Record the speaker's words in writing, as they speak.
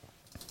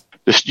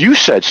You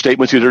said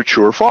statements either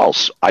true or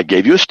false. I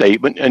gave you a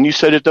statement, and you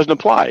said it doesn't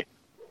apply.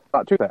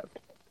 Not tooth apt.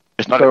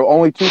 It's not. So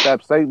only tooth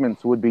apt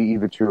statements would be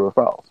either true or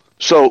false.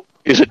 So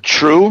is it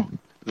true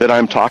that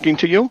I'm talking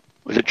to you?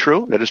 Is it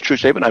true? That is a true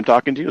statement. I'm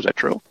talking to you. Is that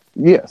true?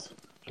 Yes.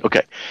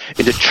 Okay.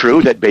 Is it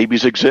true that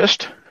babies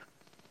exist?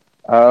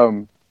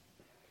 Well,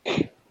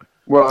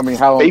 I mean,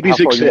 how far Babies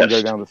do you go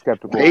exist. down the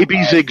skeptical?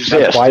 Babies exist.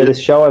 That's why this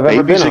show I've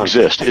ever Babies been on.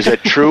 exist. Is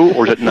that true,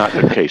 or is it not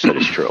the case that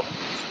it's true?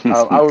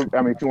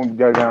 I mean, if you want to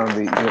go down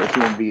the, if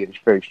you want to be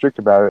very strict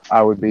about it,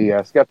 I would be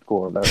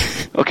skeptical about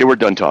it. Okay, we're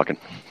done talking.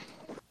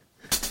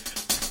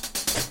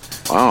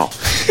 Wow.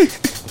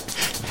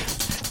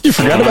 You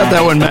forgot about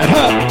that one, Matt,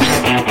 huh?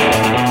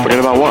 Forget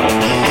about what?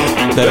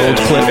 That old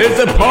clip. It's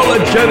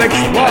Apologetics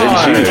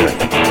Live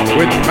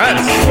with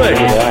Matt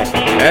Slick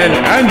and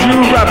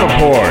Andrew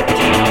Rappaport,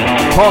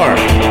 part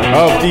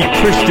of the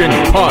Christian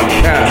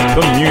podcast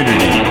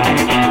community.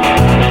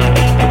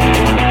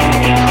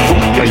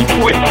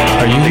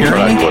 Are you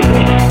hearing me?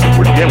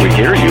 Yeah, we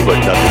hear you, but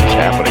nothing's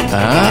happening.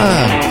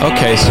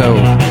 Okay, so...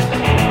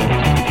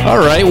 All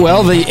right,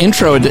 well, the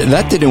intro,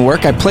 that didn't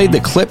work. I played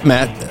the clip,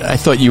 Matt. I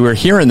thought you were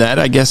hearing that.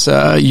 I guess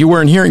you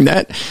weren't hearing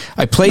that.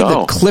 I played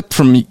the clip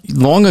from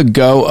long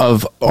ago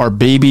of our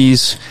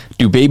babies.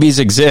 Do babies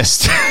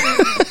exist?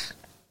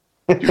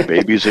 Do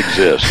babies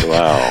exist?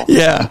 Wow.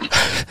 Yeah.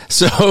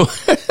 So,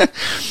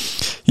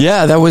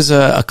 yeah, that was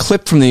a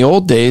clip from the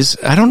old days.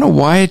 I don't know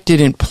why it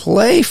didn't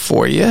play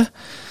for you.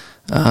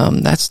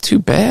 That's too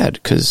bad,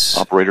 because...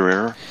 Operator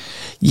error?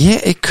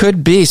 Yeah, it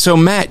could be. So,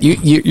 Matt,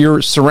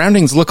 your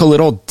surroundings look a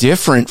little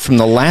different from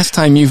the last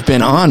time you've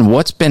been on.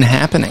 What's been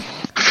happening?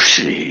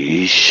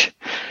 Sheesh.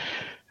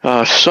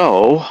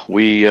 So,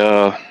 we,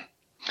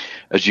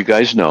 as you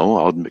guys know,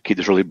 I'll keep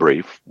this really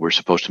brief. We're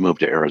supposed to move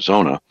to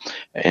Arizona,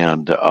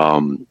 and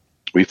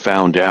we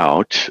found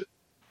out,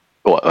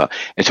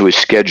 and so we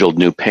scheduled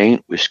new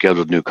paint, we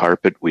scheduled new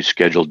carpet, we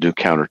scheduled new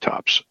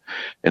countertops,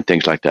 and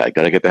things like that.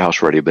 Got to get the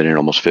house ready. Been here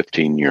almost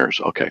 15 years.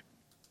 Okay.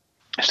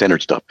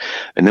 Standard stuff.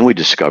 And then we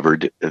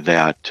discovered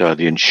that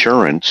the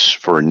insurance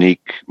for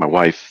Nick, my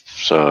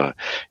wife's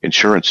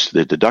insurance,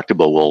 the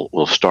deductible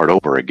will start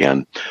over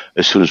again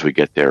as soon as we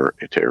get there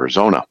to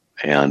Arizona.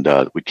 And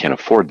we can't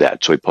afford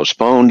that. So we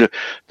postponed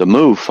the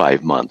move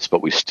 5 months,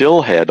 but we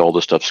still had all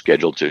the stuff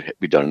scheduled to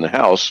be done in the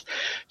house.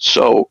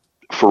 So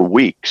for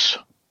weeks,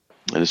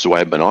 and this is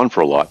why I've been on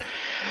for a lot,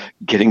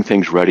 getting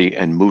things ready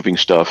and moving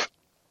stuff,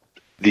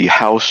 the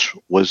house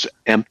was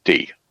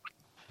empty.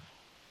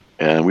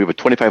 And we have a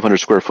 2,500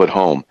 square foot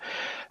home.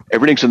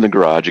 Everything's in the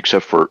garage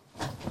except for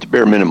the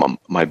bare minimum.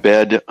 My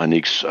bed,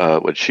 Anik's,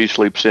 what she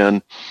sleeps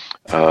in,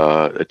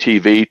 a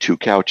TV, 2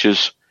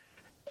 couches,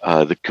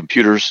 the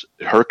computers,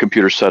 her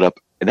computer setup,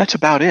 and that's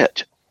about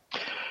it.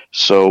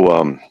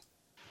 So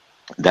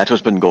that's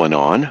what's been going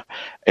on.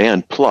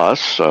 And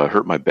plus,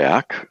 hurt my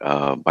back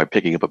by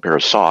picking up a pair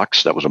of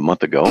socks. That was a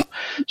month ago.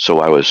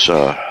 So I was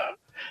out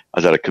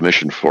of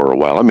commission for a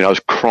while. I mean, I was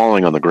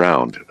crawling on the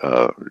ground,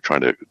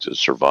 trying to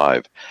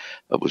survive.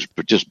 It was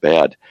just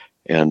bad.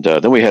 And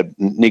then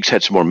Neek's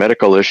had some more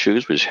medical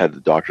issues. We just had the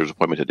doctor's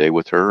appointment today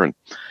with her. And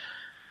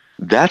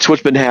that's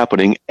what's been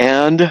happening.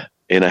 And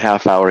in a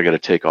half hour, I got to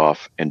take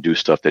off and do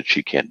stuff that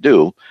she can't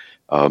do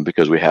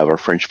because we have our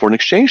French foreign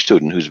exchange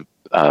student who's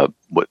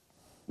what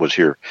was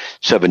here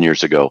 7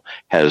 years ago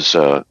is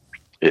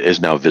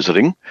now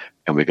visiting.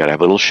 And we got to have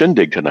a little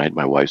shindig tonight.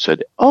 My wife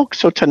said, "Oh,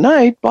 so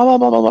tonight, blah, blah,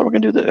 blah, blah, blah, we're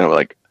going to do that." And we're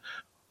like,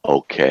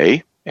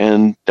 okay.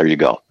 And there you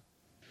go.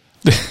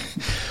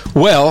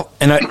 Well,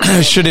 and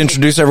I should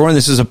introduce everyone.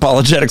 This is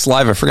Apologetics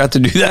Live. I forgot to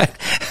do that.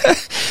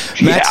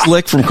 Matt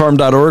Slick from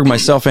carm.org,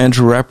 myself,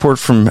 Andrew Rapport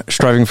from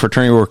Striving for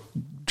Eternity. We're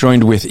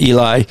joined with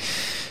Eli.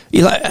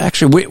 Eli,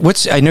 actually,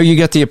 I know you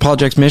got the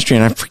Apologetics Ministry,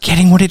 and I'm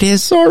forgetting what it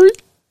is. Sorry.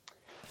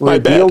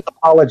 Revealed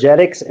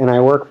Apologetics, and I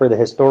work for the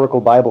Historical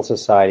Bible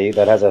Society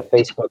that has a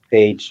Facebook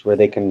page where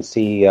they can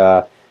see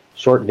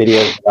short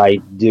videos that I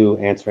do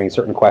answering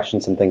certain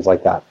questions and things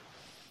like that.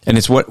 And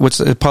it's what's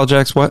the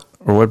Apologetics? What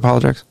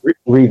Apologetics?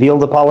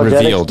 Revealed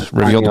Apologetics.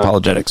 Revealed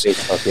Apologetics.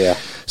 Facebook, yeah.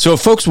 So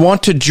if folks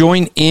want to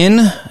join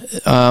in,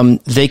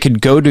 they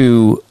could go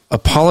to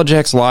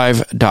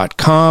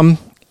apologeticslive.com,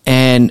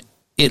 and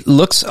it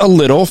looks a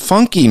little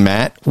funky,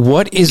 Matt.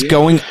 What is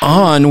going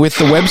on with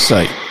the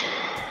website?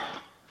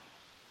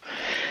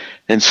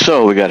 And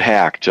so we got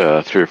hacked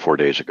 3 or 4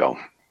 days ago,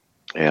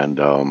 and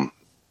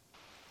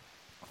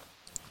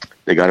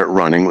they got it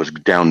running. It was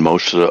down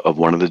most of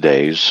one of the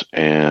days,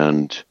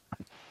 and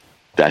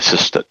that's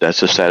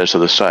the status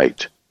of the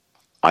site.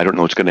 I don't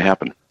know what's going to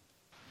happen.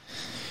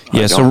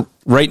 Yeah. So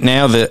right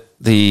now,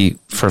 the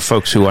for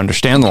folks who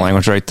understand the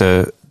language, right,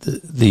 the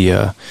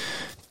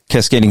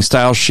cascading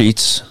style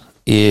sheets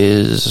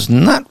is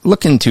not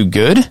looking too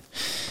good.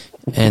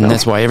 And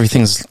that's why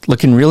everything's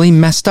looking really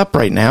messed up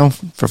right now.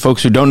 For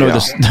folks who don't know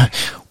this,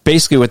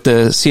 basically what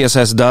the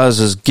CSS does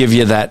is give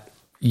you that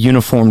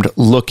uniformed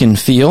look and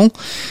feel.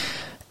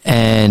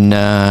 And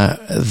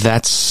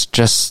that's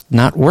just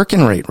not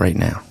working right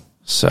now.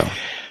 So,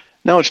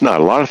 no, it's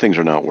not. A lot of things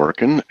are not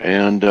working.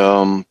 And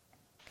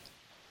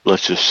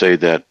let's just say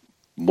that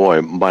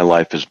boy, my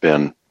life has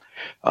been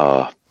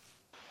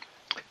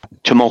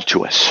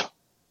tumultuous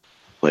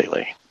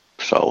lately.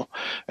 So,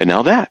 and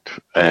now that,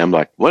 and I'm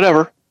like,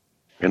 whatever,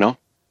 I'm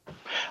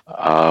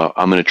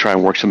going to try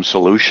and work some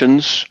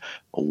solutions.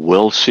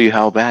 We'll see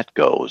how that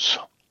goes.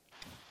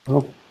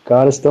 Oh,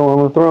 God is still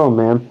on the throne,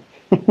 man.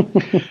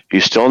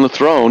 He's still on the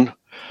throne.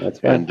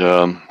 That's right.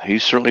 And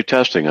he's certainly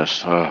testing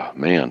us.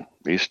 Man,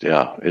 it's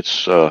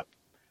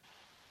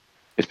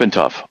been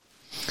tough.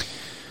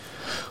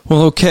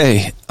 Well,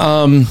 okay.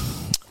 I'm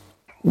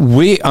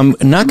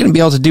not going to be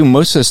able to do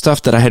most of the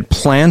stuff that I had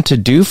planned to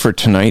do for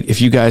tonight.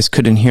 If you guys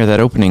couldn't hear that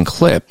opening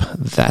clip,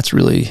 that's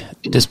really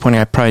disappointing.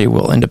 I probably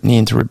will end up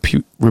needing to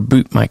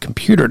reboot my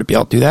computer to be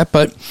able to do that,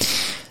 but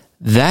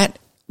that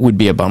would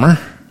be a bummer.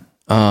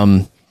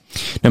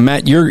 Now,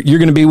 Matt, you're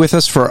going to be with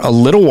us for a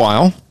little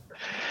while.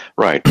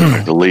 Right. I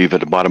have to leave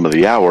at the bottom of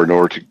the hour in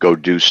order to go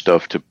do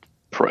stuff to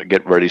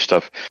get ready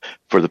stuff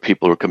for the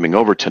people who are coming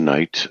over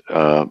tonight,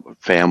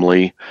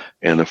 family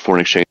and a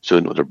foreign exchange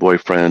student with their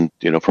boyfriend,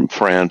 from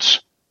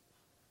France.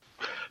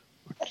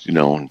 When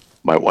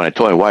I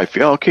told my wife,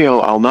 okay,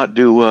 I'll not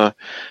do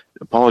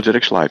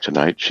Apologetics Live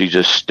tonight, she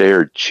just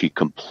stared. She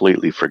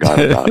completely forgot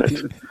about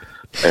it.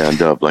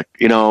 And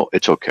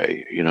it's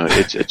okay.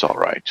 It's all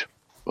right.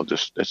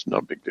 It's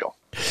no big deal.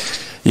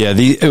 Yeah,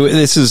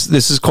 this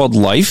is called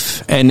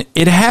life, and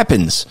it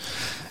happens.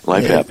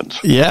 Life happens.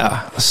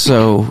 Yeah.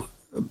 So,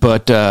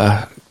 but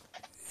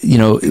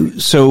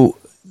so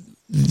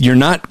you're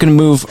not going to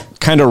move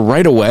kind of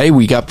right away.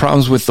 We got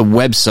problems with the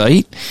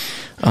website.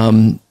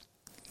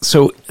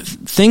 So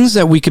things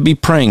that we could be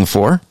praying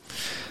for.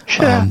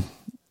 Yeah.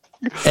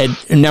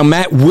 And now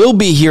Matt will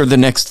be here the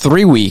next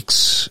 3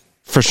 weeks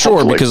for sure.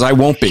 Hopefully. Because I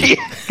won't be.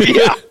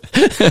 Yeah.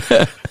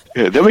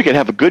 Yeah, then we can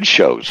have good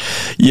shows.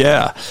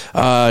 Yeah.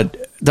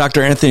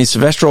 Dr. Anthony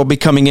Silvestro will be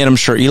coming in. I'm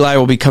sure Eli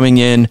will be coming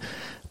in.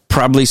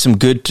 Probably some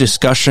good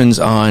discussions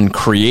on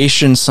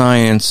creation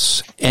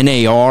science.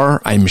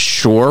 NAR, I'm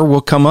sure,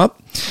 will come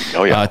up.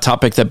 Oh, yeah. A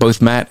topic that both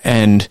Matt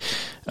and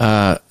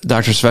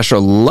Dr.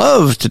 Silvestro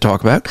love to talk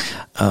about.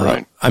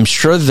 Right. I'm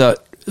sure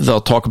that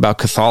they'll talk about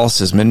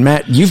Catholicism. And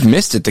Matt, you've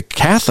missed it. The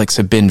Catholics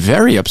have been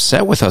very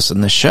upset with us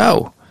in the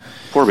show.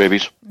 Poor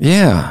babies.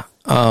 Yeah.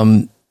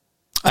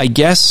 I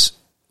guess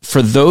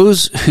for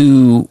those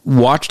who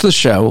watch the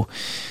show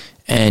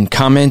and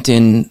comment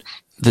in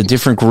the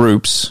different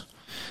groups,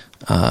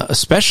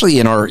 especially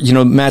in our,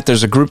 Matt,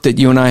 there's a group that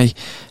you and I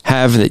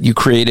have that you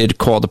created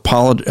called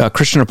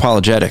Christian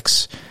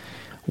Apologetics.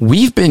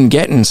 We've been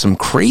getting some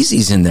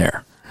crazies in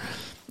there.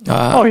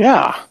 Oh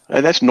yeah,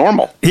 that's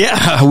normal. Yeah,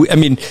 I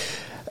mean,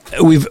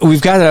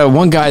 we've got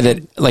one guy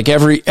that like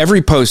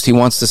every post he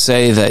wants to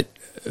say that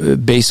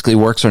basically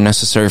works are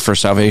necessary for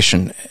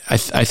salvation. I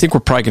think we're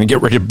probably going to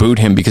get ready to boot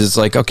him because it's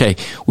like, okay,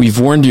 we've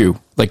warned you.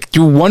 Like,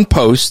 do one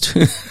post,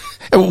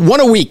 one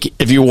a week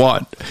if you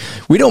want.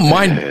 We don't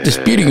mind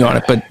disputing on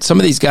it, but some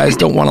of these guys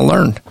don't want to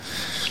learn.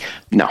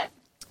 No.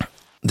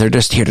 They're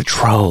just here to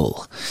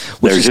troll.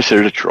 They're just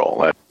here to troll,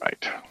 that's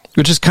right.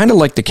 Which is kind of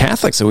like the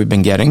Catholics that we've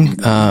been getting.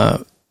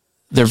 They're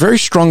very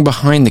strong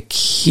behind the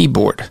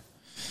keyboard.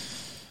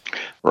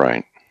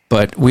 Right.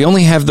 But we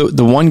only have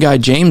the one guy,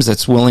 James,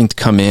 that's willing to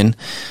come in.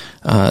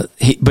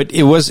 But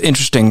it was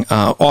interesting.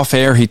 Off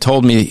air, he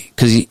told me,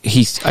 because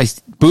I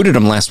booted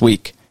him last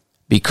week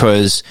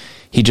because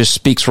he just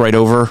speaks right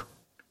over.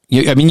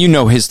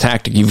 His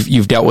tactic.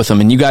 You've dealt with him,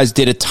 and you guys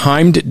did a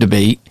timed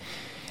debate.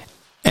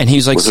 And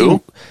he's like,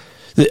 who?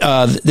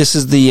 This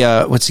is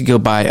the what's he go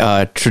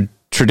by?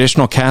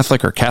 Traditional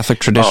Catholic or Catholic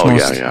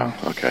traditionalist? Oh yeah,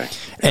 okay.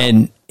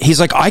 And he's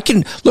like, I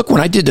can look when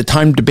I did the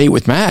timed debate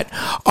with Matt.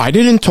 I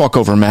didn't talk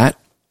over Matt.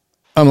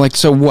 I'm like,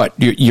 so what?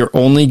 You're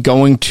only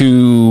going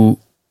to,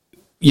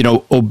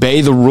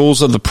 obey the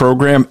rules of the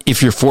program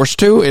if you're forced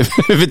to, if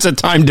it's a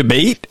time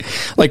debate?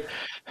 Like,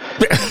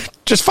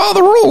 just follow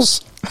the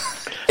rules.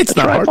 It's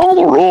not hard.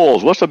 Follow the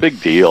rules. What's the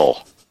big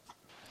deal?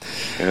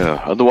 Yeah.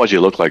 Otherwise,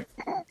 you look like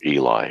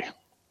Eli.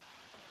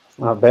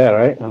 Not bad,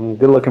 right? I'm a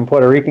good-looking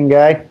Puerto Rican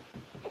guy.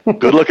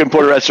 Good-looking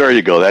Puerto Rican. There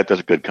you go. That's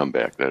a good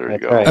comeback. There you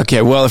go. Right.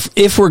 Okay, well,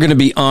 if we're going to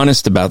be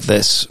honest about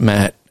this,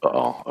 Matt,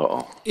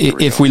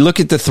 if we look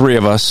at the three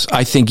of us,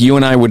 I think you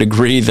and I would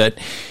agree that,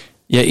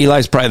 yeah,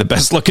 Eli's probably the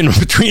best looking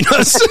between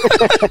us.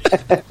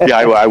 Yeah,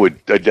 I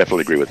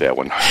definitely agree with that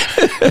one.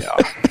 Yeah.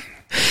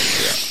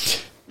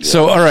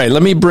 So, all right,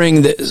 let me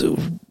bring this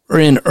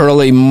in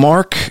early.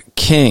 Mark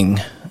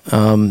King,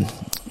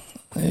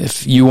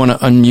 if you want to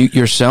unmute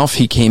yourself,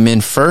 he came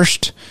in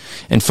first.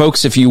 And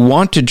folks, if you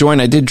want to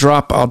join, I'll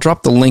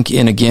drop the link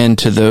in again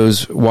to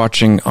those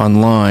watching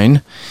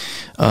online.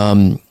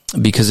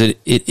 Because it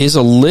is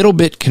a little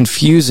bit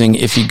confusing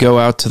if you go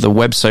out to the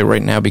website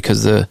right now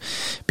because of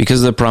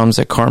the problems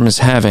that Carm is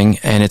having,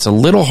 and it's a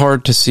little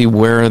hard to see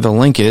where the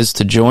link is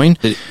to join.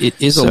 It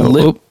is a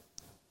little,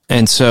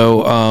 and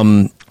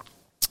so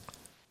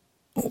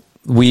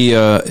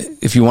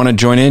if you want to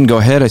join in, go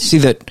ahead. I see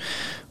that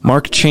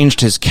Mark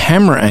changed his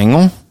camera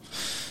angle,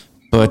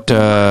 but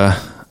I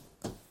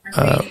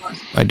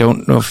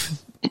don't know if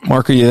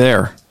Mark, are you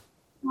there?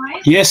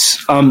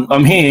 Yes,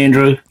 I'm here,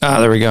 Andrew.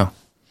 There we go.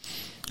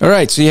 All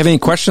right. So, you have any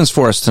questions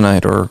for us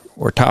tonight, or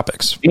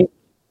topics?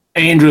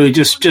 Andrew,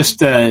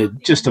 just a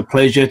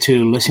pleasure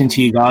to listen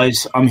to you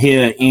guys. I'm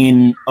here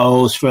in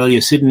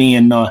Australia, Sydney,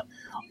 and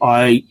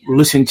I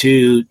listen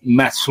to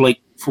Matt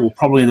Slick for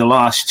probably the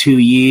last 2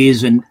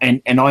 years, and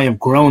I have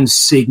grown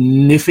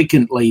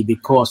significantly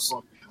because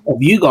of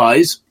you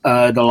guys,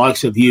 the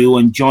likes of you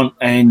and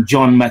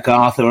John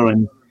MacArthur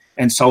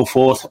and so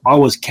forth. I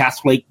was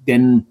Catholic,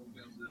 then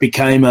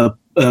became a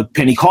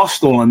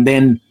Pentecostal, and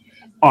then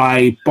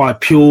I, by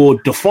pure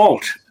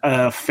default,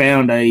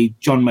 found a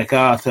John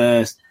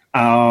MacArthur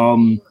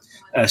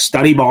a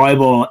study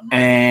Bible,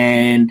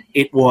 and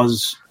it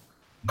was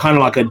kind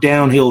of like a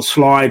downhill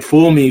slide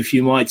for me, if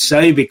you might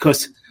say,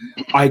 because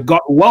I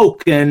got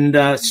woke and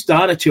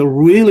started to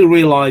really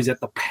realize that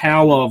the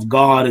power of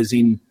God is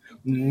in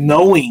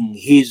knowing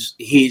His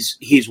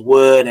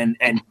word,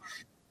 and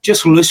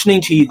just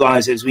listening to you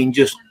guys has been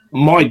just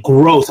my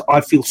growth.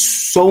 I feel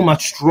so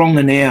much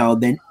stronger now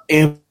than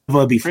ever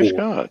before. Praise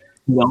God.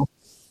 You know?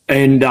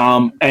 And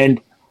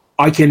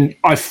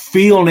I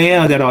feel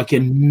now that I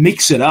can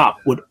mix it up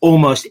with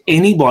almost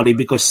anybody,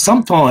 because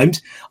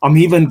sometimes I'm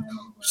even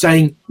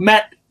saying,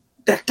 Matt,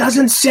 that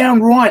doesn't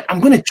sound right.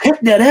 I'm going to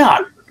check that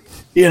out,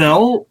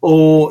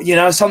 or,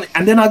 something.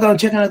 And then I go and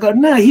check and I go,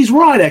 no, he's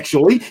right,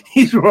 actually.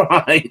 He's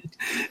right.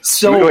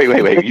 So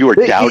Wait. You were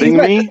doubting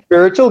me?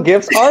 Spiritual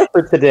gifts are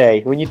for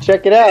today when you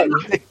check it out.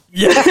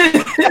 Yeah.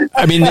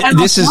 I mean,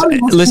 this is,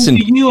 listen,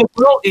 to you as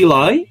well,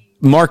 Eli.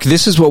 Mark,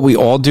 this is what we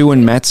all do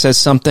when Matt says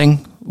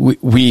something.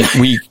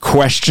 We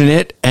question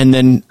it, and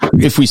then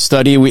if we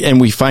study and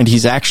we find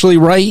he's actually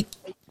right,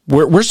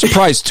 we're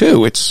surprised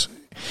too.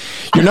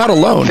 You're not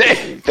alone.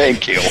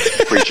 Thank you.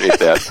 Appreciate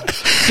that.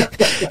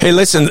 Hey,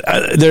 listen,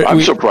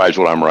 I'm surprised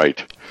when I'm right.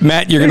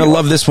 Matt, you're going to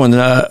love this one.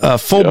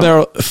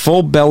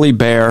 Full Belly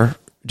Bear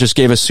just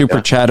gave a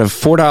super chat of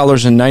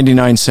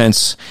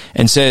 $4.99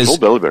 and says, Full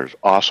Belly Bear is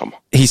awesome.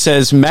 He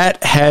says,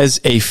 Matt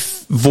has a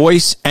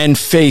voice and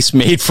face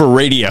made for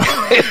radio.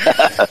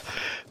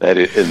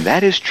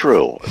 That is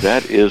true.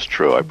 That is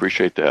true. I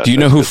appreciate that. Do you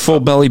know who Full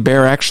Belly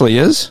Bear actually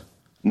is?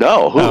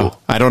 No, who? Oh,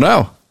 I don't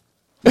know.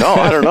 No,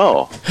 I don't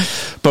know.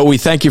 But we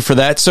thank you for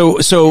that. So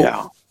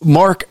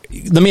Mark,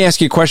 let me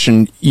ask you a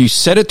question. You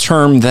said a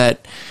term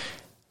that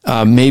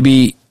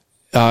maybe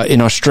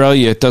in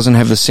Australia it doesn't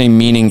have the same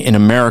meaning in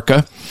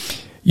America.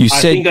 I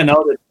think I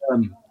know the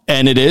term.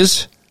 And it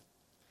is?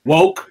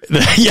 Woke.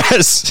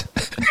 Yes.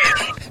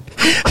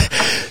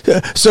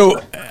 So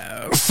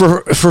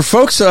for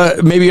folks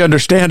maybe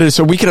understand it,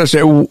 so we can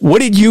understand,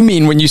 what did you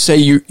mean when you say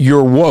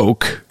you're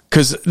woke?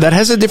 Because that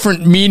has a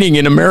different meaning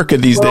in America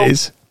these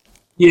days.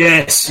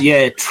 Yes,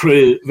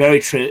 true, very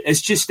true.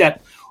 It's just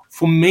that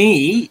for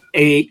me,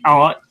 I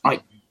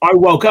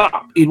woke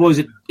up. It was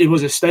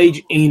a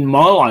stage in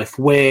my life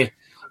where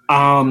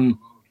I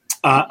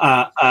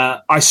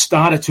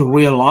started to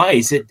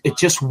realize it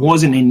just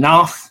wasn't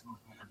enough.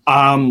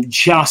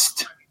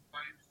 Just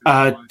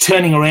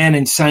turning around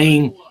and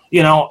saying,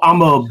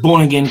 I'm a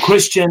born again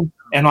Christian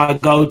and I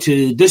go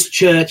to this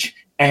church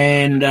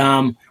and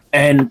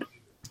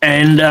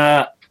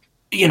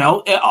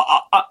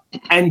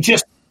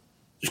just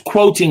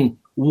quoting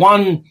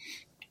one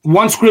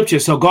scripture.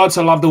 So God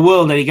so loved the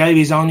world that He gave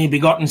His only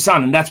begotten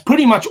Son, and that's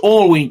pretty much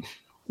all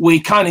we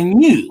kind of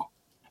knew.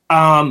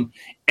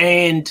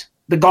 And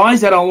the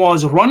guys that I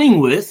was running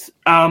with,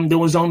 there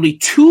was only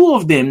 2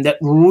 of them that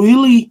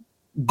really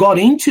got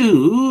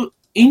into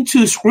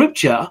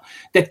scripture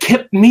that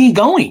kept me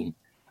going.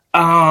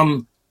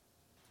 The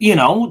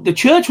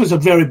church was a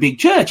very big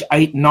church,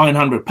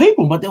 800-900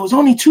 people, but there was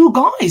only 2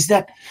 guys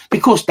that,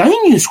 because they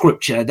knew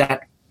scripture,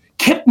 that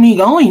kept me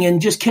going and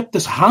just kept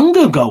this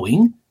hunger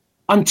going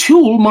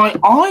until my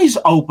eyes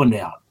opened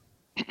out.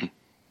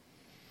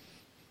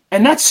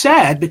 And that's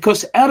sad,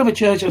 because out of a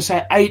church of,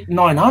 say,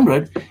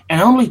 800-900,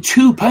 and only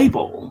 2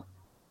 people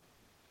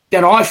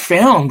that I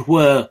found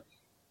were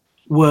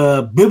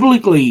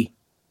biblically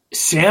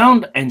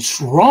sound and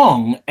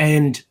strong,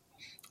 and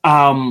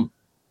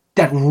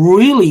that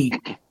really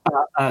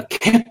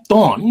kept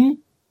on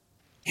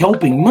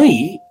helping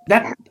me,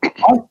 that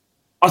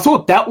I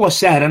thought that was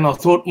sad, and I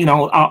thought,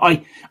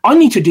 I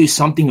need to do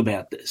something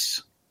about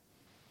this.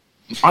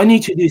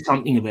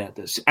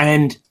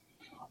 And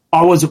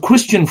I was a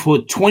Christian for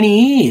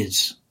 20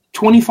 years,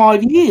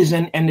 25 years,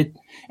 and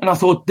I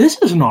thought, this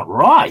is not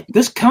right.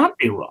 This can't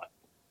be right.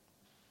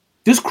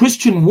 This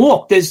Christian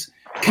walk,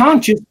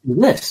 can't just be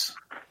this.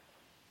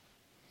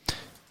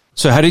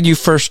 So how did you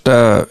first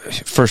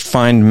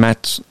find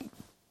Matt's?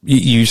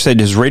 You said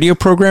his radio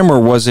program, or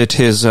was it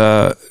his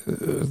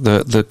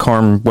the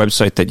CARM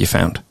website that you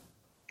found?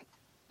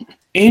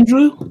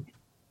 Andrew,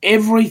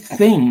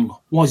 everything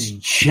was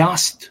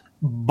just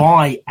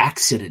by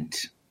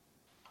accident.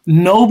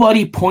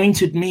 Nobody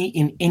pointed me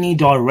in any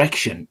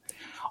direction.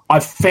 I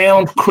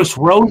found Chris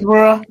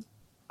Roseborough.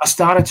 I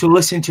started to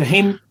listen to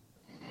him.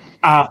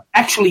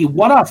 Actually,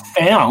 what I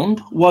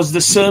found was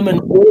the Sermon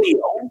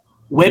Audio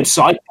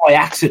website by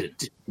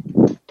accident.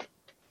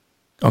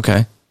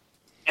 Okay.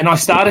 and I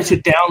started to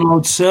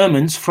download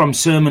sermons from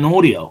Sermon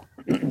Audio.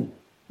 And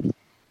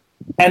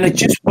it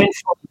just went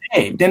from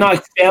there. Then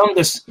I found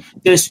this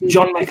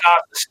John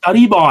MacArthur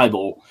study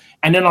Bible,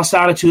 and then I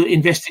started to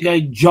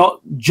investigate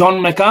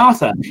John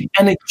MacArthur,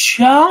 and it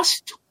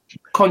just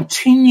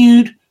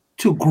continued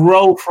to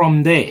grow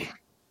from there.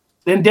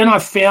 Then I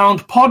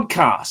found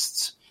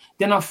podcasts.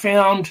 Then I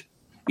found,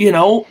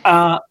 Chris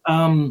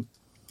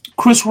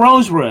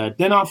Roseworth.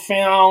 Then I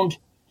found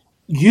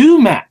you,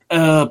 Matt,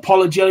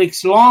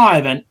 Apologetics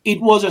Live, and it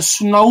was a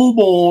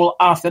snowball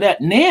after that.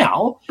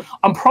 Now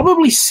I'm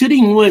probably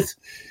sitting with,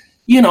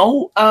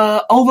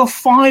 over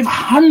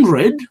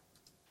 500,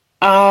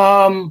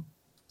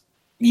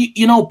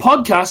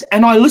 podcasts,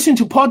 and I listen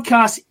to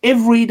podcasts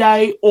every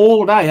day,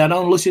 all day. I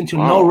don't listen to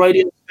no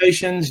radio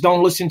stations,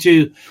 don't listen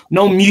to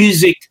no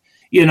music,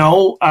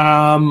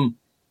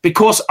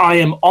 because I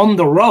am on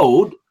the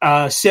road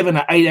 7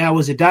 or 8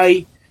 hours a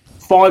day,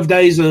 5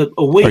 days a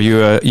week. Are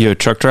you a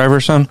truck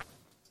driver, son?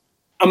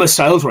 I'm a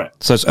sales rep.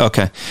 So it's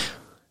okay.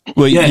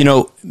 Well,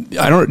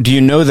 do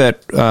you know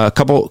that a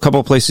couple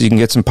of places you can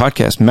get some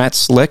podcasts? Matt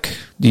Slick.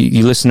 Do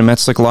you listen to Matt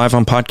Slick live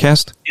on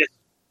podcast? Yes.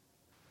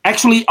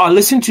 Actually, I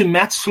listen to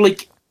Matt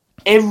Slick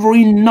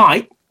every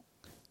night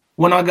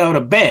when I go to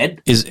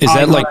bed. Is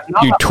that like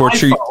you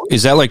torture? iPhone.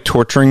 Is that like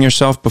torturing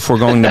yourself before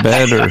going to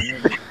bed, or?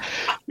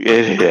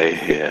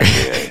 Yeah.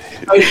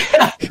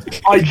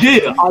 I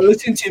do. I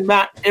listen to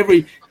Matt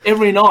every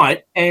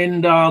night,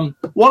 and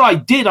what I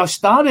did, I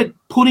started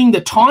putting the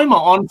timer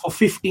on for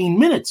 15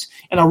 minutes,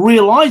 and I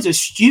realized a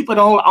stupid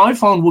old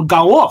iPhone would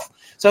go off.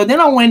 So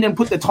then I went and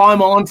put the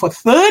timer on for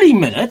 30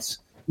 minutes.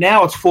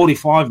 Now it's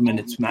 45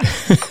 minutes, Matt.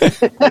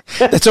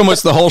 That's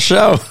almost the whole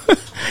show.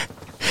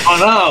 I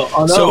know.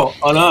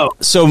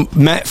 So,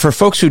 Matt, for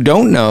folks who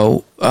don't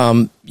know,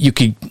 you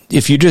could,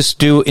 if you just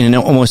do in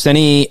almost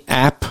any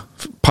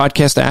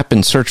podcast app,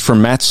 and search for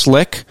Matt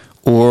Slick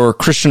or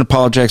Christian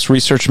Apologetics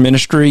Research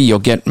Ministry, you'll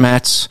get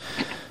Matt's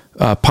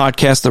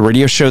podcast, the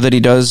radio show that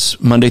he does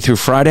Monday through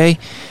Friday.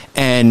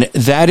 And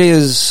that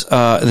is,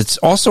 it's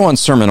also on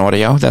Sermon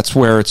Audio. That's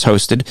where it's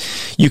hosted.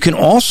 You can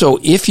also,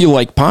 if you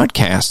like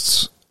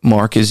podcasts,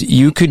 Mark,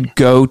 you could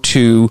go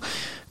to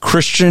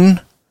Christian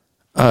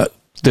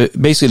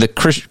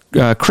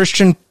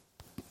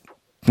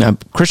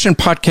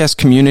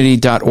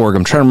ChristianPodcastCommunity.org.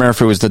 I'm trying to remember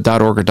if it was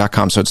the .org or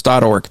 .com, so it's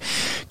 .org.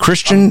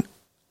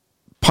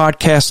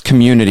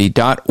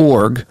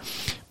 ChristianPodcastCommunity.org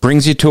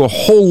brings you to a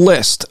whole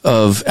list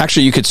of,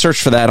 actually you could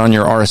search for that on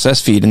your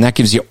RSS feed, and that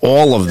gives you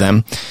all of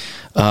them.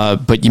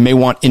 But you may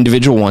want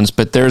individual ones,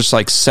 but there's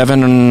like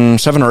seven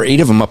or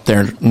eight of them up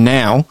there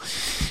now,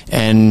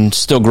 and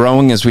still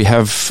growing as we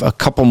have a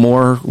couple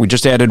more. We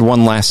just added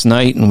one last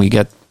night, and we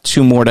got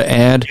 2 more to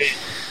add.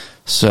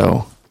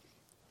 So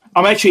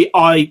I actually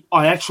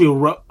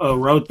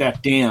wrote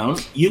that down.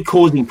 You're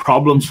causing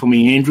problems for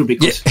me, Andrew,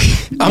 because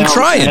I'm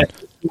trying.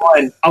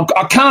 I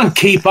can't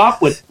keep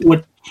up with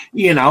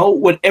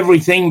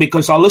everything,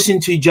 because I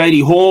listen to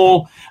JD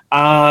Hall.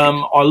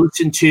 I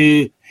listen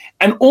to,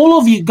 and all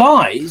of you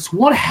guys.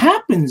 What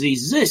happens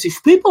is this: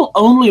 if people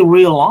only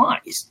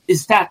realize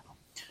is that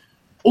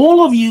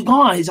all of you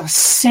guys are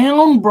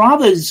sound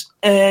brothers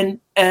and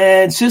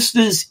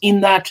sisters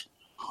in that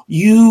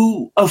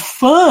you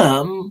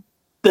affirm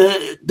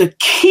the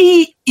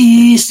key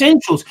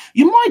essentials.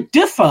 You might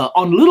differ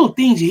on little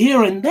things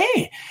here and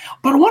there,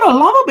 but what I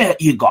love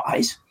about you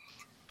guys,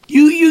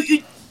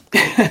 you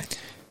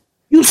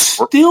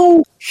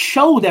still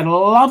show that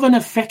love and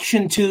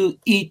affection to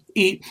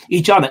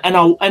each other, and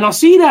I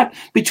see that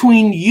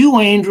between you,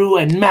 Andrew,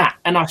 and Matt,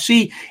 and I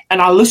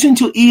listen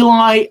to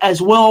Eli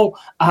as well.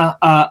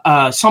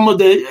 Some of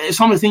the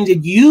things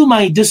that you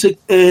may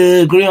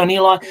disagree on,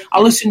 Eli,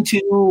 I listen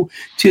to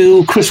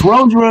Chris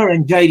Roseworth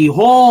and JD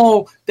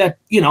Hall. That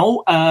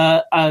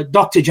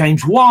Dr.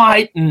 James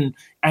White and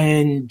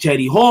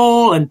JD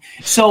Hall, and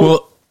so.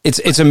 Well,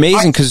 it's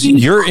amazing because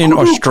you're in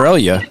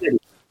Australia.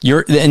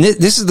 And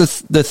this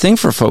is the thing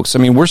for folks. I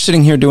mean, we're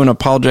sitting here doing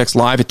Apologetics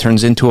Live. It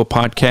turns into a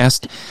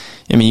podcast.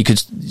 I mean, you could,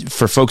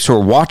 for folks who are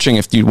watching,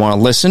 if you want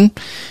to listen,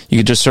 you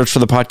could just search for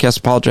the podcast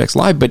Apologetics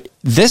Live. But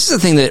this is the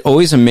thing that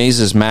always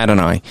amazes Matt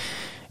and I,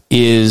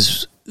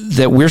 is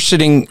that we're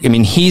sitting, I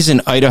mean, he's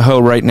in Idaho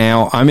right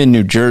now. I'm in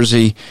New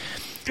Jersey.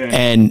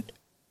 And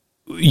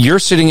you're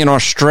sitting in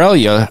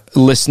Australia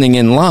listening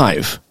in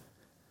live.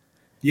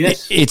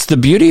 Yes. It's the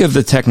beauty of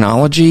the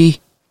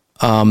technology.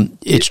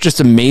 It's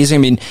just amazing.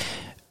 I mean,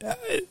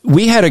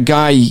 we had a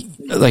guy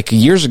like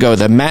years ago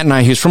that Matt and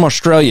I, he was from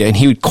Australia, and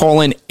he would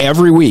call in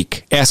every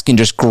week asking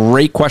just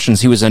great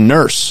questions. He was a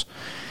nurse,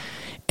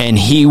 and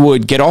he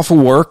would get off of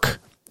work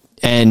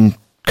and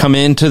come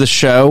into the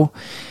show,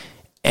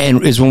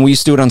 and is when we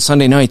used to do it on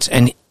Sunday nights,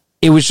 and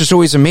it was just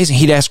always amazing.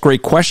 He'd ask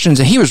great questions,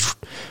 and he was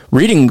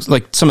reading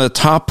like some of the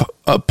top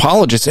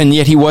apologists, and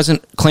yet he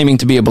wasn't claiming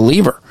to be a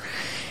believer.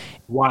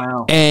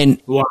 Wow.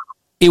 And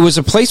it was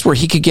a place where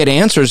he could get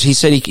answers. He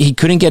said he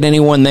couldn't get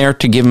anyone there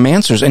to give him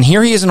answers. And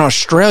here he is in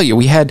Australia.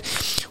 We've had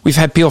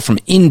people from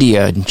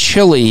India and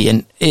Chile,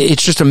 and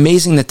it's just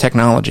amazing, the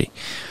technology.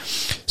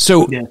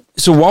 So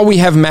while we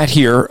have Matt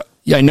here,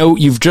 I know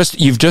you've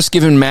just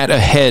given Matt a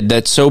head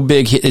that's so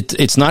big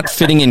it's not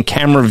fitting in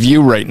camera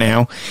view right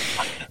now.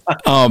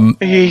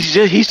 He's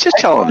just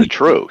telling the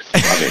truth.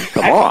 I mean,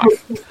 come on.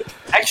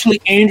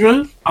 Actually,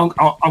 Andrew, I'm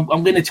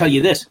going to tell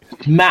you this,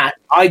 Matt.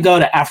 I go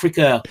to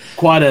Africa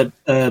quite a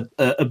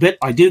bit.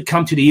 I do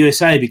come to the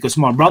USA because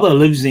my brother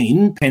lives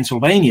in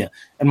Pennsylvania,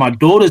 and my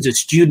daughter's a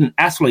student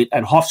athlete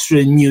at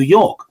Hofstra in New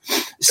York.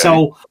 Okay.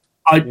 So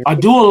I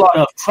do a lot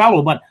of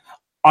travel, but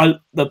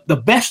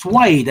the best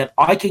way that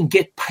I can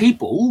get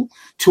people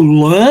to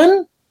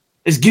learn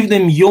is give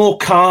them Your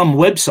Calm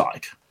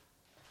website.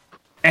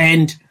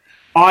 And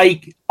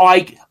I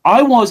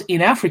was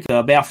in Africa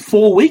about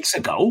 4 weeks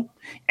ago,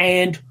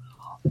 and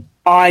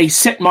I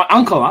set my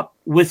uncle up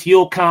with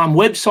Your Calm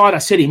website. I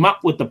set him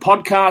up with the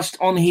podcast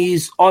on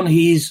his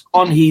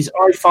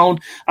iPhone.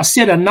 I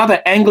set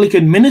another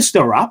Anglican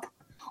minister up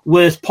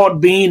with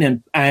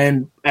Podbean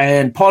and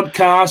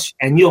podcast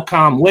and Your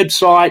Calm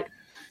website.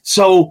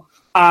 So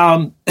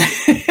good.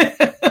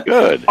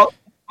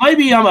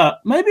 Maybe I'm a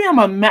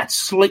Matt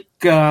Slick.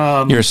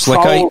 You're a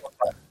Slickite.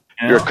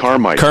 You're a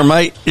Carmite.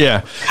 Carmite,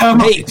 yeah.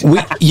 Carmite.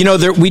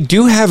 Hey, we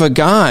do have a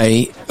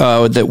guy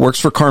that works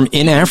for Carm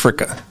in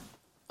Africa.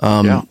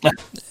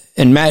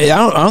 And Matt,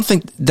 I don't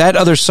think that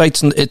other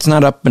site's it's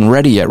not up and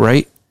ready yet,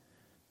 right?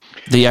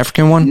 The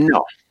African one?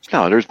 No.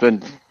 There's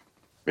been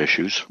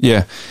issues.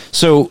 Yeah.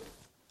 So,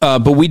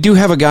 but we do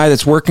have a guy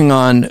that's working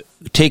on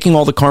taking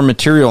all the Carm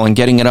material and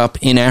getting it up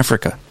in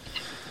Africa.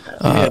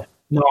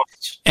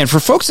 And for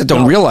folks that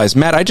don't realize,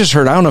 Matt, I just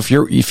heard. I don't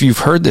know if you've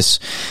heard this.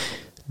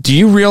 Do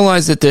you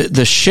realize that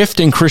the shift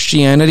in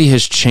Christianity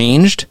has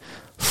changed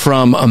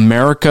from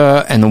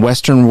America and the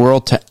Western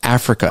world to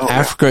Africa? Oh,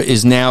 Africa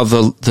is now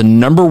the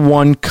number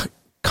one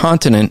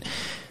continent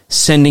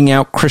sending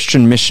out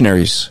Christian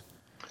missionaries.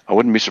 I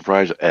wouldn't be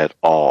surprised at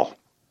all.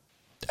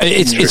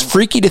 It's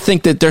freaky to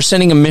think that they're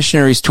sending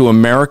missionaries to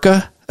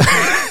America.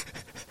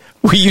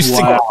 We used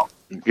to.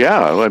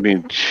 Yeah, I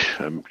mean,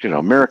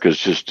 America's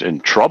just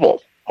in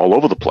trouble all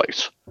over the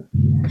place.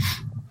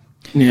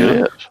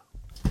 Yeah,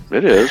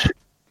 it is.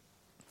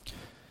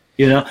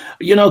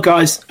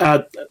 Guys,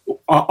 I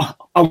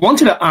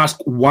wanted to ask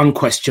one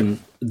question,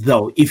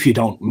 though, if you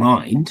don't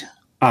mind.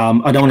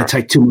 I don't want to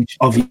take too much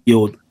of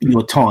your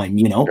time,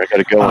 I got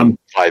to go in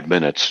 5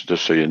 minutes,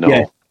 just so you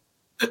know.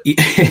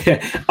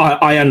 Yeah,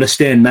 I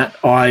understand that.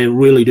 I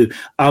really do.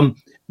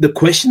 The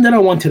question that I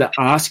wanted to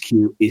ask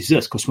you is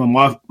this, because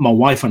my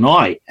wife and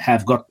I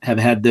have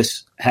had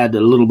a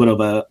little bit of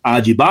a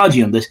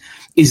argy-bargy on this,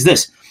 is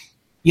this.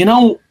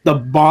 The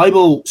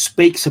Bible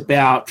speaks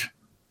about,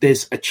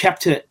 there's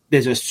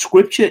a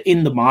scripture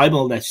in the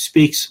Bible that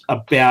speaks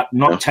about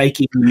not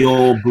taking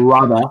your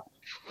brother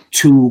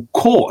to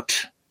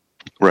court.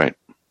 Right.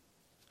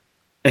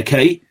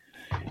 Okay.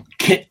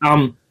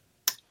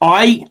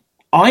 I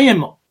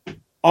am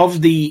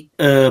of the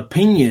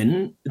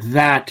opinion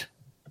that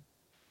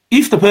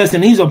if the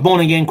person is a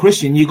born-again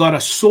Christian, you got to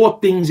sort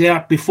things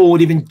out before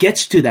it even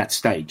gets to that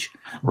stage.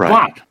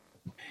 Right. But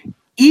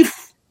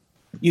if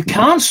you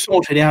can't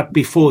sort it out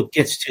before it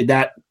gets to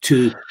that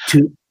to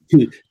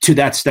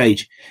that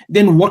stage,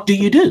 then what do?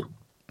 You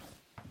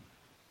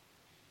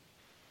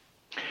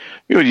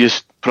would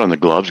just put on the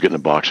gloves, get in the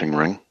boxing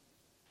ring.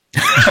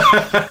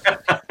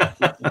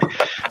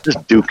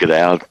 Just duke it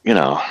out, with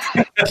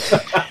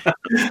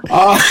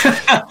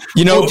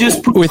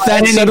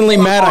that suddenly,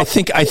 Matt, I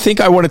think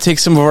I want to take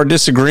some of our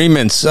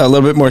disagreements a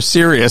little bit more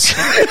serious.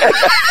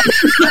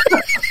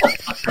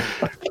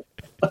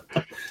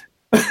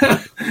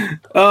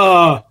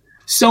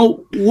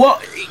 So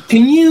what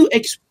can you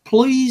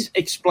please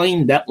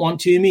explain that one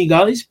to me,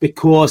 guys?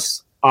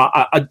 Because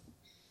I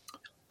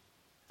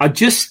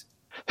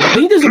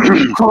think there's a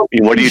big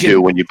what do you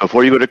do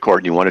before you go to court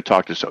and you want to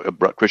talk to a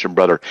Christian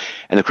brother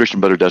and the Christian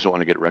brother doesn't want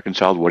to get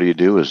reconciled? What do you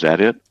do? Is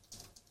that it?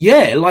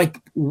 Yeah, like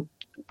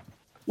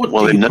what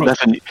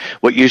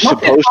you're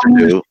supposed to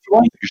do.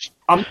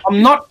 I'm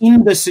not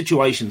in the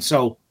situation,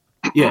 so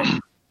yeah.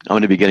 I'm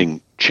going to be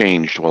getting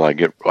changed while I'm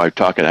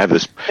talking. I have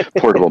this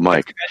portable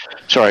mic.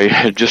 Sorry,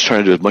 I'm just trying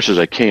to do as much as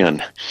I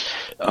can.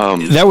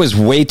 That was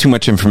way too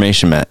much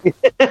information, Matt.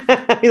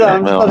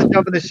 I'm supposed to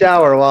jump in the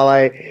shower while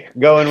I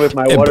go in with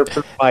my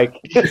waterproof mic.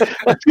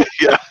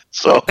 Yeah.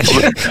 So,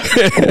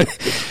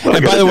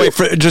 and by the way,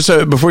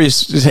 before you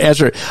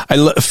answer it,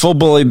 Full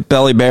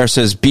Belly Bear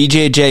says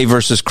BJJ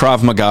versus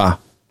Krav Maga.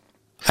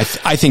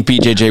 I think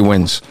BJJ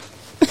wins.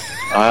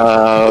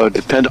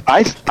 Depends.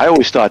 I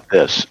always thought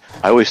this.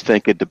 I always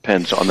think it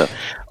depends on the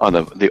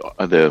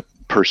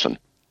person.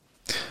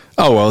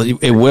 Oh, well,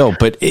 it will,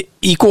 but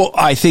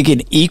I think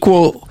an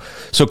equal.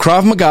 So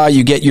Krav Maga,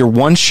 you get your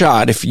one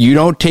shot. If you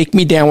don't take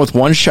me down with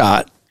one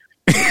shot,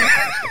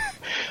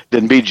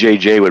 then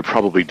BJJ would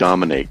probably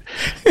dominate.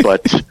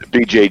 But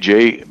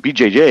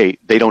BJJ,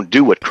 they don't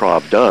do what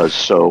Krav does.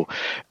 So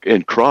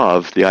in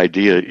Krav, the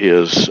idea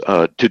is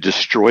to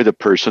destroy the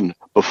person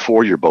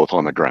before you're both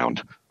on the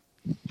ground.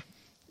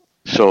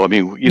 So, I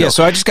mean,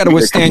 so I just got to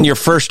withstand your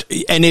first,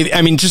 and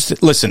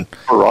just listen.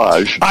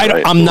 Barrage.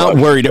 I'm not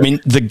worried. I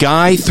mean, the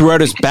guy threw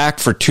out his back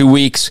for 2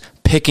 weeks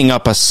picking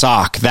up a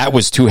sock. That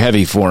was too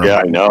heavy for him.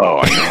 Yeah, I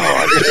know.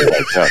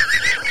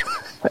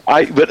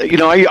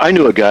 I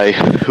knew a guy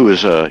who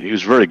was he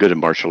was very good in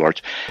martial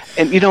arts,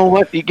 and you know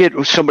what? You get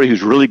somebody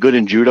who's really good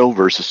in judo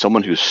versus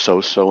someone who's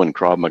so-so in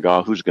Krav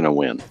Maga. Who's going to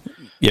win?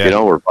 Yeah,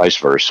 or vice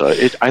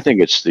versa. I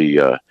think it's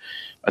the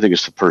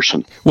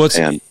person. Well,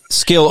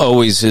 skill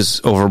always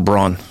is over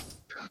brawn.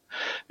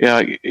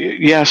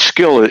 Yeah,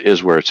 skill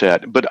is where it's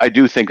at. But I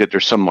do think that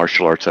there's some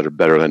martial arts that are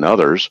better than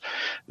others.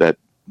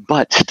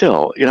 But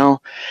still,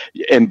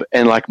 and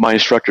like my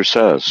instructor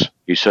says,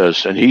 he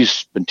says, and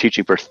he's been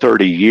teaching for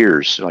 30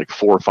 years, like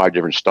 4 or 5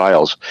 different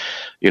styles.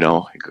 He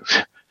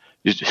goes,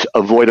 you just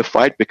avoid a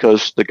fight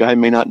because the guy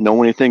may not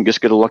know anything.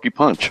 Just get a lucky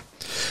punch.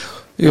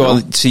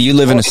 Well, see, you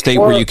live in a state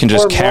where you can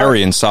just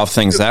carry and solve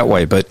things that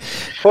way, but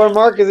poor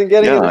Mark isn't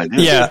getting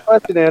a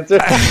question answer.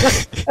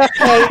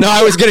 No,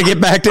 I was going to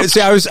get back to.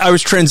 See, I was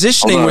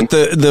transitioning with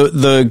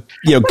the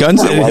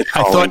guns. I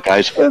thought,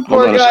 guys,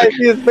 poor guy,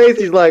 see his face.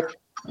 He's like,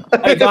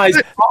 hey guys.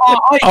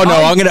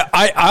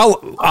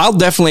 I'll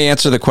definitely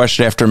answer the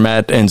question after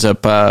Matt ends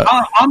up. I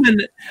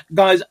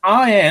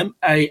am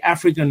a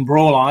African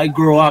brawler. I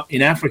grew up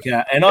in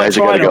Africa, and I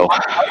try to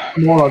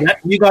more of that.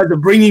 You guys are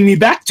bringing me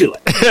back to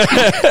it.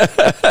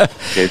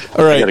 Okay,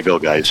 all right, gotta go,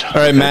 guys. All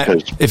right, Matt.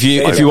 If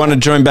you want to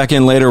join back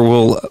in later,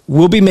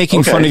 we'll be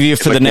making fun of you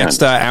for the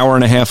next hour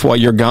and a half while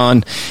you're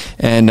gone.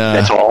 And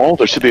that's all.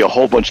 There should be a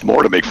whole bunch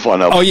more to make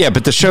fun of. Oh yeah,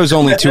 but the show's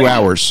only 2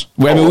 hours.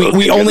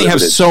 We only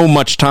have so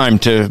much time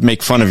to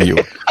make fun of you.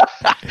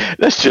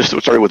 That's just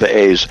starting with the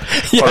A's.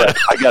 Yeah. All right,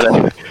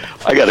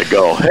 I gotta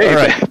go. Hey,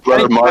 right.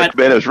 Brother Mark,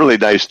 man, it was really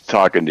nice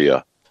talking to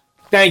you.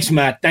 Thanks,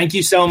 Matt. Thank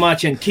you so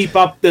much, and keep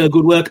up the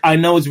good work. I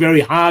know it's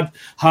very hard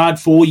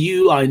for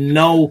you. I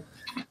know.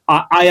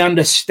 I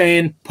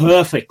understand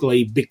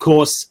perfectly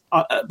because,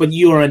 but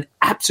you are an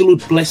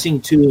absolute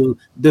blessing to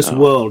this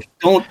world.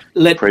 Don't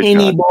let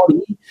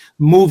anybody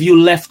move you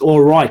left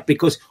or right,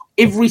 because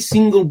every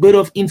single bit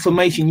of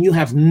information, you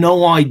have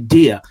no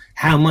idea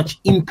how much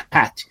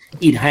impact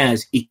it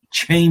has. It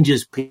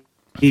changes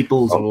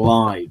people's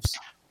lives.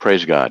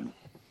 Praise God.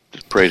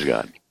 Praise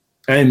God.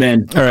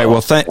 Amen. All right.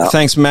 Well,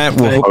 thanks, Matt.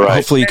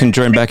 Hopefully you can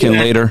join back in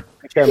later.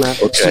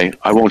 Okay.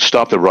 I won't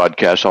stop the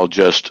broadcast. I'll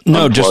just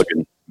unplug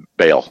and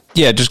bail.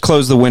 Yeah, just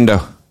close the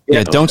window.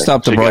 Yeah, don't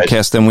stop the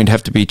broadcast, then we'd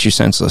have to beat you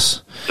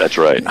senseless. That's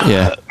right.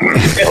 Yeah.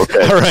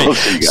 Okay. All right.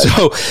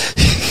 So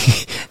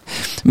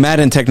Matt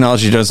and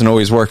technology doesn't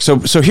always work. So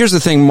here's the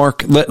thing,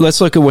 Mark.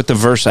 Let's look at what the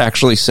verse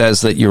actually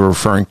says that you're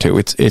referring to.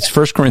 It's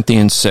 1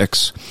 Corinthians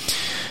 6,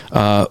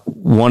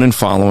 1 and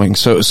following.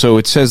 So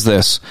it says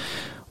this: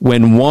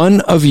 when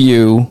one of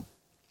you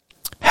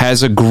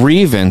has a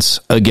grievance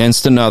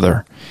against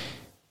another,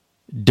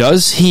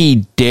 does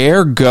he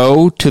dare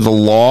go to the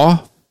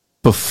law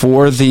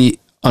before the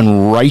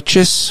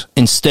unrighteous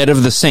instead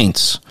of the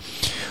saints?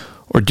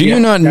 Or do you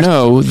not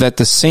know that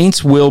the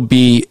saints will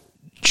be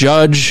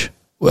judge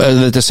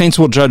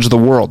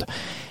the world?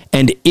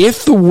 And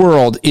if the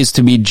world is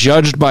to be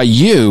judged by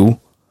you,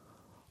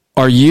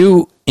 are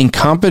you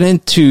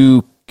incompetent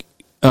to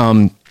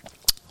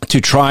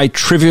try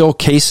trivial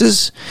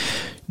cases?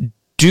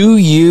 Do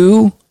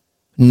you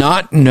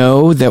not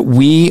know that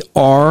we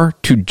are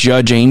to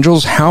judge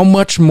angels? How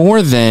much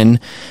more then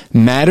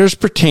matters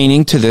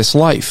pertaining to this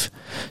life?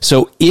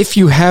 So if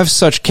you have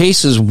such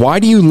cases, why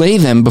do you lay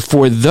them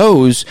before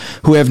those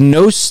who have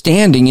no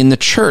standing in the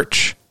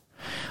church?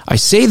 I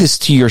say this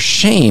to your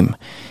shame.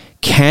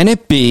 Can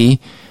it be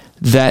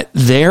that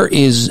there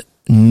is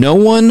no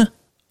one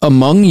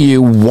among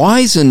you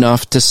wise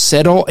enough to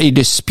settle a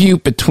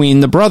dispute between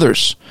the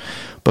brothers?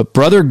 But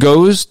brother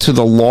goes to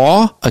the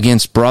law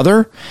against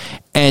brother,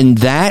 and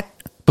that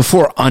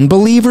before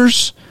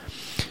unbelievers?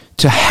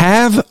 To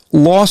have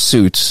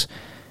lawsuits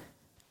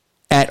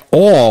at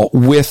all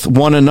with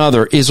one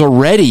another is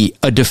already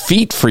a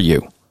defeat for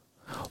you.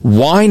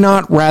 Why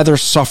not rather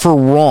suffer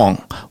wrong?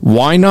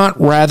 Why not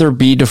rather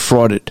be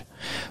defrauded?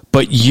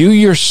 But you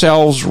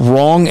yourselves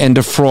wrong and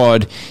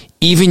defraud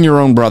even your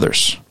own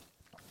brothers.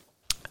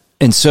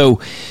 And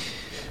so,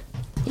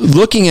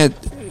 looking at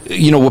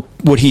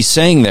what he's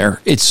saying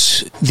there,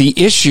 it's the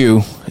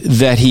issue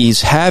that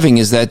he's having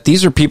is that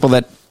these are people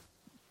that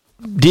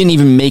didn't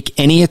even make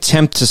any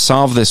attempt to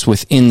solve this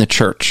within the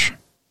church.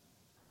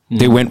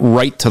 They went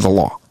right to the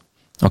law.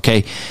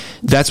 Okay?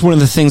 That's one of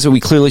the things that we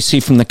clearly see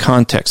from the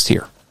context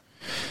here.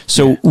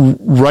 So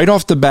right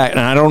off the bat, and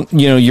I don't,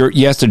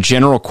 you asked a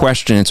general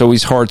question. It's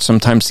always hard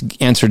sometimes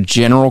to answer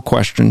general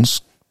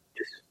questions.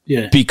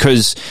 Yeah.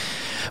 Because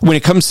when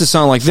it comes to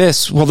something like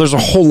this, well, there's a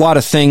whole lot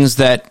of things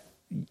that,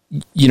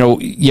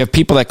 you have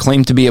people that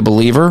claim to be a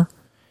believer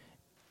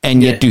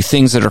and yet do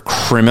things that are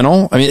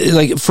criminal. I mean,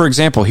 like, for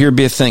example, here would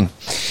be a thing.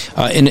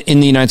 In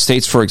the United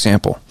States, for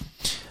example,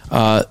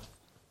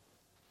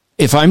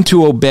 if I'm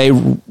to obey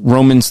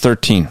Romans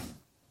 13,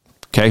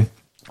 okay,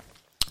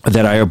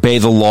 that I obey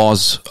the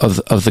laws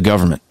of the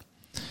government.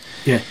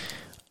 Yeah.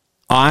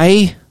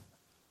 I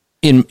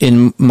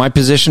in my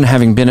position,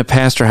 having been a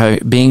pastor,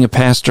 being a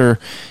pastor,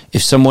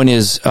 if someone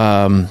is,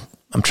 I'm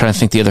trying to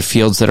think the other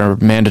fields that are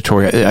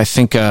mandatory. I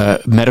think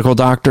medical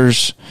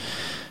doctors,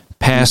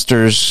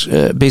 pastors,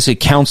 basically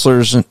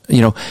counselors,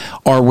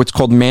 are what's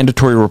called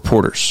mandatory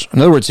reporters. In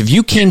other words, if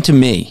you came to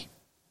me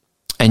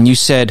and you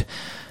said,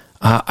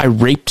 I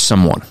raped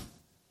someone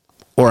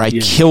or I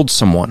killed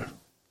someone,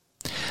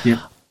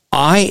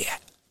 I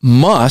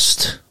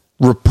must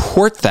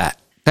report that.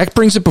 That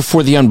brings it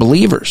before the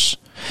unbelievers.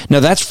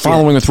 Now, that's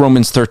following with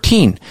Romans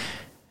 13.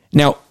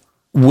 Now,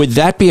 would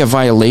that be a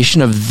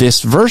violation of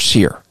this verse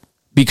here?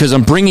 Because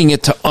I'm bringing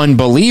it to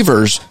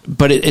unbelievers,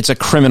 but it's a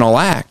criminal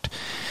act.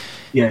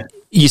 Yeah.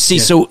 You see,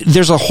 so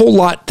there's a whole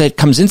lot that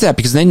comes into that,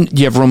 because then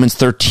you have Romans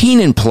 13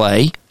 in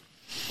play.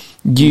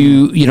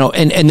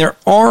 And there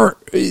are,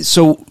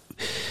 so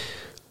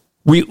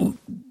I'm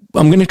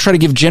going to try to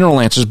give general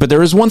answers, but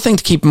there is one thing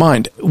to keep in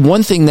mind.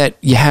 One thing that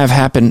you have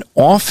happen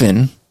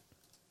often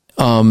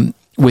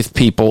with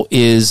people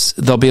is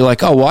they'll be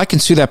like, oh, well, I can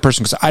sue that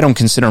person because I don't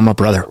consider him a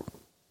brother.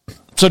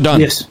 So done.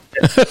 Yes.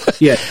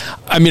 Yeah.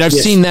 I mean, I've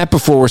seen that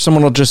before where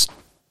someone will just,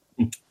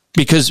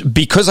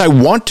 because I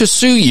want to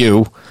sue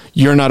you,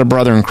 you're not a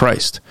brother in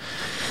Christ.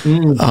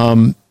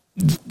 That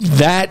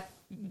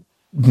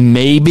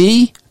may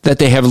be that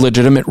they have a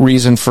legitimate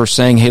reason for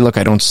saying, hey, look,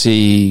 I don't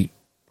see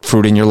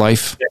fruit in your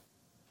life. Yeah.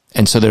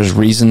 And so there's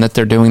reason that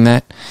they're doing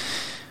that.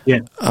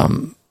 Yeah.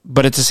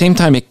 But at the same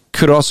time, it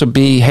could also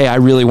be, hey, I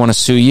really want to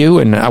sue you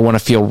and I want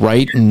to feel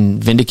right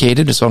and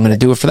vindicated, so I'm going to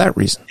do it for that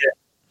reason.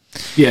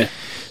 Yeah.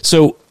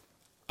 So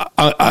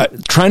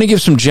trying to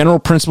give some general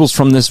principles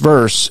from this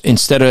verse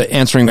instead of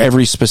answering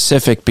every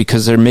specific,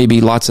 because there may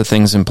be lots of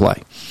things in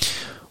play.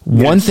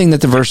 Yeah. One thing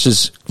that the verse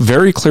is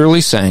very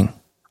clearly saying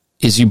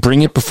is you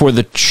bring it before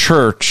the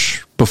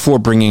church before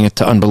bringing it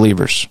to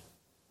unbelievers.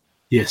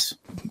 Yes.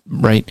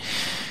 Right?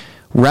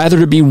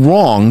 Rather to be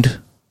wronged,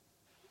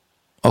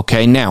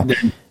 okay, now,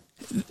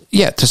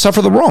 to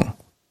suffer the wrong.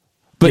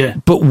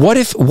 But what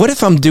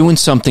if I'm doing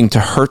something to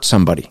hurt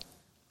somebody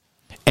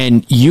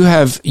and you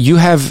have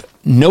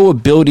no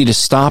ability to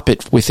stop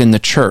it within the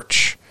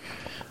church,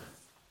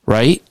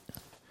 right?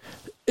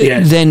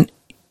 Yeah. Then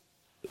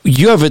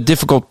you have a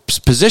difficult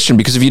position,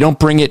 because if you don't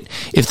bring it,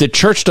 if the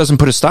church doesn't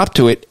put a stop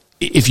to it,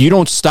 if you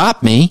don't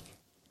stop me,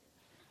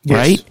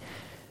 right,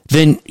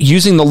 then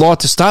using the law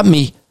to stop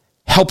me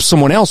helps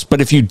someone else. But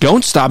if you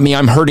don't stop me,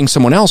 I'm hurting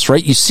someone else,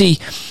 right? You see,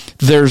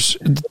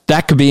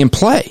 that could be in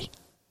play.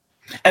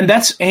 And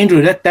that's,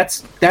 Andrew,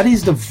 that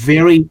is the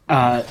very,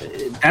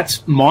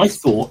 that's my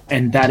thought.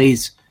 And that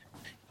is,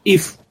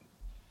 if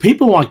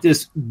people like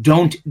this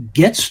don't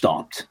get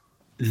stopped,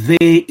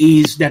 there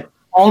is that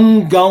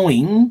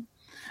ongoing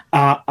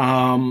hurt,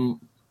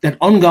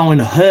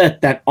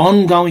 that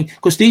ongoing,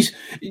 because these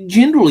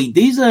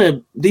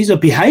are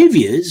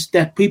behaviors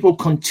that people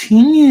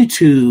continue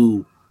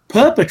to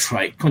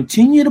perpetrate,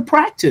 continue to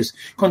practice,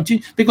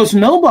 because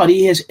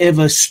nobody has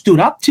ever stood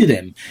up to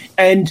them.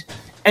 And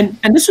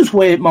this is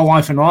where my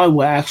wife and I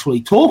were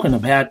actually talking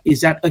about,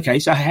 is that, okay,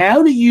 so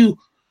how do you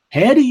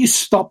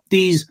stop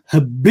these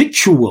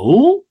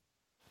habitual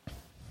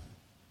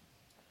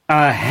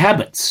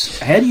habits?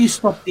 How do you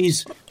stop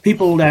these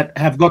people that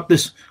have got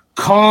this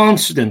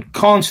constant,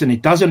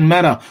 it doesn't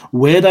matter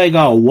where they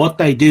go, what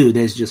they do,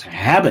 there's just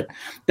habit,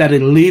 that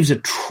it leaves a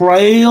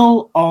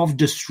trail of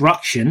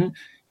destruction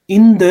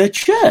in the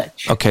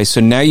church. Okay,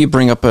 so now you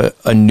bring up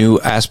a new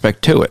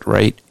aspect to it,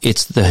 right?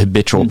 It's the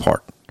habitual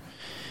part.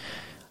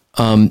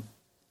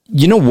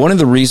 One of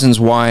the reasons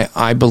why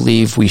I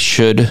believe we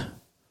should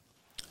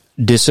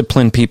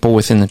discipline people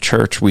within the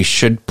church, we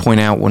should point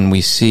out when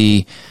we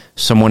see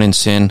someone in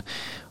sin.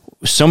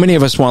 So many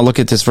of us want to look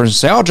at this verse and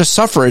say, oh, just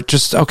suffer it.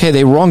 Just, okay,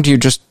 they wronged you.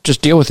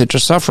 Just deal with it.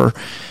 Just suffer.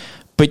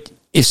 But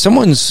if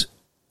someone's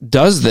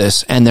does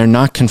this and they're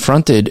not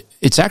confronted,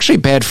 it's actually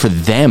bad for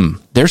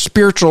them. Their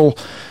spiritual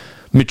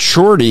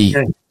maturity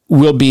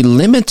will be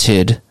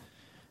limited,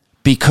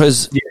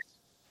 because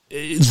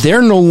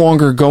they're no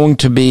longer going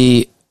to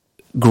be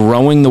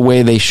growing the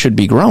way they should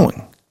be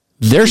growing.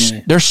 They're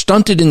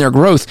stunted in their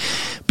growth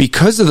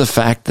because of the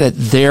fact that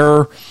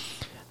they're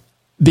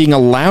being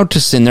allowed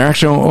to sin. They're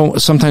actually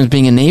sometimes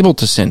being enabled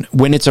to sin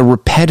when it's a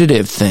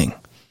repetitive thing.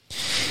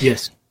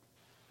 Yes.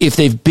 If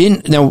they've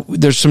been, now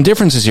there's some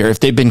differences here.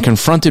 If they've been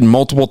confronted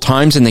multiple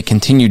times and they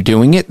continue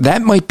doing it,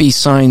 that might be a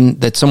sign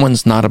that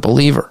someone's not a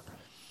believer.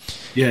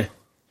 Yeah.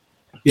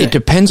 It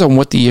depends on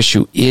what the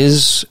issue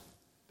is,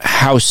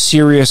 how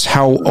serious,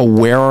 how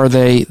aware are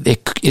they?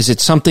 Is it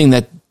something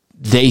that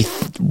they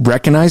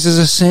recognize as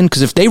a sin?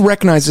 Because if they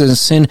recognize it as a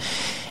sin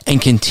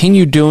and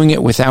continue doing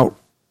it without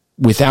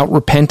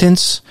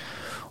repentance,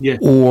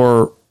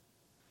 or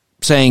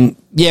saying,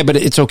 yeah, but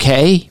it's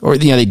okay, or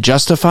they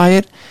justify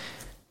it,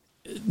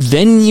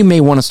 then you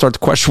may want to start to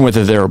question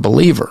whether they're a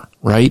believer,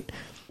 right?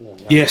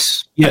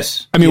 Yes.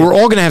 I mean, we're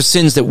all going to have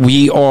sins that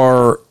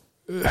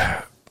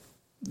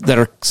that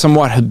are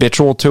somewhat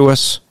habitual to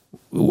us.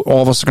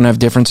 All of us are going to have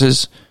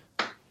differences.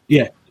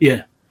 Yeah.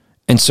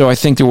 And so I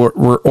think that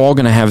we're all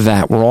going to have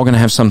that. We're all going to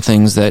have some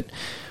things that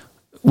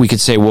we could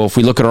say, well, if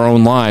we look at our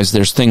own lives,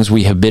 there's things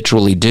we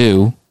habitually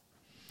do.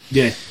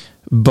 Yeah.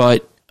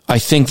 But I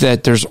think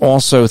that there's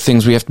also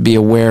things we have to be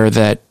aware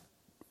that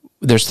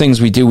there's things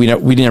we do we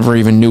never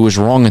even knew was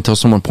wrong until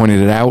someone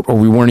pointed it out, or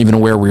we weren't even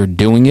aware we were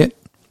doing it.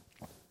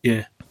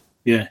 Yeah.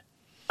 Yeah.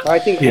 I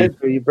think,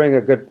 Andrew, you bring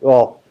a good,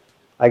 well,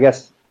 I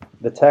guess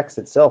the text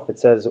itself, it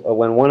says,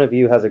 when one of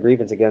you has a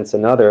grievance against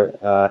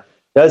another,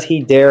 does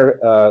he dare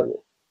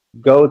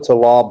go to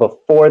law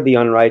before the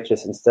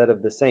unrighteous instead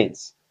of the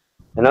saints?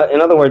 In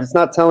other words, it's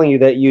not telling you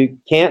that you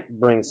can't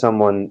bring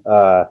someone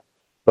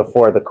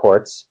before the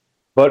courts,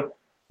 but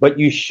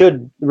you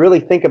should really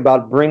think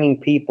about bringing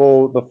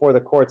people before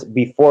the courts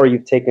before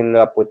you've taken it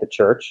up with the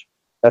church.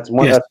 That's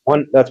one. Yes.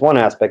 That's one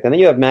aspect. And then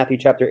you have Matthew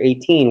chapter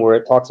 18, where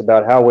it talks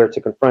about how we're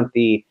to confront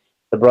the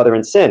brother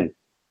in sin.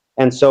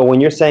 And so when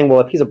you're saying,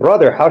 well, if he's a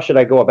brother, how should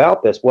I go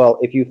about this? Well,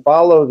 if you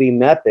follow the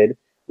method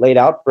laid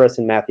out for us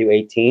in Matthew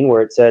 18,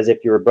 where it says,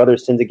 if your brother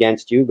sins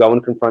against you, go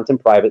and confront him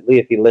privately.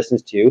 If he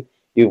listens to you,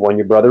 you've won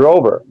your brother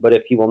over. But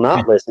if he will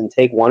not listen,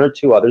 take one or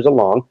two others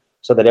along,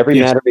 so that every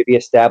matter may be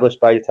established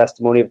by the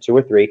testimony of two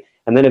or three.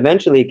 And then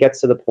eventually it gets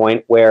to the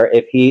point where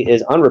if he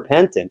is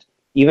unrepentant,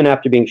 even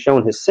after being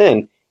shown his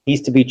sin,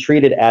 he's to be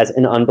treated as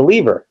an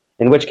unbeliever,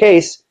 in which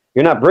case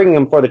you're not bringing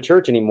him before the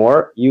church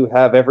anymore. You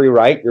have every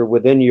right. You're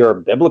within your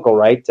biblical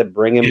right to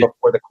bring him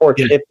before the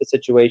courts if the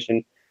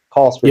situation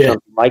calls for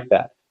something like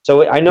that.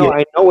 So I know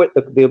what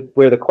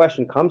where the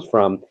question comes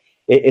from.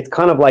 It's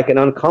kind of like an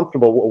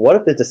uncomfortable. What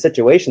if it's a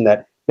situation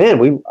that,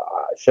 man,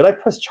 should I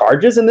press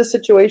charges in this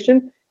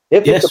situation?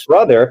 If it's a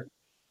brother,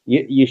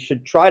 you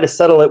should try to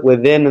settle it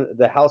within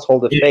the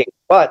household of faith.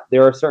 But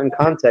there are certain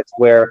contexts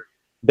where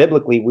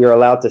biblically we are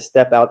allowed to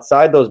step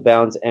outside those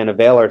bounds and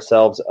avail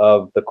ourselves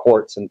of the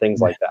courts and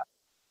things like that.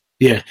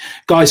 Yeah.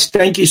 Guys,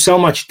 thank you so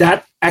much.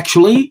 That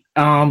actually,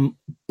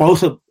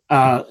 both of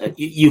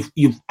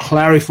you've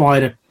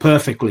clarified it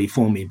perfectly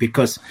for me,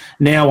 because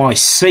now I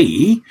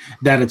see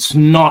that it's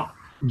not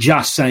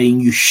just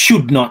saying you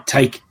should not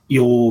take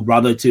your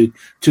brother to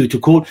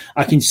court.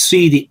 I can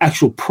see the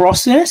actual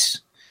process,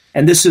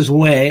 and this is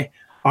where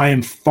I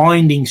am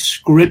finding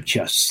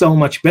Scripture so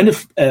much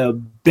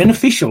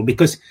beneficial,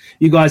 because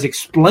you guys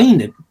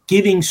explained it,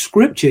 giving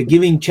Scripture,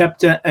 giving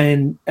chapter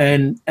and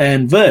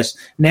verse.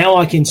 Now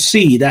I can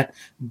see that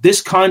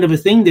this kind of a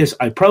thing, there's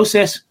a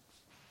process.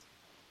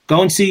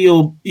 Go and see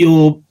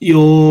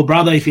your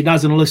brother if he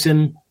doesn't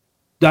listen.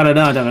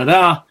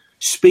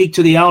 Speak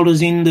to the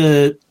elders in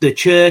the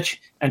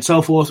church and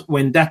so forth.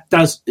 When that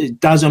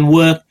doesn't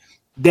work,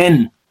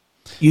 then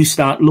you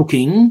start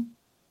looking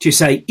to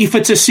say, if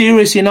it's a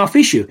serious enough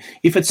issue.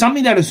 If it's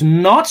something that is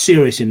not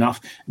serious enough,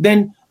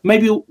 then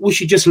maybe we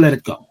should just let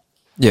it go.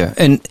 Yeah,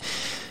 and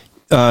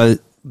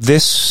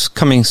this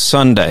coming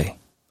Sunday,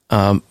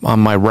 on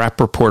my Rap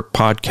Report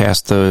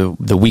podcast,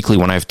 the weekly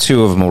one, I have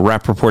two of them, a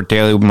Rap Report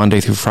Daily, Monday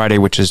through Friday,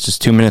 which is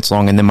just 2 minutes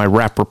long, and then my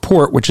Rap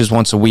Report, which is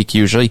once a week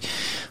usually,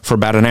 for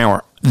about an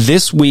hour.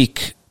 This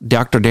week,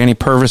 Dr. Danny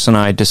Purvis and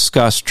I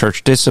discussed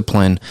church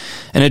discipline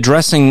and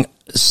addressing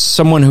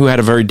someone who had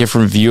a very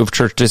different view of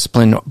church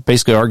discipline,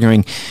 basically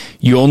arguing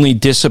you only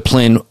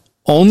discipline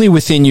only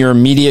within your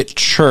immediate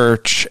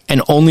church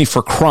and only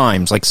for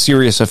crimes, like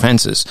serious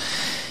offenses.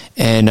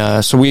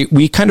 And so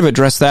we kind of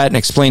addressed that and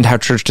explained how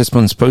church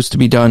discipline is supposed to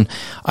be done.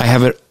 I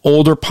have an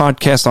older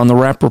podcast on the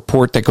Rap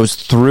Report that goes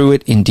through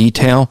it in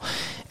detail.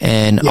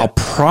 And I'll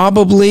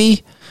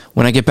probably,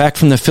 when I get back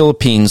from the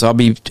Philippines, I'll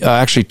be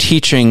actually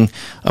teaching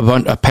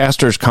a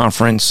pastor's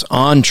conference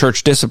on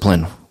church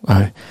discipline.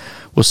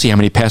 We'll see how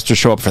many pastors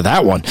show up for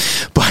that one.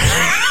 But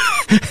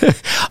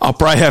I'll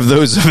probably have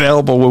those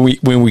available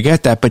when we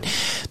get that. But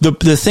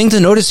the thing to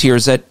notice here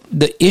is that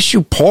the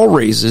issue Paul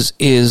raises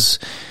is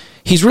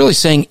he's really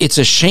saying it's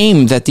a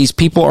shame that these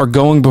people are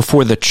going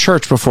before the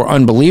church, before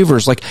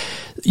unbelievers. Like,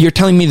 you're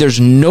telling me there's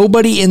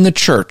nobody in the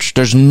church,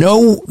 there's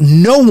no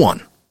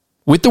one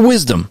with the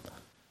wisdom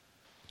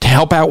to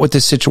help out with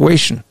this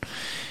situation.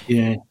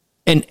 Yeah.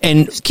 And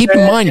keep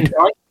in mind,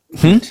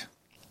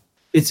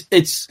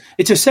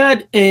 it's a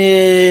sad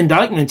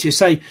indictment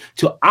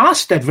to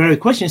ask that very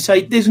question.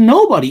 Say, there's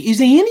nobody. Is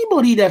there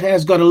anybody that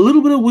has got a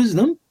little bit of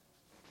wisdom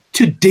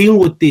to deal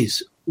with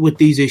these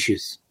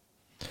issues?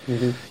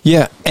 Mm-hmm.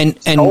 Yeah, and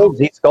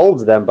he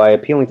scolds them by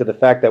appealing to the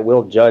fact that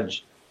we'll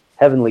judge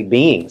heavenly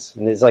beings,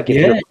 and it's like, if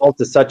you're called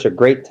to such a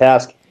great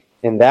task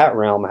in that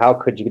realm, how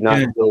could you not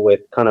deal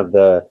with kind of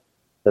the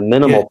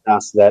minimal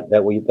tasks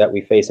that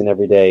we face in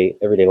everyday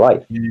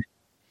life?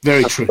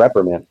 Very true.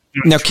 Reprimand.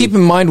 Now, keep in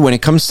mind, when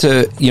it comes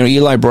to,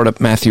 Eli brought up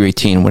Matthew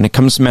 18. When it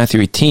comes to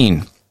Matthew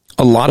 18,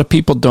 a lot of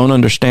people don't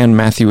understand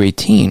Matthew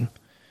 18.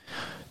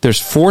 There's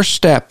 4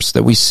 steps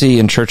that we see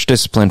in church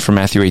discipline for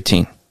Matthew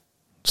 18.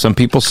 Some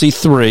people see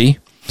 3,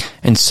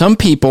 and some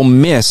people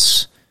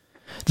miss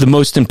the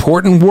most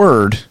important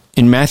word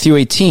in Matthew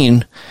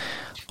 18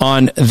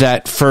 on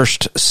that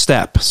first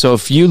step. So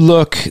if you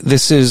look,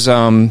 this is,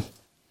 come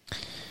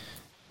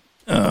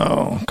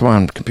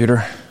on,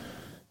 computer.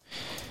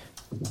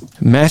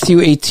 Matthew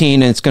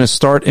 18, and it's going to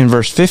start in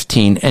verse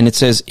 15, and it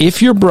says,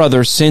 if your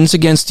brother sins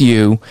against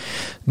you,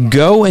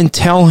 go and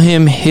tell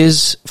him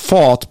his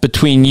fault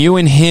between you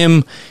and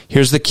him,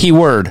 here's the key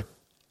word,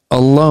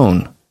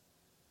 alone.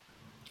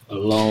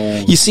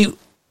 Alone. You see,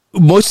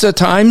 most of the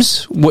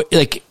times,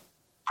 like,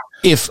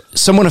 if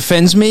someone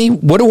offends me,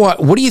 what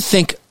do you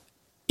think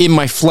in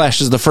my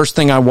flesh is the first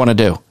thing I want to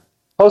do?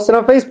 Post it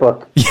on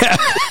Facebook. Yeah.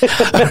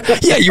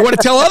 Yeah, you want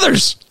to tell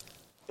others,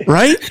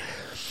 right?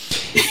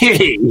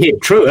 Yeah,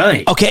 true,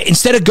 eh? Okay,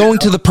 instead of going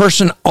to the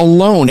person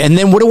alone, and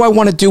then what do I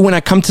want to do when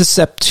I come to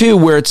step 2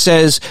 where it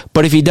says,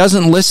 but if he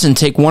doesn't listen,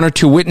 take 1 or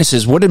 2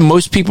 witnesses? What do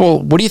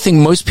you think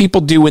most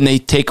people do when they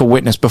take a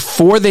witness?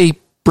 Before they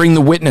bring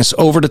the witness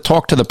over to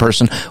talk to the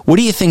person, what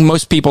do you think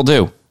most people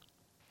do?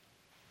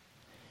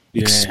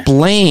 Yeah.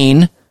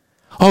 Explain,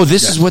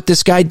 this is what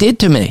this guy did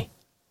to me.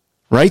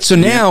 Right? So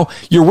now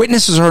your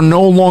witnesses are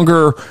no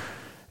longer,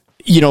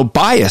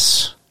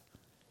 bias,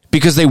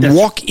 because they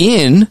walk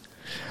in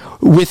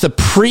with a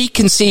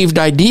preconceived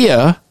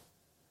idea,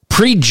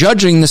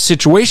 prejudging the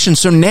situation.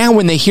 So now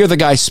when they hear the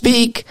guy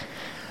speak,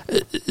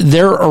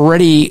 they're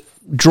already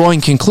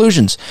drawing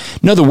conclusions.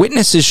 No, the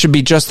witnesses should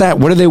be just that.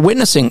 What are they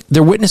witnessing?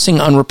 They're witnessing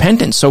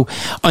unrepentance. So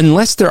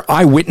unless they're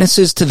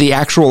eyewitnesses to the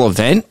actual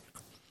event,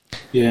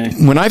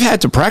 when I've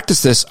had to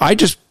practice this,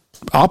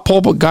 I'll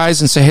pull up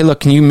guys and say, hey,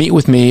 look, can you meet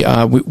with me?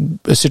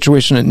 A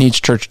situation that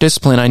needs church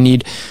discipline. I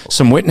need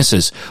some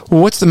witnesses.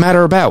 Well, what's the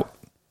matter about?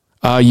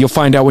 You'll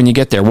find out when you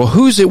get there. Well,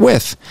 who's it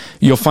with?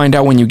 You'll find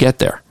out when you get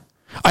there.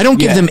 I don't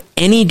give them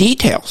any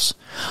details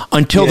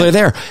until they're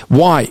there.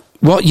 Why?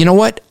 Well, you know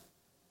what?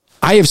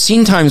 I have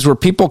seen times where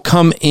people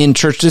come in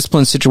church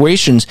discipline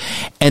situations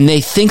and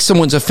they think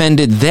someone's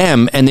offended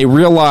them, and they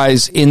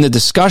realize in the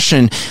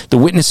discussion, the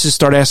witnesses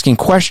start asking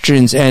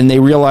questions and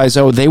they realize,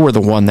 they were the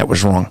one that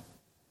was wrong.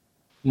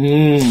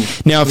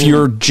 Now,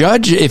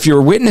 if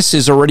your witness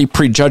is already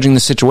prejudging the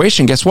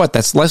situation, guess what?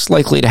 That's less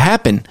likely to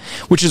happen,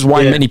 which is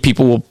why many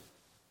people will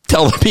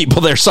tell the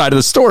people their side of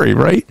the story,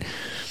 right?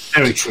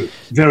 Very true.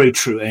 Very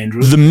true,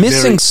 Andrew. The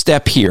missing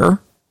step here,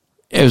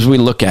 as we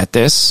look at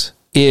this,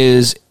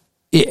 is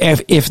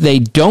if they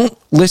don't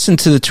listen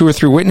to the 2 or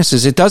 3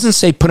 witnesses, it doesn't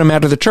say put them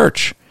out of the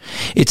church.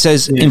 It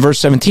says in verse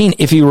 17,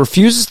 if he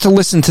refuses to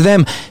listen to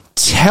them,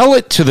 tell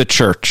it to the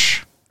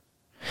church.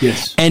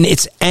 Yes. And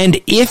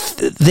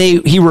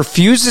if he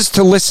refuses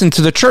to listen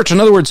to the church, in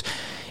other words,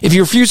 if he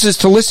refuses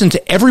to listen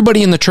to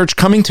everybody in the church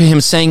coming to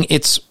him saying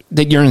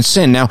that you're in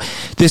sin. Now,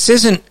 this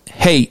isn't,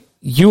 hey,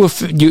 you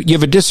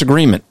have a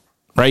disagreement,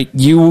 right?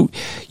 You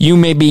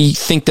maybe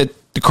think that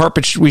the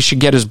carpet we should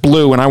get is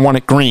blue and I want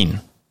it green.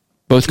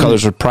 Both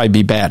colors would probably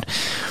be bad.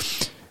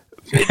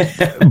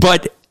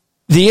 But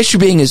the issue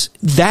being is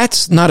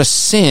that's not a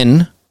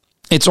sin.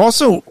 It's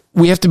also,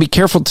 we have to be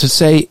careful to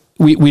say,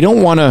 we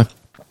don't want to,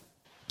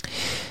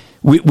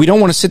 we don't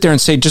want to sit there and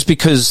say just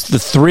because the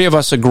 3 of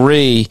us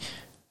agree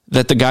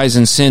that the guy's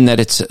in sin, that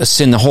it's a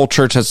sin, the whole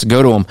church has to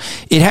go to him.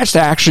 It has to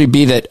actually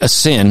be that a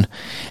sin,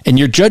 and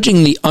you're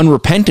judging the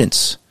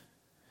unrepentance.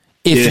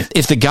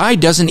 If the guy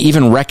doesn't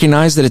even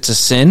recognize that it's a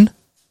sin,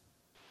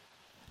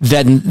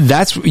 then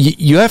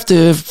you have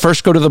to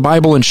first go to the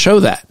Bible and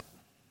show that.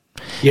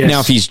 Yes.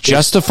 Now, if he's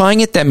justifying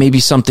it, that may be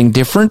something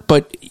different,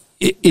 but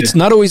it's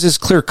not always as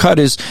clear cut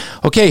as,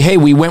 okay, hey,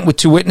 we went with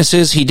 2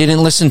 witnesses, he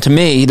didn't listen to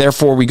me,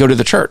 therefore we go to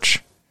the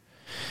church.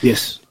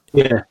 Yes.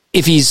 Yeah.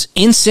 If he's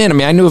in sin,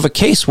 I knew of a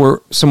case where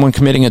someone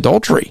committing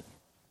adultery,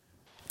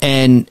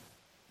 and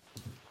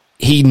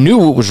he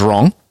knew it was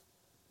wrong,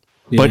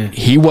 but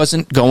he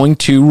wasn't going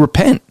to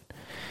repent.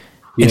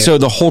 Yeah. And so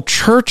the whole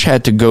church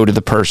had to go to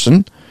the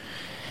person.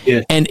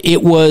 Yeah. And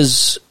it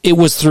was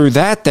through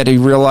that he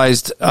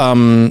realized,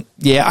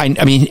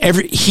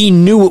 he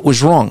knew it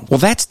was wrong. Well,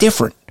 that's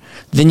different.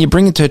 Then you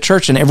bring it to a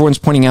church and everyone's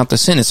pointing out the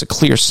sin. It's a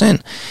clear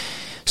sin.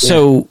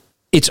 So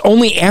it's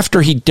only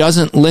after he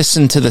doesn't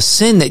listen to the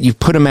sin that you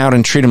put him out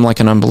and treat him like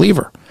an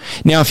unbeliever.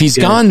 Now, if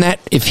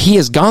he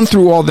has gone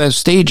through all those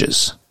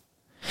stages,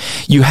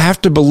 you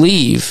have to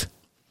believe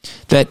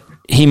that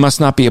he must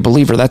not be a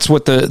believer. That's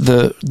what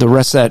the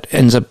rest of that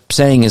ends up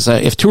saying is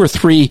if 2 or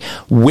 3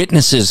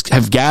 witnesses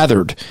have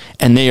gathered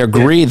and they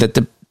agree that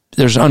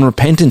there's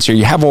unrepentance here,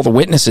 you have all the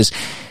witnesses,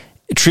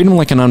 treat him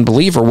like an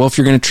unbeliever. Well, if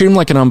you're going to treat him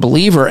like an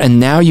unbeliever and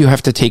now you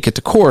have to take it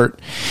to court,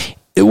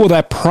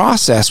 that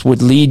process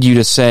would lead you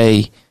to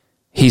say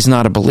he's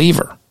not a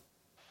believer.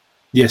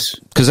 Yes.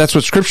 Because that's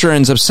what Scripture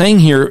ends up saying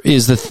here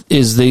is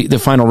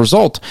the final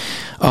result.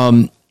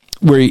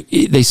 Where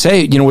they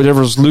say,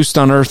 whatever's loosed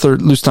on earth or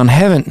loosed on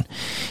heaven,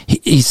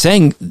 he's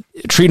saying,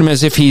 treat him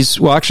as if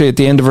actually at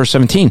the end of verse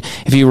 17,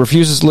 if he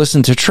refuses to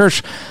listen to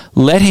church,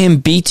 let him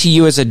be to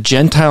you as a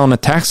Gentile and a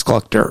tax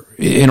collector.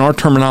 In our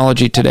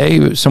terminology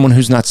today, someone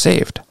who's not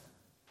saved.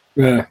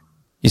 Yeah.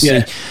 You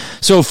see?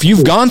 So if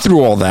you've gone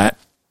through all that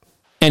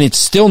and it's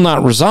still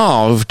not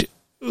resolved,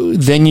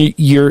 then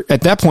you're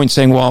at that point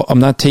saying, well, I'm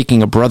not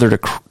taking a brother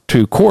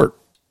to court.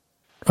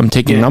 I'm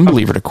taking an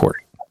unbeliever to court.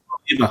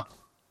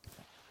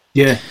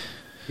 Yeah.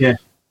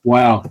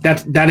 Wow,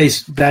 that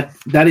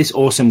is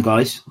awesome,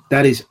 guys.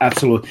 That is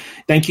absolute.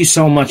 Thank you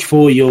so much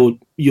for your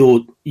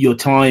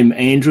time,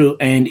 Andrew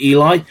and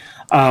Eli.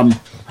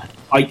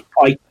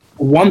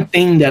 One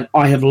thing that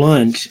I have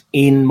learned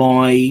in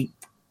my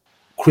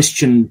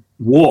Christian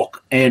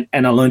walk, and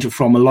I learned it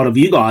from a lot of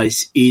you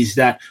guys, is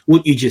that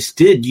what you just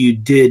did, you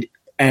did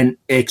an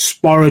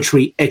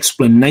exploratory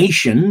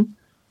explanation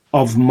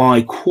of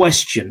my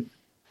question,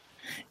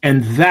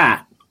 and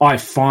that I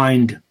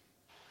find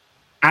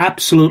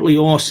absolutely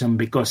awesome,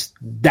 because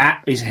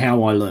that is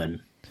how I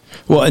learn.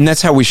 Well, and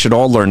that's how we should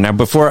all learn. Now,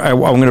 before I'm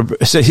going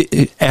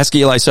to ask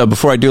Eli, so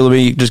before I do, let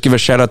me just give a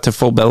shout out to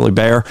Full Belly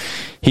Bear.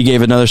 He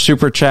gave another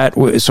super chat.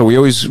 So we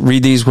always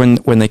read these when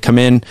they come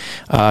in.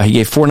 He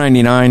gave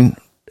 $4.99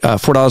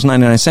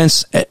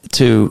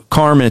 to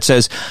Carm, and it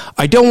says,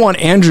 "I don't want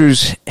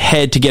Andrew's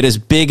head to get as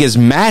big as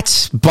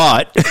Matt's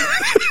butt."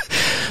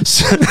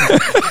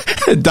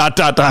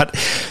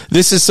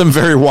 This is some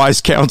very wise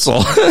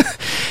counsel.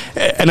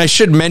 And I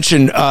should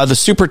mention, the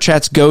super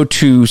chats go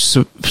to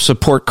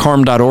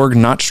supportcarm.org,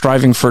 not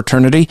Striving for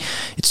Eternity.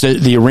 It's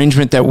the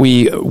arrangement that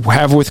we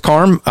have with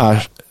Carm.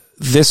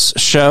 This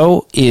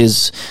show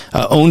is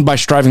owned by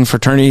Striving for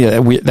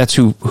Eternity. That's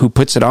who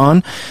puts it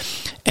on.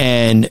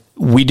 And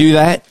we do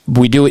that.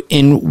 We do it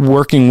in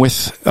working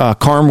with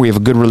Carm. We have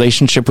a good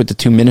relationship with the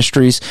two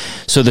ministries.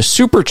 So the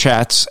super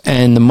chats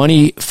and the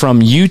money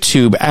from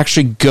YouTube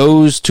actually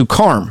goes to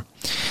Carm.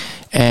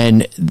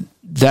 And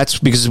that's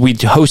because we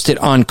host it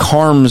on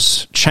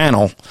Carm's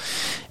channel,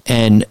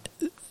 and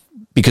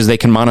because they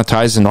can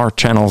monetize and our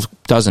channel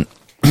doesn't.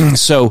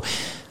 So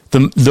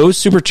those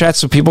super chats,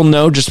 so people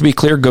know, just to be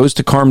clear, goes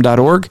to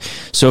carm.org.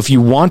 So if you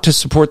want to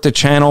support the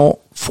channel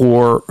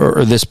for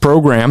this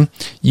program,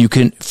 you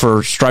can,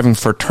 for Striving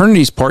for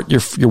Eternity's part,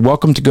 you're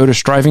welcome to go to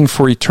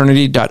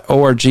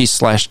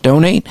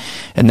strivingforeternity.org/donate,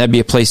 and that'd be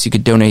a place you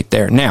could donate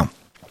there. Now,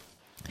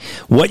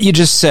 what you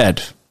just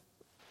said,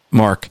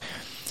 Mark,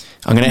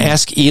 I'm going to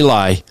ask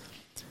Eli.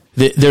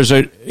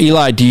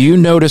 Eli, do you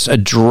notice a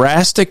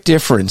drastic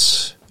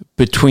difference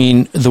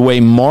between the way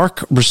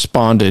Mark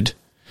responded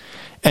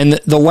and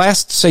the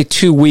last, say,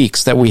 2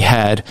 weeks that we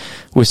had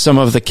with some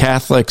of the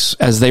Catholics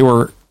as they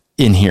were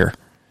in here,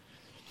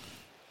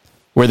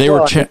 where they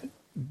were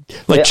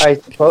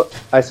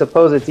I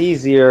suppose it's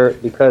easier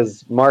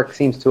because Mark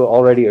seems to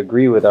already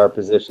agree with our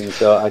position.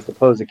 So I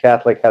suppose a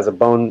Catholic has a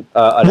bone,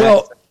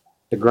 axe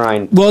to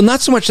grind. Well,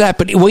 not so much that,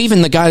 but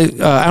even the guy,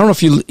 I don't know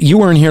if you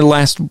weren't here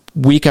last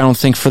week, I don't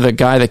think, for the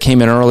guy that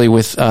came in early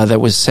with, that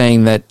was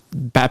saying that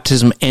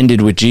baptism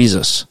ended with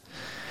Jesus.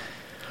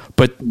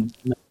 But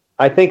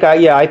I think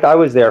I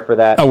was there for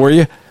that. Oh, were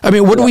you? I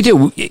mean, what do we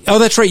do? Oh,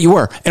 that's right, you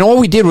were. And all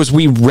we did was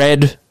we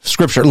read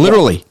Scripture,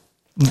 literally.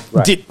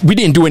 Right. We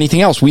didn't do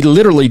anything else. We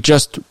literally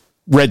just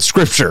read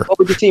Scripture. Well,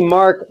 but you see,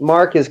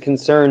 Mark is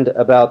concerned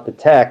about the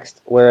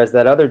text, whereas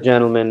that other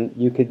gentleman,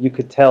 you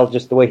could tell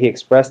just the way he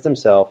expressed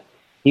himself,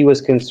 he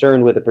was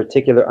concerned with a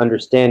particular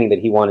understanding that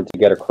he wanted to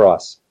get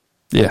across.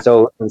 Yeah.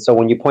 And so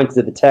when you pointed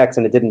to the text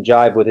and it didn't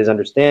jive with his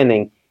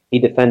understanding, he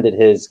defended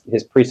his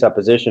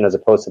presupposition as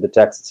opposed to the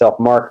text itself.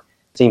 Mark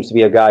seems to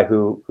be a guy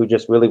who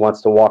just really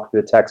wants to walk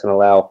through the text and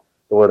allow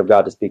the Word of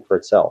God to speak for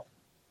itself.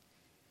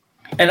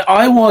 And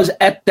I was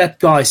at that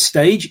guy's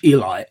stage,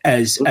 Eli,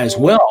 as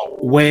well,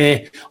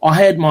 where I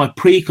had my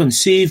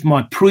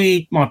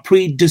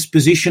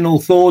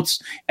predispositional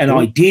thoughts and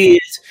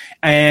ideas,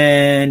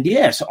 and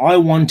yes, I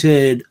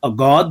wanted a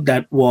God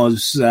that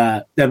was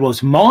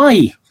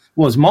my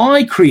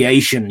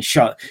creation,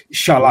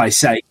 shall I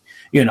say?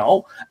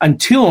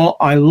 Until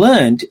I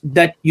learned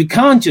that you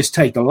can't just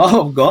take the love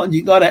of God;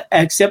 you got to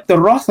accept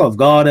the wrath of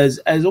God as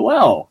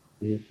well.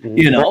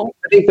 Mm-hmm. I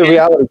think the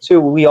reality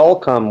too, we all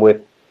come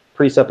with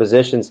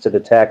presuppositions to the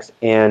text,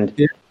 and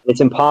it's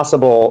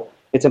impossible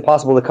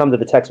to come to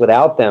the text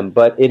without them,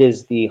 but it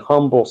is the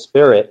humble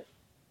spirit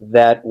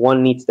that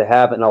one needs to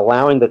have in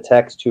allowing the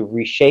text to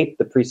reshape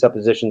the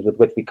presuppositions with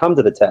which we come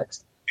to the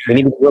text. We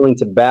need to be willing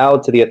to bow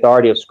to the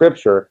authority of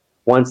Scripture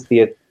once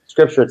the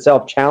Scripture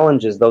itself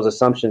challenges those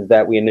assumptions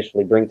that we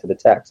initially bring to the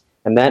text,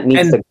 and that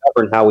needs to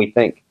govern how we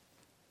think.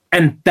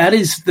 And that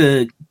is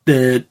the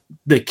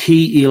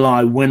key,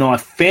 Eli, when I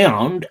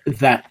found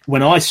that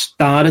when I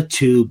started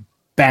to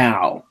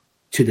bow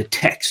to the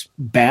text,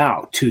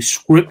 bow to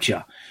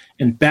Scripture,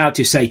 and bow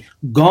to say,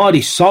 God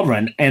is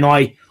sovereign. And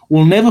I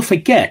will never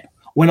forget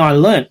when I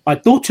learned, I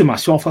thought to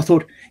myself,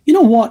 you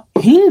know what?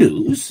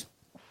 Hindus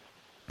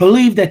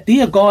believe that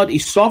their God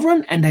is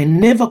sovereign and they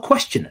never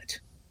question it.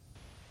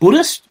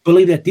 Buddhists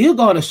believe that their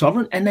God is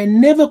sovereign and they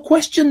never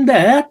question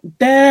that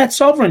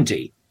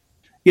sovereignty.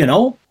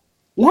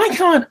 Why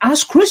can't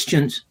us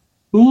Christians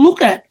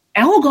look at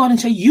our God and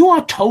say, you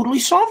are totally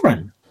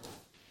sovereign?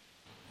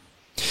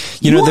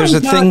 There's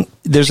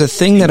a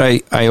thing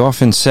that I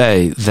often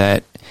say,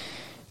 that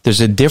there's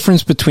a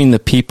difference between the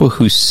people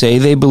who say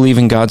they believe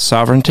in God's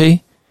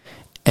sovereignty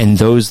and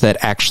those that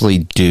actually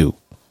do.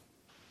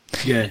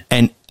 Yeah.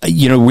 And,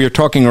 we were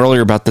talking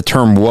earlier about the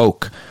term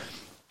woke.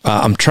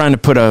 I'm trying to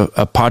put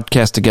a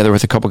podcast together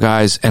with a couple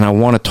guys, and I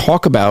want to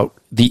talk about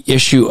the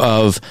issue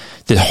of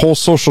the whole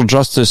social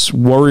justice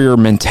warrior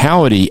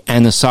mentality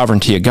and the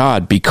sovereignty of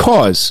God,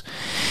 because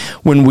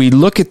when we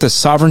look at the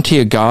sovereignty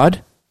of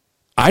God,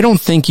 I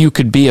don't think you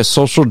could be a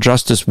social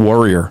justice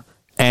warrior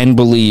and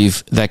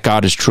believe that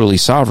God is truly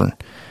sovereign.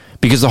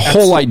 Because the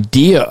whole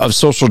idea of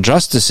social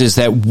justice is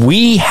that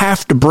we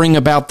have to bring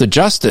about the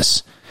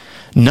justice,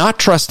 not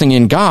trusting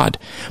in God.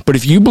 But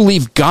if you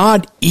believe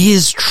God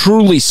is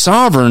truly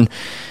sovereign,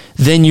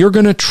 then you're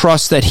going to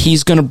trust that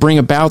he's going to bring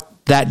about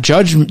that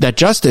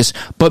justice,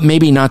 but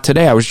maybe not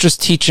today. I was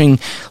just teaching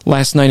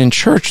last night in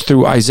church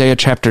through Isaiah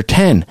chapter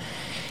 10.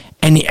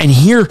 And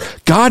here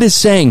God is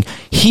saying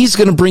he's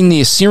going to bring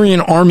the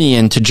Assyrian army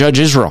in to judge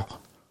Israel,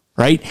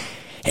 right?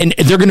 And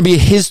they're going to be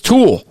his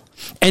tool.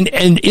 And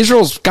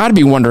Israel's got to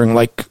be wondering,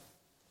 like,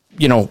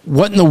 you know,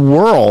 what in the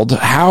world?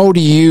 How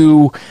do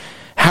you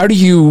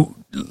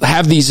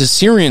have these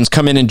Assyrians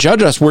come in and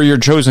judge us? We're your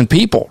chosen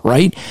people,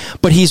 right?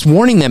 But he's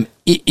warning them,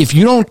 if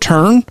you don't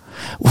turn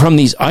from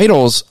these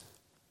idols,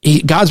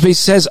 God's basically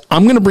says,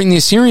 I'm going to bring the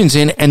Assyrians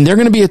in, and they're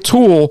going to be a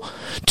tool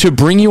to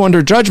bring you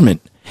under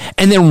judgment.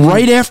 And then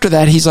right after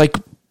that, he's like,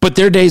 but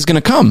their day is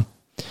going to come.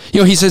 You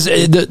know, he says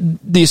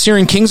the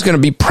Assyrian king's going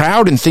to be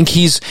proud and think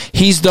he's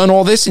done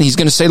all this, and he's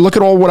going to say, look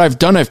at all what I've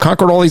done. I've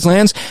conquered all these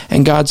lands.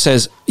 And God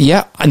says,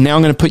 yeah, and now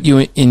I'm going to put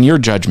you in your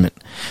judgment.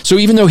 So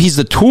even though he's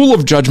the tool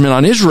of judgment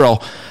on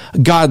Israel,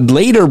 God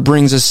later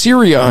brings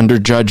Assyria under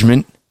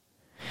judgment.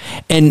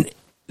 And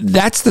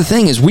that's the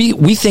thing, is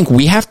we think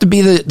we have to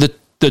be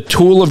the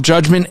tool of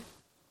judgment.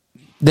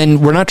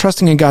 Then we're not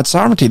trusting in God's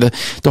sovereignty. The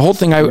whole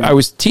thing I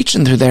was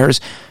teaching through there is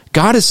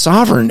God is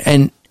sovereign,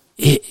 and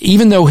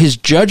even though his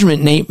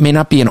judgment may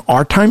not be in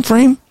our time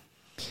frame,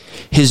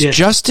 his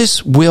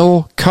justice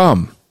will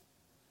come.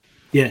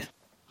 Yeah.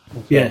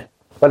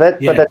 But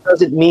that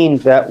doesn't mean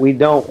that we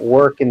don't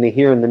work in the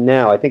here and the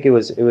now. I think it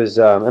was,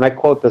 and I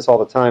quote this all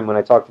the time when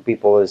I talk to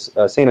people, is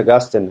St.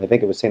 Augustine. I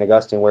think it was St.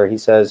 Augustine, where he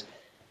says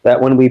that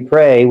when we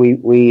pray, we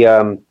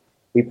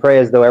pray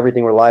as though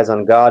everything relies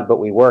on God, but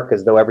we work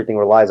as though everything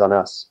relies on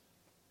us.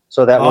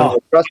 So that when we're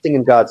trusting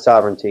in God's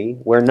sovereignty,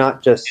 we're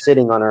not just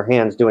sitting on our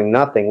hands doing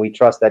nothing. We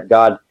trust that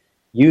God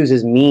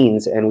uses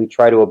means, and we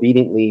try to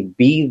obediently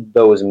be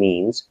those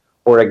means,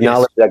 or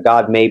acknowledge that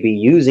God may be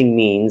using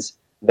means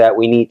that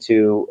we need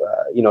to,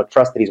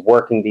 trust that he's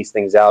working these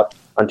things out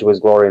unto his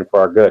glory and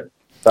for our good.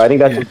 So I think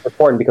that's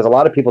important, because a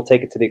lot of people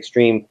take it to the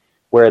extreme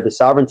where the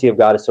sovereignty of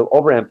God is so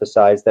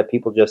overemphasized that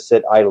people just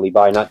sit idly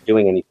by, not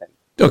doing anything.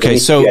 Okay,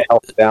 so a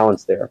healthy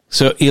balance there.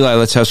 So Eli,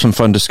 let's have some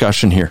fun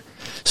discussion here.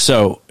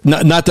 So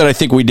not that I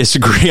think we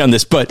disagree on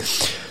this, but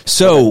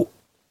so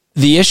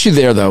the issue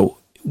there though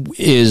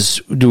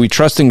is, do we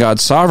trust in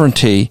God's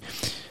sovereignty?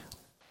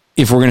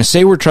 If we're going to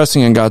say we're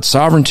trusting in God's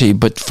sovereignty,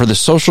 but for the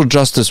social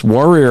justice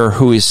warrior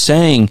who is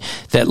saying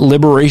that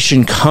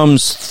liberation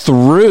comes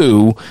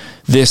through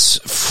this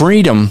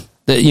freedom,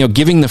 that, you know,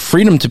 giving the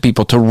freedom to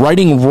people, to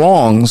righting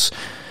wrongs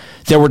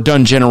that were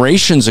done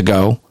generations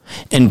ago,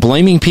 and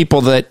blaming people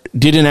that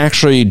didn't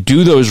actually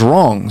do those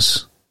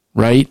wrongs,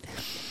 right?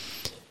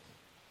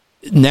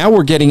 Now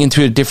we're getting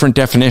into a different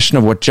definition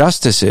of what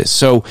justice is.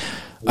 So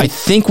I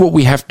think what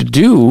we have to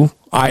do,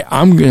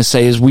 I'm going to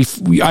say, is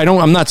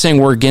I'm not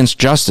saying we're against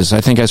justice.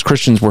 I think as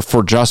Christians we're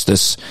for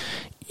justice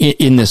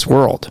in this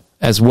world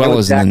as well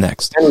as in the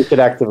next. And we should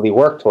actively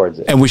work towards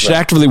it. And we should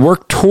actively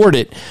work toward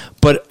it,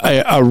 but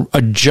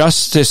a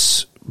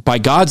justice by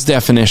God's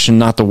definition,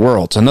 not the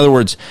world's. In other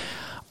words,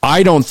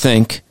 I don't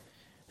think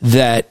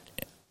that,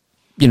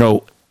 you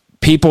know,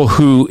 people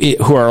who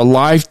are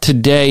alive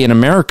today in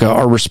America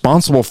are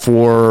responsible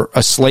for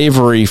a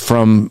slavery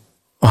from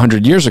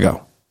 100 years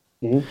ago.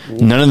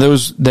 Mm-hmm. None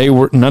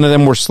of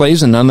them were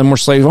slaves, and none of them were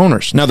slave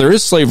owners. Now there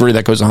is slavery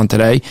that goes on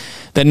today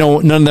that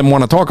none of them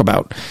want to talk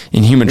about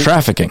in human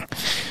trafficking.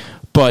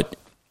 But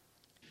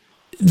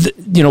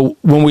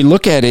when we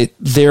look at it,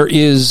 there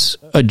is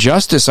a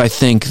justice, I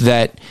think,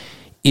 that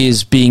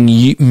is being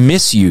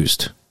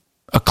misused,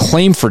 a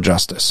claim for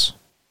justice.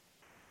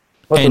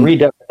 Well, the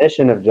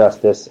redefinition of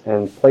justice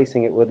and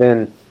placing it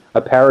within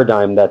a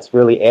paradigm that's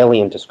really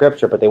alien to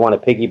Scripture, but they want to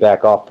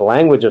piggyback off the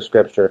language of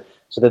Scripture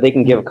so that they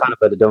can give kind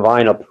of a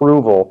divine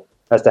approval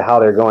as to how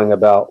they're going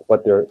about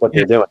what they're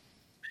doing.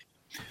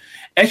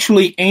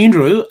 Actually,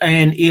 Andrew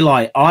and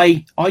Eli,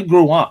 I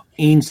grew up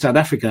in South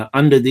Africa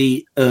under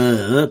the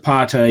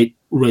apartheid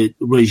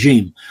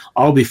regime.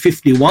 I'll be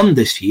 51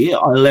 this year.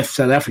 I left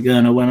South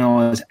Africa when I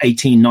was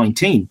 18,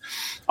 19.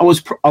 I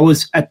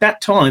was at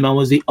that time, I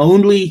was the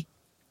only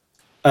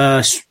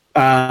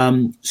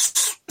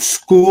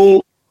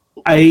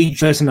school-age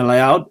person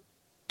allowed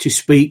to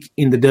speak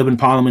in the Durban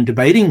Parliament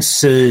Debating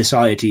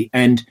Society.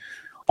 And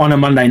on a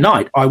Monday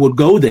night, I would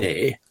go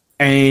there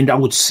and I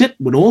would sit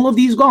with all of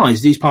these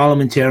guys, these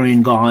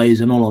parliamentarian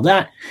guys and all of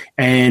that,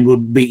 and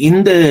would be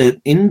in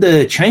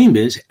the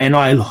chambers, and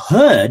I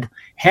heard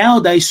how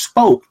they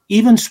spoke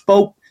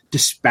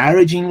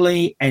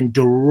disparagingly and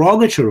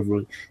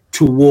derogatorily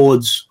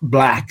towards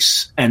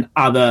blacks and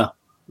other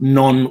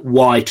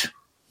non-white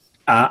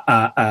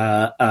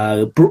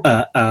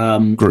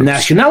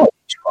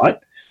nationalities, right?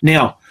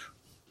 Now,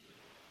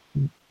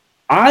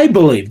 I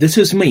believe, this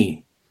is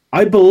me,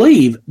 I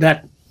believe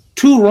that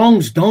two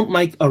wrongs don't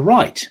make a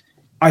right.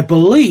 I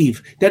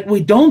believe that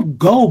we don't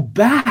go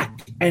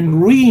back and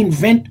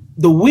reinvent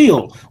the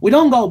wheel. We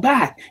don't go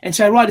back and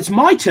say, right, it's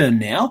my turn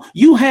now.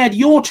 You had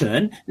your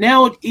turn.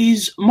 Now it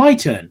is my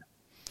turn.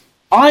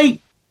 I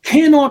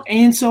cannot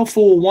answer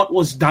for what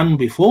was done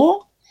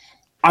before.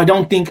 I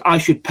don't think I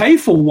should pay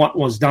for what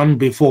was done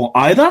before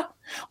either.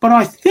 But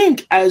I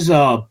think as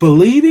a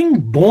believing,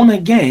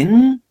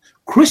 born-again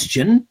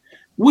Christian,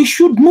 we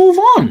should move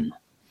on.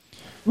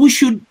 We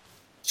should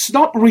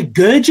stop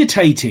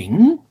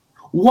regurgitating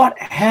what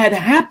had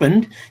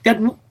happened, that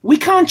we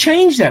can't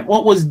change that.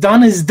 What was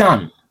done is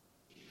done.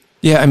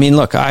 Yeah, I mean,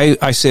 look,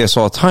 I say this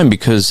all the time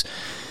because,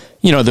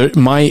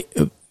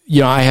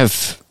 I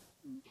have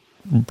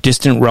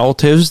distant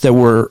relatives that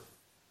were,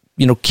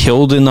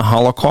 killed in the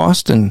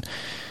Holocaust, and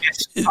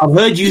yes, I've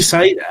heard you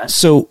say that.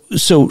 So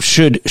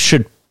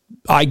should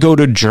I go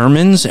to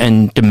Germans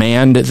and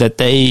demand that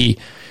they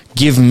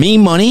give me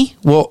money?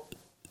 Well,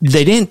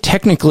 they didn't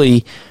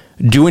technically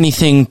do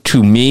anything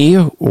to me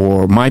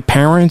or my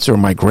parents or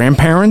my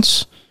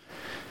grandparents,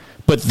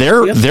 but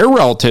they're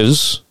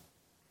relatives,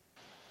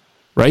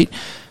 right?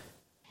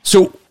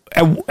 So,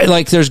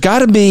 there's got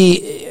to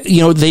be,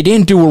 they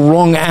didn't do a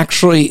wrong.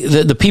 Actually,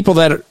 the people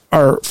that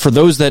are, for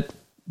those that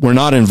were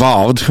not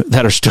involved,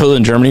 that are still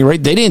in Germany,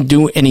 right? They didn't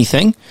do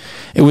anything.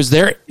 It was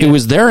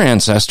their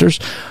ancestors.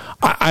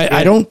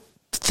 I don't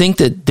think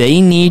that they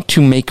need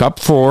to make up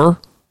for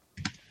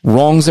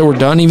wrongs that were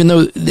done, even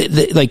though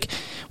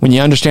when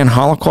you understand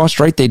Holocaust,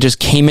 right? They just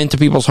came into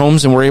people's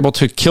homes and were able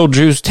to kill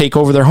Jews, take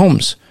over their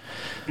homes.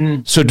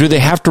 So do they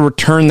have to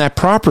return that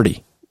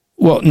property?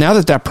 Well, now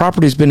that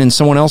property has been in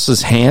someone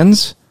else's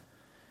hands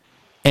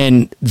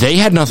and they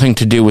had nothing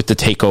to do with the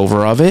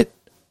takeover of it,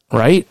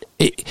 right?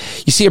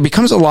 You see, it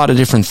becomes a lot of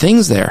different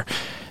things there.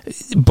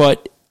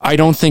 But I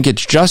don't think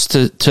it's just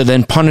to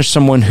then punish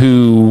someone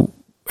who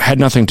had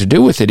nothing to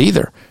do with it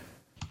either.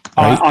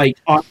 Right?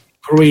 I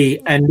agree.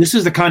 And this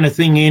is the kind of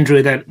thing,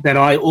 Andrew, that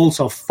I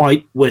also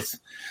fight with.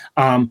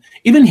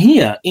 Even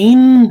here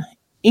in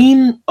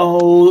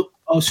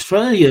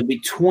Australia,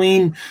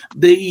 between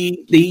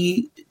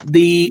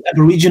the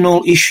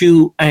Aboriginal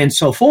issue and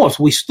so forth,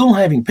 we're still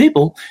having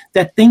people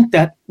that think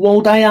that,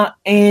 well, they are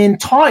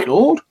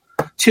entitled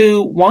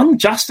to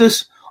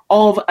justice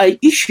of a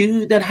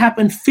issue that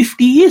happened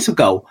 50 years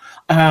ago.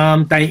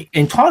 They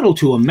entitled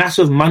to a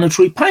massive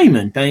monetary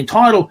payment. They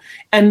entitled,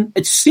 and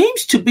it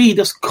seems to be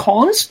this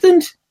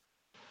constant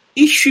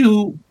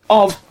issue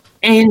of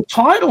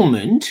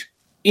entitlement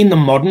in the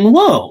modern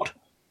world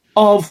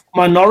of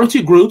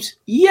minority groups.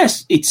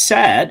 Yes, it's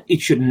sad.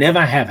 It should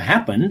never have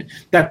happened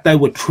that they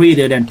were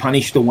treated and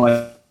punished the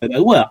way they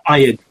were.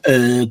 I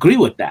agree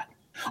with that.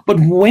 But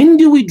when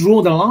do we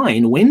draw the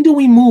line? When do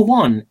we move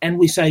on and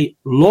we say,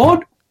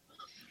 Lord,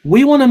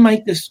 we want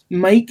to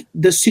make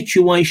the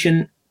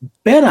situation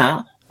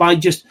better by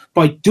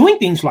doing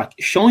things like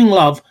showing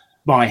love,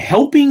 by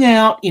helping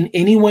out in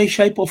any way,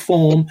 shape, or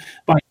form,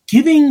 by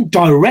giving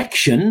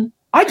direction.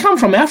 I come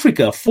from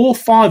Africa 4 or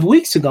 5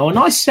 weeks ago, and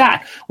I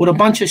sat with a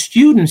bunch of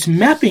students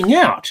mapping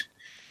out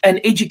an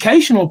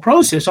educational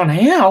process on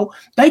how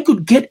they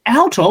could get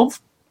out of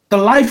the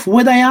life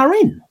where they are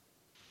in.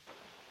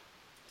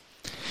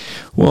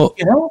 Well,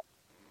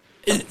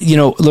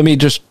 let me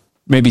just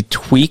maybe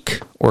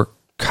tweak or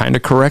kind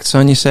of correct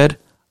something you said.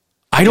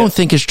 I don't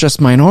think it's just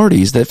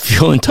minorities that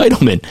feel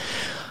entitlement.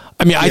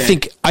 I mean, yeah.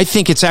 I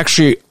think it's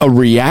actually a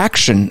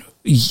reaction,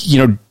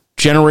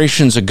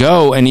 generations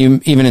ago, and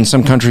even in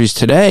some countries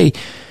today,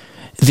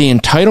 the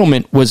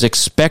entitlement was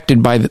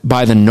expected by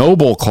the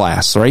noble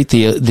class, right?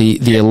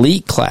 The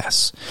elite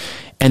class.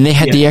 And they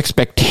had the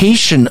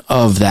expectation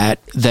of that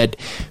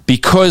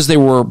because they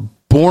were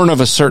born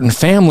of a certain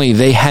family,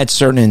 they had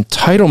certain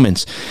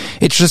entitlements.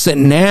 It's just that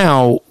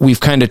now we've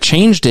kind of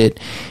changed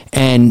it,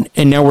 and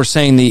now we're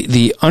saying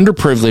the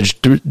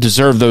underprivileged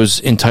deserve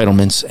those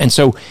entitlements. And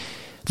so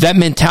that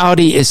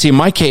mentality is, see, in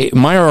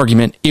my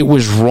argument, it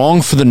was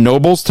wrong for the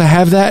nobles to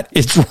have that.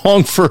 It's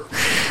wrong for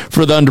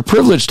the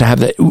underprivileged to have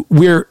that.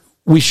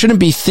 We shouldn't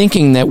be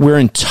thinking that we're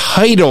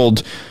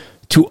entitled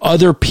to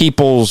other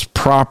people's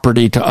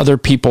property, to other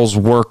people's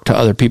work, to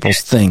other people's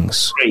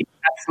things. Great.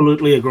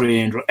 Absolutely agree,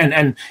 Andrew,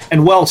 and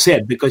well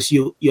said, because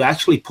you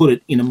actually put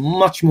it in a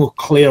much more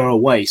clearer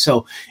way.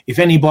 So if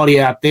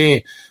anybody out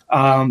there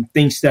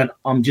thinks that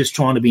I'm just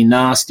trying to be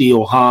nasty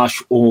or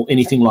harsh or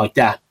anything like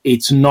that,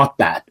 it's not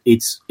that.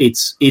 It's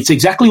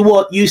exactly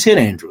what you said,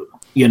 Andrew.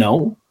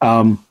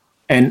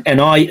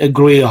 And I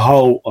agree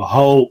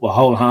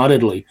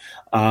wholeheartedly.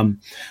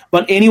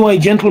 But anyway,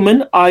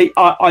 gentlemen,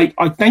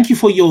 I thank you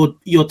for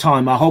your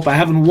time. I hope I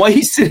haven't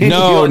wasted any.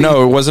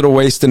 No, it wasn't a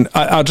waste. And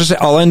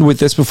I'll end with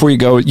this before you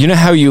go. You know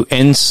how you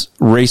end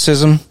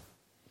racism?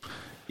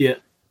 Yeah.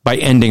 By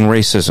ending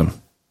racism.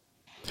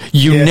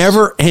 You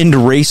never end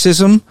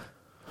racism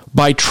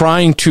by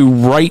trying to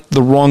right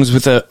the wrongs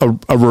with a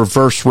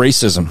reverse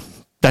racism.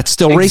 That's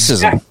still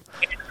racism.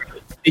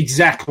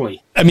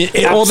 Exactly. I mean,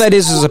 all that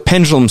is a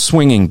pendulum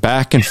swinging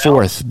back and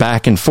forth,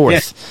 back and forth.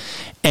 Yes.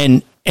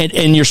 And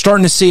And you're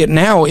starting to see it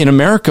now in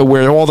America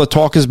where all the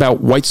talk is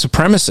about white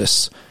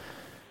supremacists.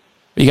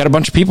 You got a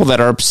bunch of people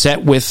that are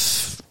upset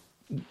with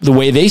the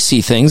way they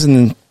see things,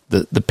 and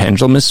the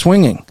pendulum is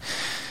swinging.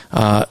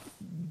 I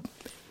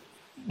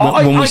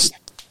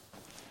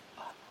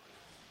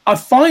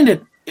find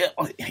it,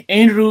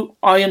 Andrew,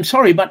 I am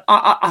sorry, but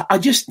I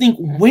just think,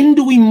 when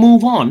do we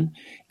move on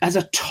as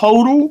a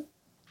total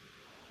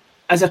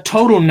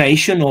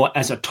nation, or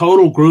as a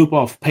total group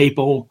of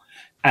people,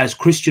 as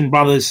Christian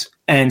brothers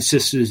and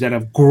sisters that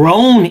have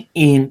grown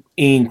in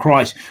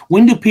Christ?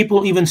 When do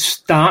people even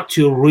start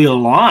to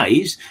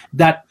realize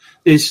that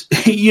there's,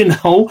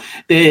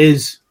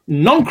 there's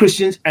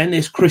non-Christians and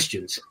there's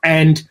Christians,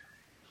 and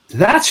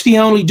that's the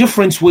only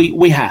difference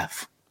we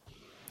have.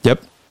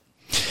 Yep.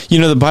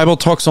 The Bible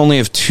talks only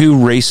of two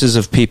races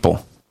of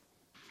people: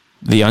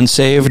 the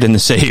unsaved and the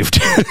saved.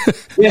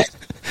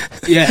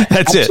 Yeah,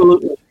 that's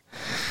absolutely. it.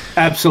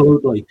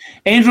 Absolutely.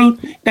 Andrew,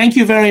 thank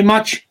you very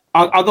much.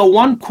 I'll go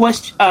one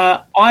question.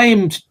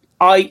 I'm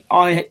a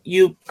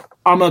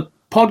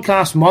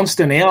podcast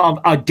monster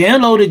now. I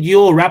downloaded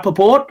your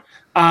Rappaport,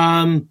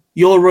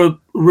 your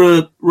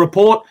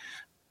report,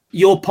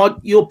 your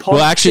pod.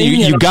 Well, actually,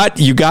 you got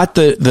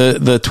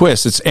the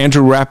twist. It's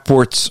Andrew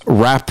Rappaport's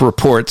Rap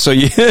Report. So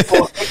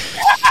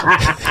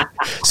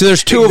so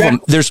there's two of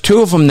them. There's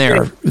two of them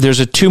there. There's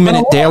a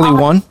 2-minute daily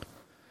one.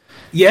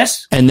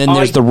 Yes, and then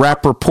there's the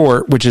Rap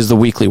Report, which is the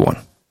weekly one.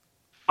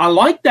 I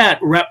like that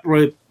Rap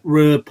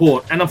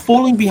Report, and I'm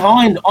falling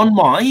behind on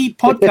my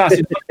podcast.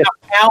 It's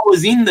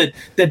hours in the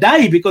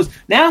day, because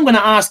now I'm going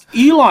to ask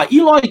Eli.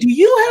 Eli, do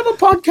you have a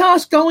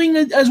podcast going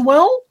as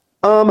well?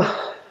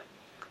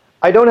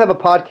 I don't have a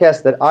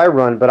podcast that I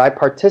run, but I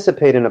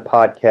participate in a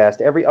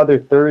podcast every other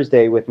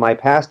Thursday with my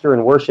pastor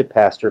and worship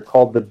pastor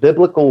called The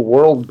Biblical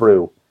World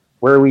Brew,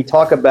 where we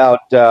talk about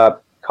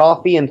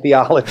coffee and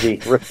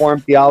theology,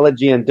 Reformed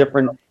theology, and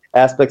different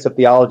aspects of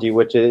theology,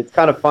 which it's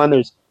kind of fun.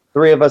 There's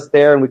 3 of us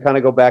there, and we kind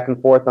of go back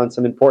and forth on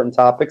some important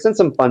topics and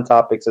some fun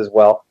topics as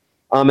well.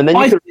 And then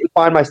you can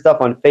find my stuff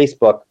on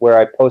Facebook, where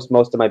I post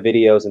most of my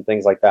videos and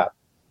things like that.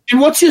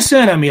 And what's your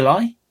surname,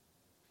 Eli?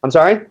 I'm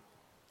sorry?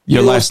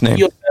 Your last name.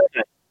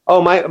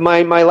 Oh,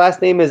 my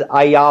last name is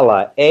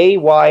Ayala,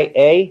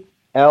 Ayala.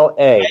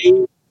 Ayala.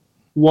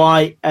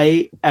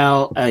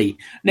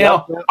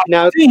 Now,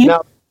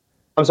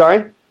 I'm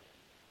sorry?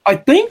 I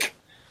think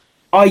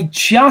I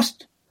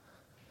just...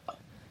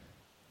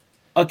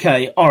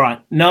 Okay, all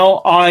right. No,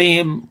 I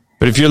am...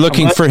 But if you're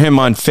looking for him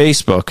on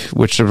Facebook,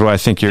 which is what I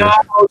think you're...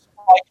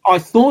 I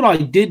thought I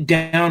did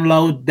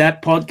download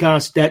that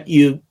podcast that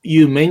you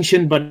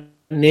mentioned, but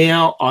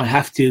now I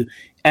have to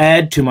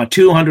add to my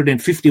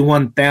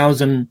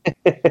 251,000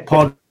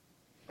 podcast.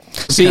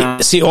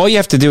 See, all you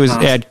have to do is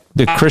add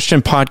the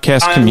Christian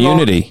Podcast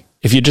Community.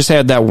 If you just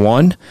add that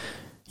one,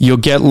 you'll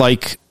get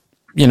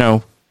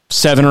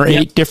 7 or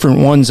 8 different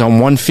ones on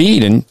one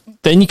feed, and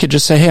then you could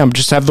just say, hey, I'm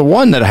just have the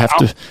one that I have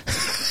to...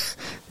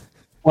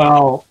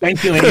 Well,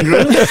 thank you,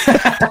 Andrew.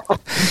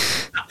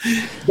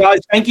 Guys,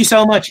 thank you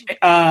so much.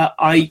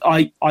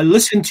 I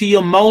listened to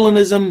your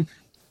Molinism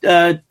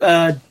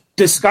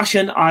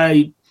discussion.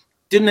 I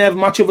didn't have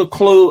much of a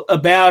clue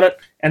about it,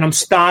 and I'm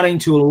starting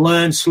to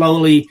learn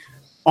slowly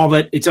of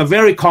it. It's a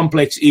very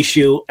complex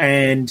issue,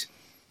 and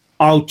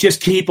I'll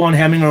just keep on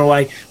hammering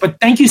away. But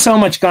thank you so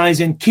much, guys,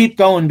 and keep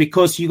going,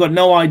 because you got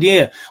no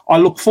idea. I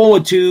look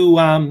forward to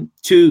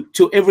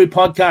every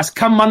podcast.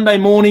 Come Monday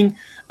morning,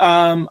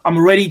 I'm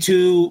ready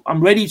to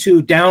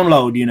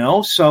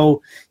download.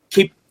 So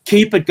keep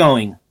it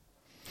going.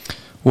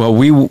 Well,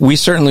 we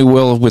certainly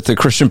will with the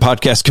Christian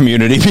Podcast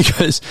Community,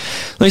 because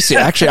let me see.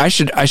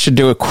 Actually, I should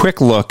do a quick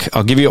look.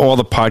 I'll give you all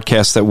the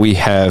podcasts that we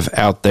have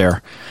out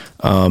there.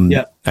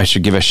 I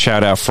should give a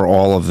shout out for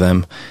all of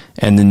them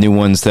and the new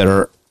ones that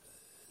are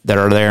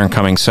there and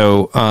coming.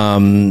 So,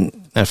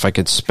 if I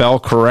could spell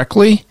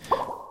correctly.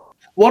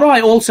 What I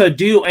also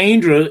do,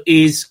 Andrew,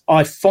 is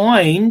I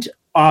find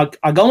I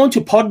go onto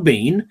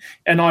Podbean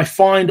and I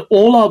find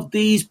all of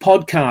these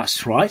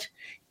podcasts, right?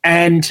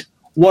 And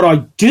what I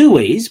do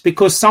is,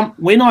 because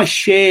when I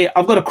share,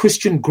 I've got a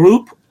Christian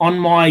group on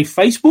my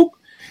Facebook,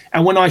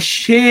 and when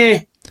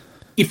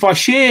if I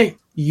share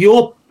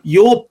your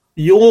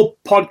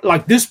pod,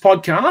 like this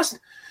podcast,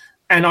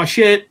 and I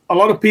share it, a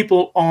lot of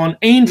people on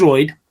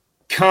Android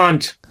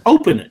can't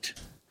open it.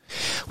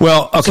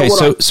 Well, okay,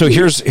 so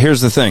here's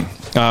the thing.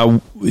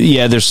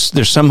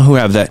 There's some who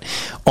have that.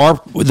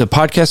 The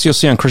podcast you'll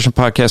see on Christian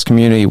Podcast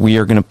Community,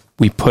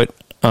 we put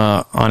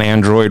on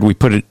Android. We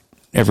put it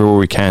everywhere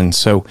we can.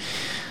 So,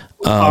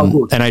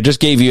 and I just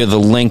gave you the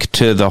link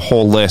to the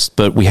whole list.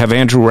 But we have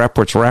Andrew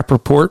Rappaport's Rap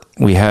Report.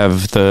 We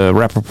have the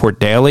Rap Report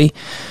Daily.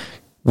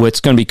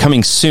 What's going to be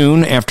coming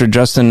soon after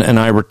Justin and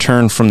I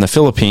return from the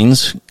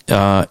Philippines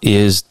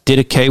is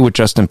Didache with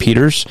Justin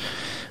Peters.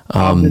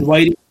 I've been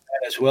waiting for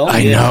that as well.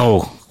 I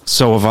know.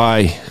 So have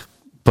I.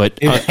 But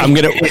I'm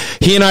gonna.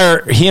 He and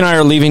I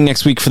are leaving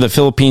next week for the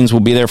Philippines.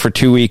 We'll be there for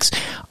 2 weeks.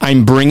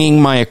 I'm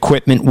bringing my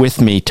equipment with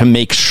me to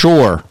make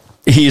sure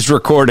He's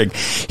recording.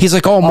 He's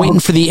like, I'm waiting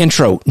for the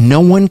intro.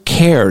 No one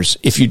cares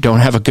if you don't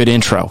have a good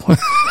intro.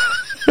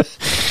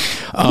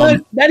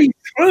 That is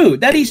true.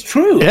 That is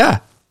true. Yeah.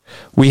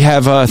 We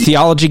have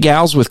Theology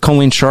Gals with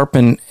Colleen Sharp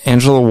and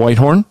Angela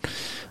Whitehorn.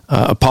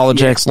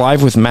 Apologetics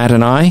Live with Matt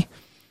and I.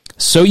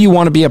 So You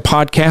Want to Be a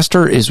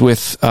Podcaster is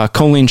with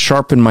Colleen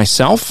Sharp and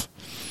myself.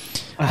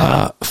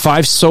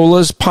 Five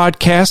Solas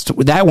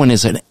podcast. That one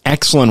is an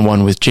excellent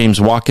one with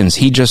James Watkins.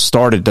 He just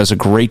started, does a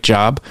great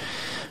job.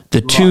 The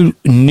two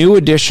new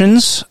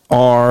additions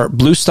are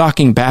Blue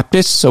Stocking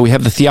Baptists. So we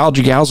have the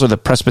Theology Gals or the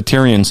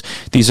Presbyterians.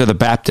 These are the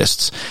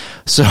Baptists.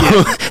 So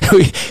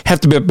we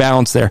have to be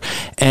balanced there.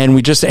 And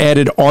we just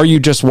added Are You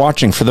Just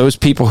Watching? For those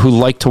people who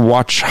like to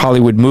watch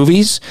Hollywood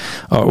movies.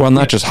 Well,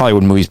 not just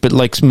Hollywood movies, but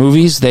like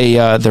movies.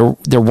 They're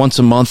once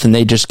a month and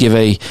they just give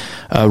a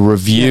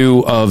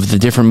review of the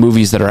different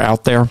movies that are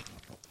out there.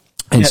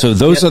 And so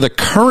those are the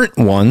current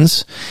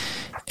ones.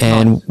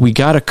 And we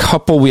got a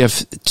couple. We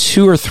have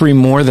 2 or 3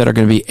 more that are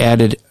going to be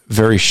added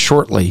very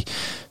shortly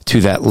to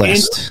that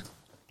list.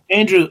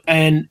 Andrew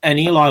and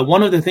Eli,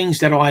 one of the things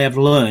that I have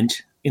learned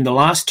in the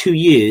last 2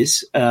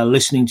 years,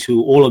 listening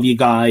to all of you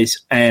guys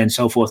and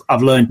so forth,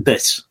 I've learned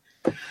this.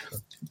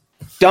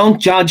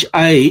 Don't judge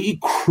a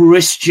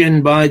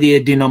Christian by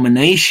their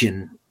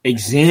denomination,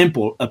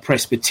 example, a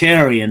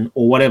Presbyterian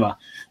or whatever.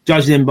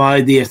 Judge them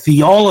by their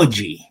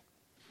theology.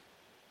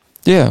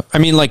 Yeah, I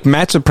mean, like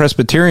Matt's a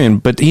Presbyterian,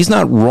 but he's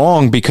not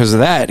wrong because of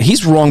that.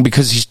 He's wrong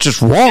because he's just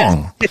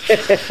wrong.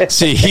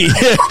 See,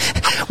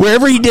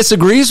 wherever he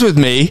disagrees with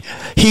me,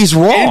 he's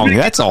wrong.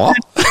 That's all.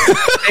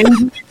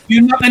 And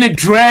you're not going to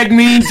drag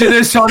me into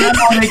this, so I'm not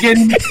going to get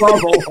into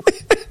trouble.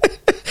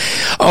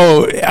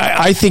 Oh,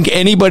 I think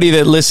anybody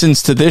that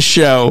listens to this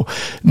show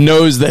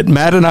knows that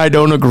Matt and I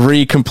don't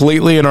agree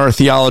completely in our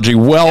theology.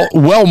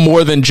 Well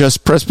more than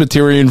just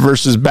Presbyterian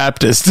versus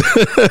Baptist.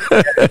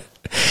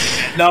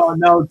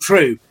 No,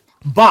 true.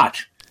 But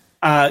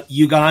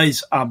you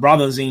guys are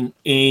brothers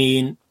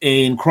in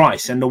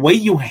Christ. And the way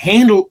you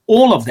handle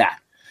all of that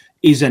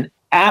is an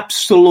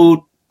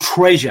absolute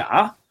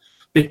treasure,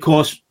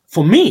 because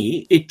for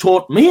me, it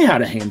taught me how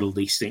to handle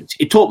these things.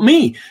 It taught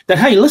me that,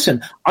 hey,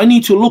 listen, I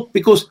need to look,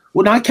 because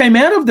when I came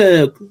out of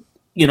the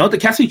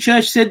Catholic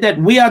Church said that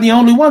we are the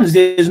only ones,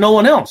 there's no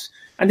one else.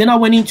 And then I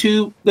went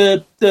into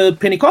the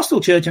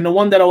Pentecostal church, and the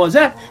one that I was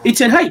at, it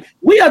said, hey,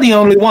 we are the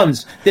only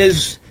ones.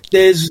 There's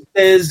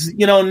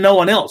no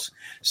one else.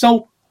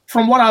 So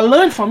from what I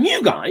learned from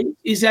you guys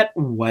is that,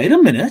 wait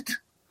a minute,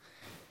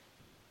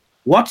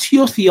 what's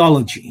your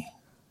theology?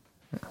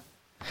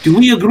 Do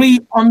we agree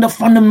on the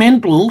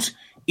fundamentals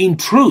in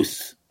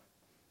truth?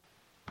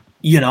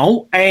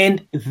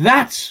 And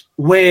that's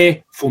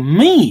where, for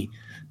me,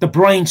 the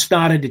brain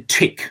started to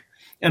tick,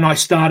 and I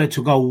started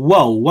to go,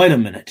 whoa, wait a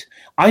minute.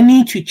 I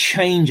need to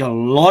change a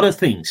lot of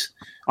things.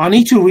 I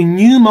need to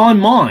renew my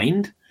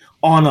mind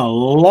on a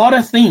lot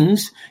of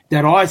things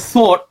that I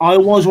thought I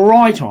was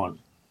right on.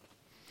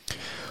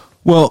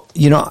 Well,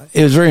 it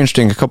was very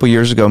interesting. A couple of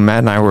years ago, Matt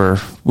and I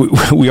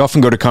we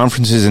often go to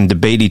conferences and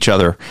debate each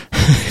other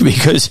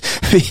because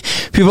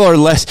people are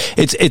less,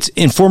 it's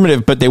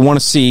informative, but they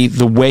want to see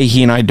the way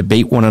he and I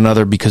debate one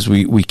another because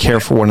we care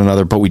for one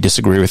another, but we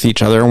disagree with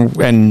each other,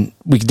 and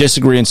we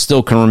disagree and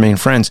still can remain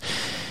friends.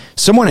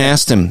 Someone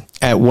asked him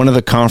at one of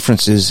the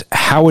conferences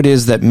how it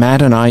is that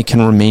Matt and I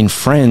can remain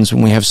friends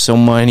when we have so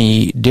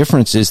many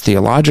differences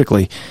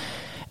theologically.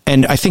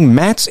 And I think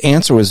Matt's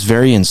answer was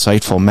very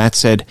insightful. Matt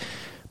said,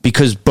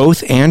 because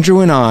both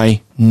Andrew and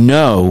I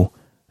know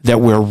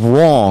that we're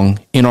wrong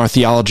in our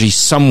theology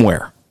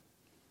somewhere.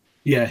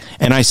 Yeah.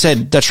 And I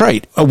said, that's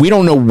right. We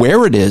don't know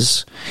where it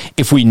is.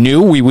 If we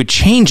knew, we would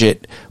change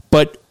it.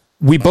 But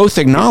we both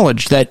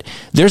acknowledge that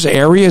there's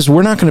areas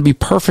we're not going to be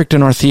perfect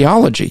in our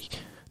theology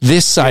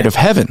this side of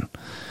heaven.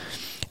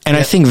 And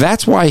I think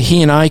that's why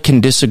he and I can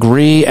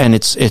disagree, and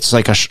it's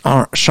like a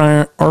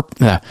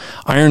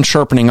iron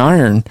sharpening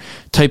iron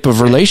type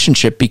of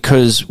relationship,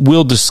 because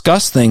we'll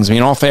discuss things. I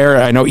mean, off air,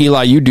 I know,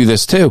 Eli, you do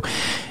this too,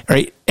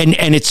 right? And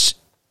it's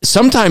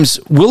sometimes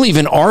we'll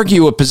even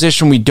argue a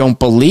position we don't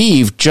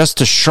believe just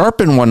to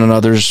sharpen one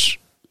another's,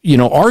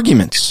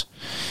 arguments,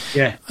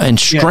 and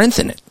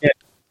strengthen it.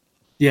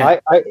 Yeah.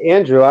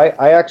 Andrew,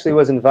 I actually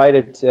was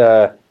invited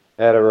at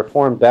a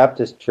Reformed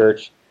Baptist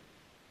church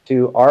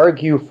to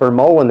argue for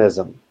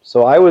Molinism.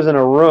 So I was in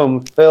a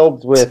room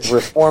filled with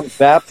Reformed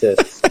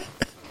Baptists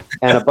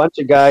and a bunch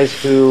of guys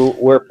who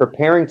were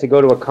preparing to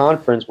go to a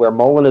conference where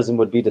Molinism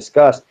would be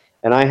discussed,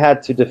 and I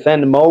had to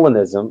defend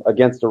Molinism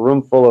against a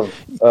room full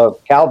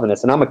of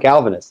Calvinists, and I'm a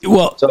Calvinist.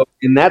 Well, so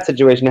in that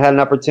situation, I had an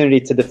opportunity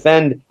to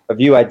defend a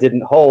view I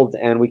didn't hold,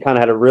 and we kind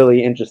of had a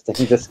really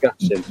interesting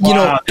discussion.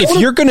 If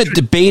you're going to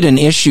debate an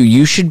issue,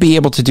 you should be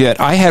able to do that.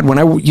 When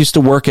I used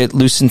to work at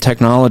Lucent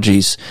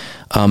Technologies,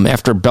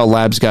 after Bell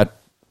Labs got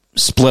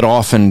split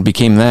off and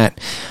became that,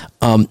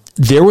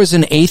 there was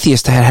an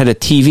atheist that had a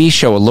TV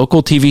show, a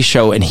local TV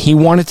show, and he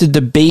wanted to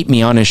debate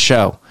me on his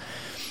show.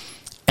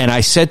 And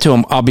I said to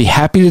him, I'll be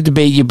happy to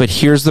debate you, but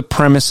here's the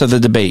premise of the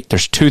debate.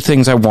 There's two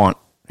things I want.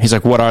 He's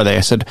like, what are they?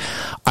 I said,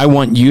 I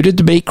want you to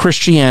debate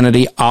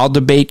Christianity. I'll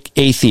debate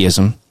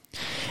atheism.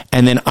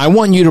 And then I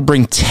want you to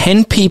bring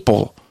 10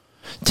 people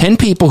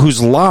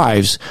whose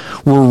lives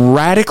were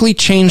radically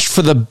changed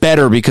for the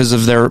better because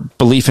of their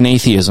belief in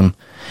atheism.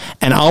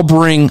 And I'll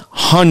bring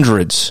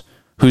hundreds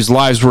whose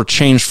lives were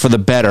changed for the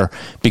better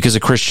because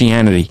of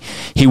Christianity.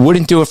 He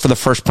wouldn't do it for the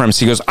first premise.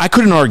 He goes, I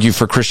couldn't argue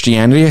for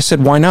Christianity. I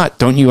said, why not?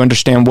 Don't you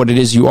understand what it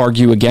is you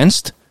argue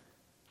against?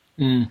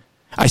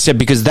 I said,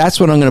 because that's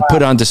what I'm going to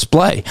put on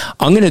display.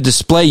 I'm going to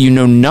display you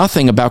know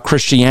nothing about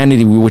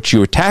Christianity, which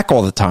you attack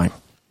all the time.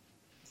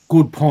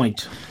 Good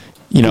point.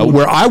 You know,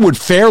 where I would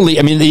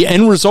the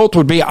end result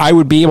would be I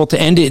would be able to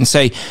end it and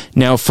say,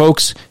 now,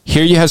 folks,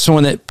 here you have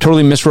someone that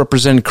totally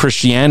misrepresented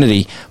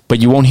Christianity, but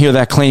you won't hear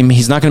that claim.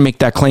 He's not going to make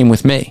that claim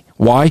with me.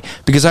 Why?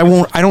 Because I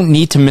don't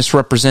need to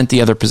misrepresent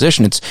the other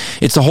position.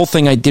 It's the whole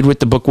thing I did with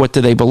the book, What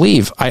Do They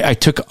Believe? I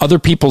took other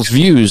people's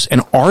views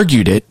and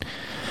argued it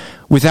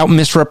without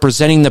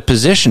misrepresenting the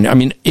position. I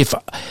mean, if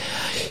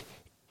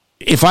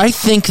I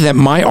think that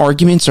my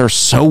arguments are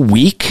so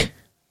weak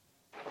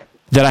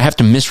that I have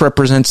to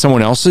misrepresent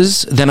someone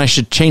else's, then I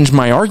should change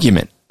my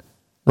argument,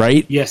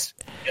 right? Yes.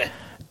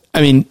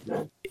 I mean,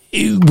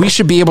 we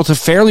should be able to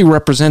fairly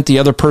represent the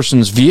other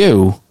person's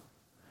view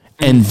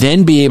and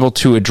then be able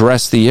to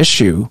address the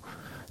issue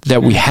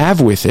that we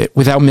have with it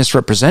without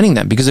misrepresenting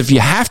them. Because if you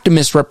have to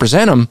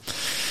misrepresent them,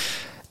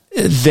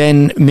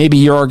 then maybe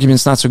your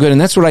argument's not so good. And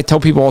that's what I tell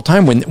people all the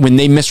time. When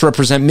they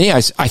misrepresent me,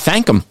 I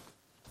thank them.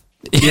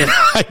 Yeah.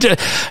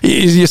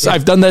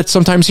 I've done that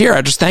sometimes here.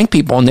 I just thank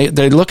people and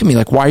they look at me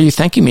like, why are you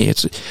thanking me?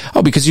 It's,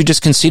 because you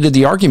just conceded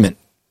the argument.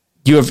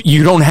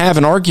 You don't have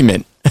an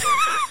argument.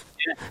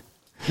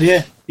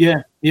 Yeah.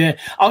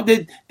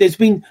 There's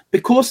been,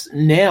 because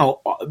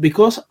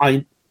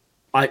I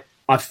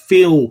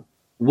feel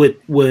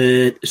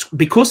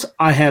because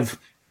I have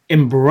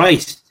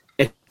embraced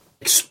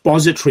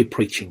expository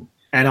preaching,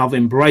 and I've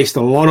embraced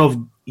a lot of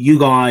you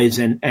guys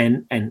and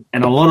a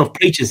lot of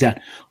preachers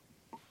that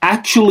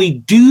actually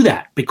do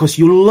that, because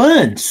you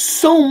learn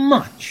so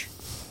much.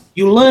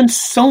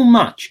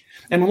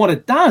 And what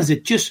it does,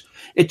 it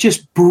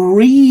just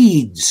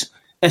breeds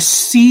a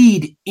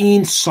seed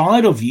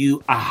inside of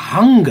you, a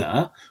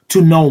hunger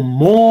to know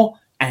more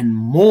and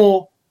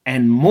more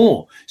and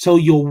more. So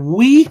your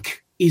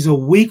week is a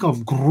week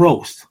of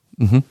growth.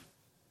 Mm-hmm.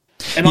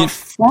 And I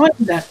find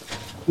that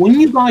when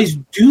you guys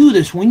do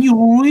this, when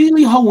you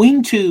really hoe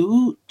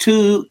into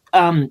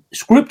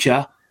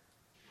scripture,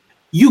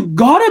 you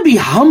got to be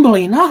humble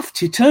enough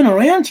to turn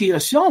around to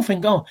yourself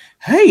and go,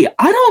 hey,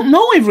 I don't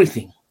know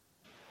everything.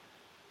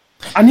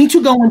 I need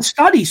to go and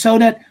study so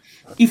that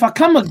if I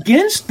come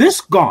against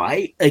this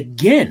guy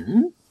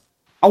again,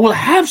 I will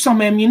have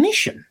some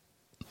ammunition.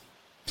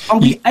 I'll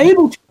be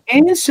able to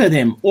answer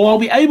them, or I'll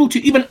be able to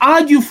even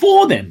argue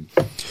for them.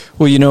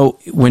 Well, you know,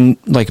 when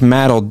like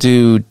Matt will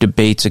do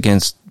debates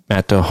against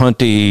Matt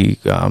Dillahunty,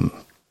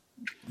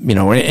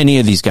 any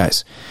of these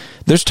guys,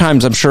 there's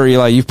times, I'm sure,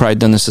 Eli, you've probably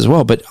done this as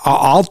well, but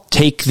I'll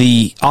take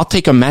a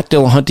Matt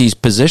Dillahunty's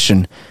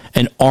position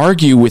and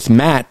argue with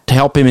Matt to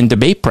help him in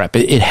debate prep.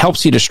 It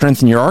helps you to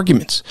strengthen your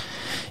arguments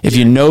if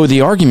you know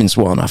the arguments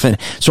well enough. And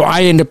so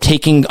I end up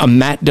taking a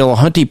Matt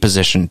Dillahunty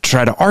position to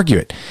try to argue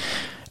it.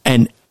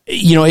 And,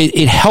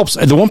 it helps.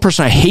 The one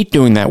person I hate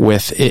doing that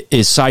with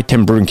is Cy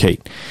Ten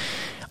Broonkate.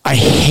 I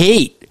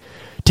hate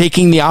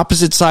taking the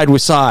opposite side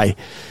with Cy,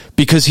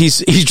 because he's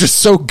just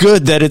so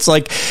good that it's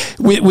like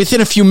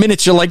within a few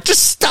minutes you're like,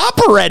 just stop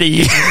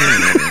already.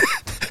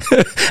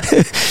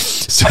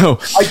 So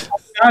I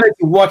started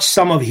to watch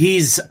some of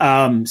his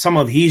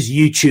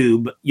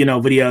YouTube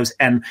videos,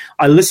 and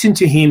I listened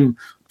to him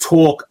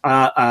talk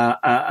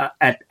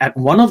at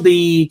one of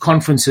the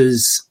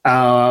conferences.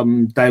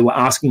 They were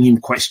asking him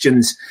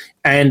questions,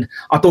 and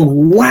I thought,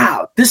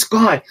 wow, this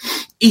guy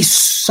is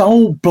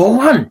so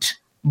blunt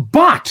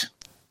but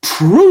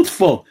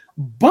truthful,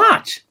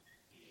 but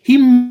he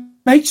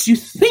makes you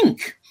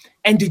think.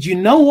 And did you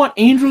know what,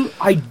 Andrew?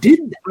 I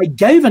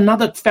gave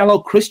another fellow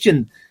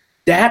Christian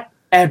that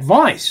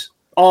advice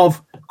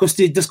because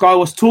this guy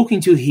was talking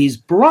to his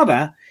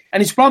brother,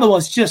 and his brother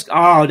was just,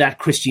 that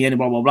Christianity,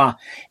 blah, blah, blah.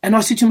 And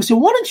I said to him,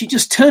 why don't you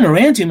just turn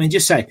around to him and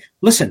just say,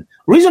 listen,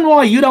 reason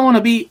why you don't want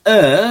to be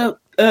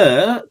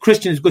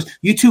Christian is because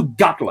you're too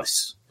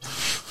gutless.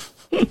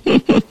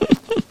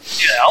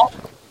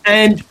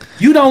 And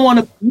you don't want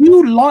to,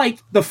 you like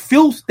the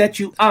filth that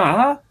you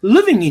are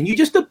living in. You're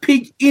just a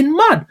pig in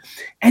mud.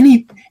 And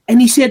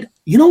he said,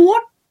 you know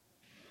what?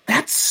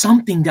 That's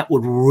something that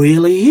would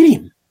really hit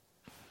him.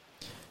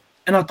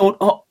 And I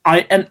thought,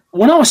 and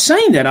when I was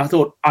saying that, I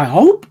thought, I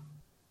hope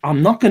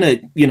I'm not going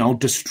to,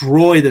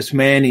 destroy this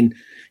man in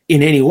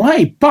any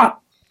way. But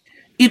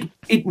it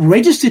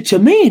registered to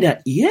me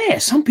that,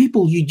 some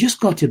people, you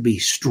just got to be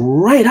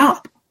straight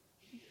up.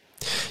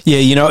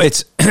 Yeah,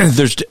 it's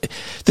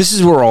this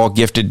is where we're all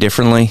gifted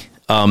differently.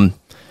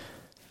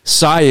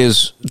 Cy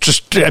is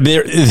just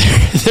there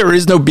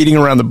is no beating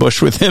around the bush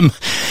with him,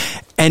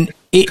 and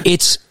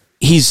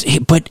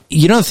but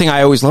the thing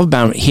I always love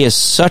about him, he has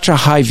such a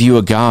high view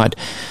of God.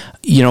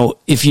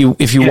 if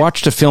you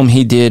watched a film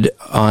he did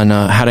on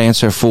How to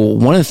Answer a Fool,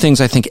 one of the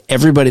things I think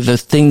the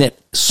thing that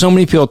so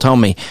many people tell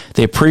me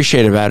they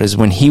appreciate about it is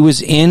when he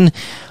was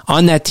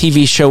on that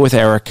TV show with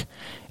Eric,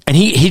 and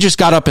he just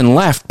got up and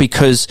left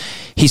because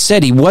he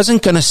said he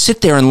wasn't going to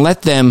sit there and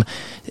let them,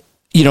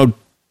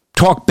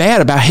 talk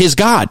bad about his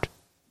God.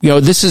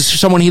 This is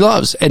someone he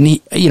loves, and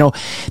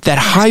that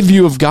high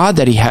view of God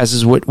that he has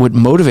is what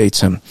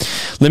motivates him.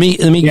 Let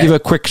me give a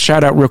quick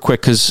shout out real quick,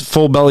 because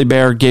Full Belly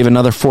Bear gave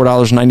another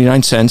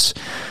 $4.99.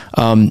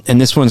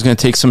 And this one's going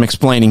to take some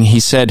explaining. He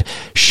said,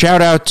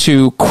 shout out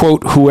to,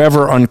 quote,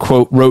 whoever,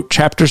 unquote, wrote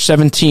chapter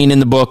 17 in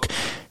the book,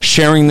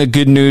 Sharing the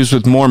Good News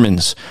with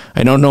Mormons.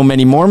 I don't know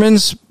many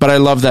Mormons, but I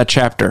love that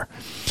chapter.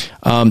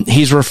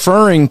 He's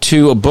referring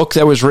to a book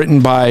that was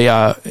written by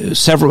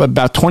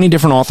about 20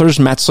 different authors,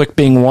 Matt Slick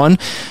being one,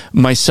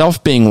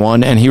 myself being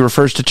one, and he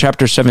refers to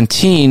chapter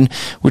 17,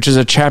 which is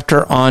a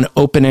chapter on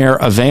open-air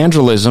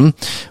evangelism,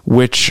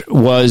 which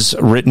was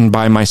written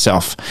by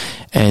myself.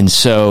 And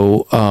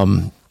so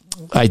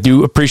I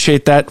do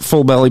appreciate that,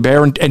 Full Belly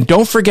Bear. And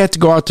don't forget to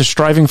go out to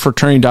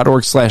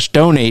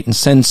strivingforfraternity.org/donate and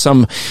send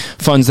some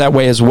funds that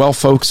way as well,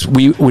 folks.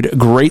 We would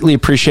greatly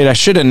appreciate it. I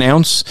should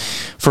announce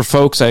for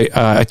folks,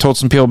 I told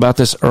some people about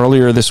this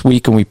earlier this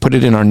week, and we put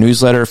it in our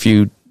newsletter. If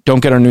you don't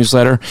get our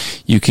newsletter,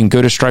 you can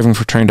go to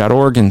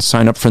strivingforfraternity.org and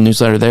sign up for the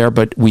newsletter there.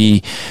 But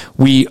we're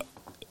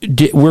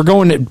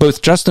going to,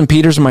 both Justin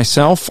Peters and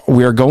myself,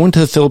 we are going to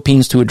the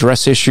Philippines to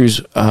address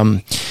issues.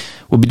 We'll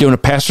be doing a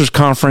pastor's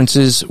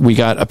conferences. We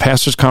got a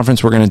pastor's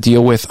conference we're going to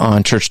deal with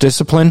on church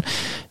discipline.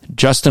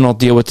 Justin will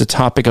deal with the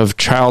topic of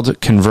childhood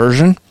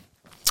conversion.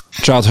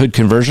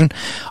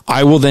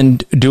 I will then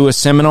do a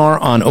seminar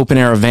on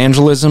open-air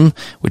evangelism,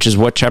 which is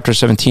what chapter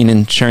 17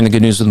 in Sharing the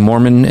Good News with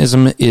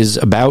Mormonism is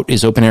about,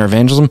 is open-air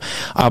evangelism.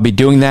 I'll be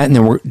doing that, and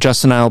then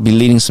Justin and I will be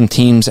leading some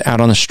teams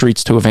out on the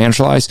streets to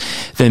evangelize.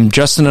 Then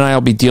Justin and I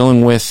will be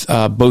dealing with,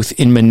 both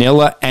in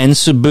Manila and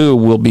Cebu,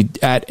 we'll be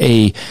at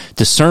a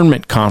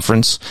discernment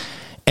conference.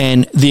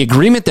 And the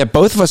agreement that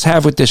both of us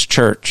have with this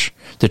church,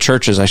 the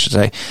churches, I should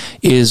say,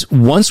 is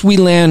once we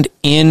land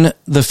in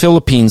the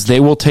Philippines, they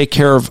will take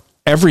care of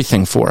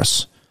everything for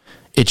us.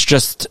 It's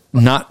just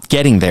not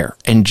getting there.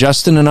 And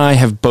Justin and I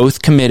have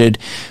both committed,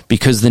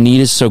 because the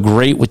need is so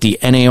great with the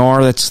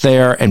NAR that's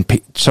there, and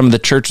some of the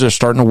churches are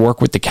starting to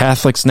work with the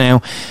Catholics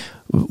now.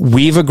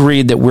 We've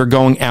agreed that we're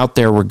going out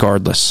there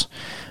regardless.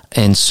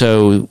 And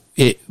so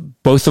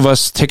both of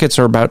us, tickets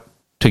are about,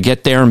 to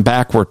get there and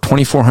back, we're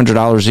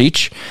 $2,400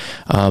 each.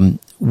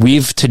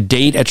 We've to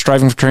date at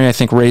Striving for Fraternity, I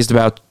think, raised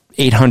about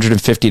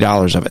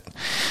 $850 of it.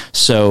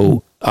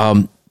 So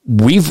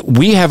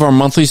we have our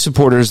monthly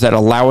supporters that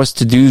allow us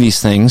to do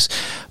these things,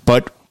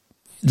 but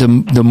the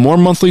more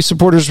monthly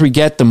supporters we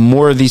get, the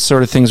more of these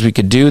sort of things we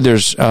could do.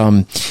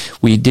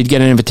 We did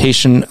get an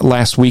invitation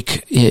last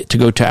week to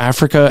go to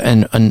Africa,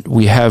 and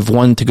we have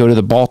one to go to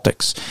the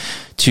Baltics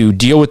to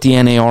deal with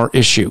the NAR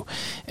issue.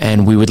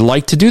 And we would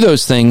like to do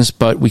those things,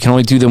 but we can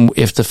only do them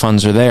if the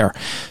funds are there.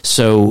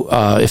 So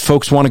if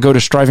folks want to go to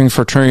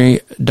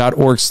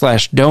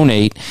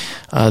strivingforfraternity.org/donate,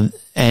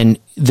 and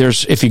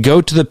if you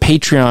go to the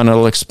Patreon,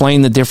 it'll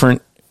explain the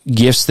different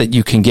gifts that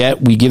you can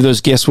get. We give those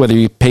gifts whether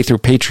you pay through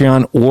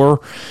Patreon or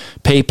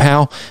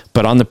PayPal,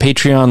 but on the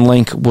Patreon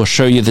link, we'll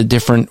show you the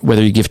different,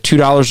 whether you give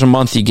 $2 a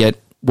month, you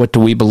get What Do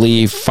We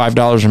Believe,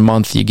 $5 a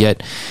month, you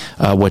get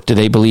What Do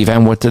They Believe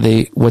and What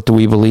Do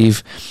We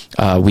Believe.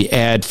 We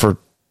add for,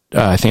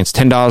 I think it's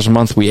 $10 a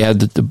month, we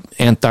add the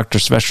Aunt Dr.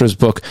 Silvestra's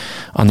book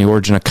on the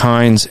origin of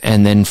kinds,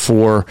 and then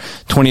for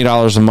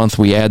 $20 a month,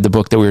 we add the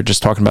book that we were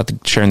just talking about,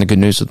 Sharing the Good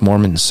News with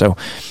Mormons. So,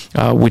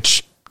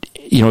 which,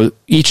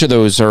 each of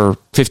those are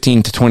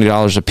 $15 to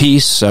 $20 a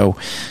piece. So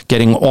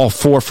getting all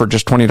four for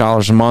just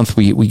 $20 a month,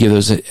 we give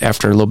those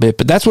after a little bit.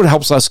 But that's what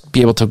helps us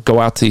be able to go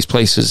out to these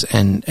places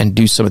and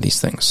do some of these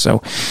things.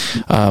 So,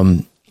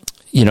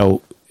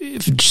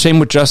 same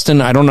with Justin.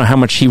 I don't know how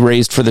much he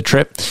raised for the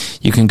trip.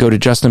 You can go to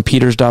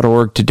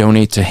justinpeters.org to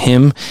donate to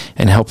him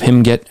and help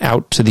him get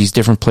out to these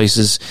different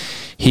places.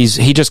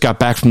 He just got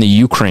back from the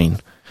Ukraine,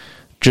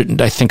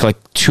 I think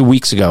like 2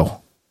 weeks ago.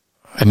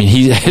 I mean,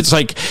 it's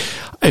like,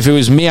 if it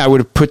was me, I would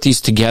have put these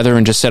together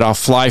and just said, I'll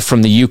fly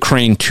from the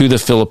Ukraine to the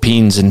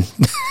Philippines and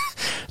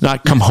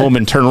not come home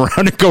and turn around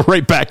and go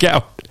right back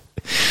out.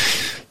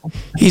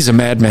 He's a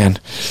madman.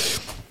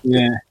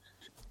 Yeah.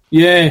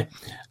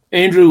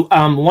 Andrew,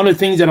 one of the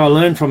things that I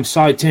learned from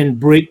Side 10,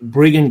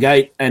 Brigham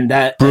Gate, and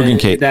that,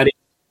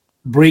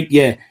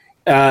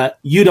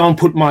 you don't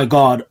put my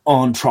God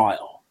on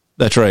trial.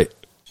 That's right.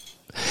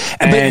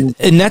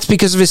 And that's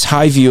because of his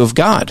high view of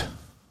God.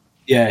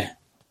 Yeah.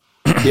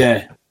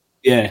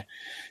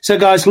 So,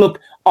 guys,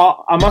 look,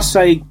 I must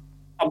say,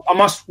 I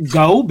must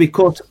go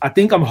because I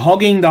think I'm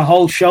hogging the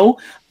whole show.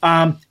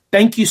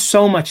 Thank you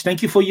so much.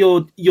 Thank you for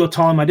your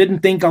time. I didn't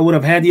think I would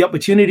have had the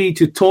opportunity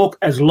to talk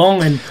as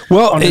long and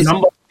on a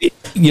number.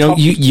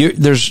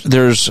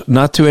 There's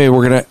not too many.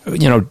 We're gonna,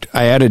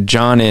 I added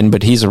John in,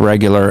 but he's a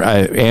regular.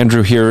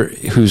 Andrew here,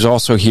 who's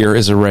also here,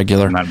 is a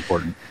regular. Not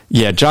important.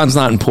 Yeah, John's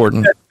not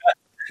important.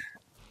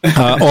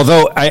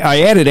 Although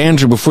I added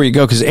Andrew before you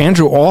go, because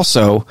Andrew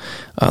also,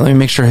 let me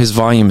make sure his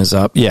volume is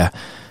up. Yeah,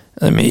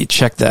 let me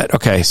check that.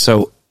 Okay,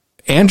 so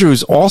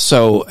Andrew's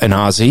also an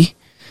Aussie.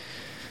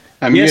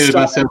 I muted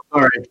myself.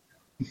 Sorry.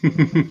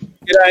 G'day,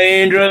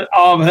 Andrew.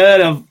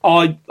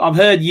 I've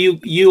heard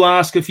you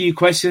ask a few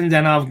questions,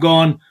 and I've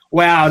gone,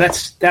 wow,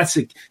 that's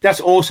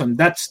awesome.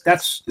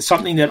 That's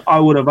something that I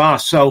would have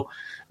asked. So,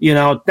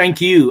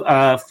 thank you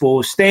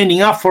for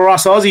standing up for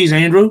us Aussies,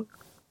 Andrew.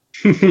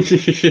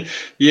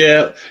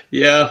 yeah,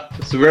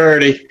 it's a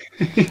rarity.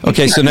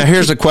 Okay, so now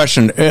here's a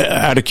question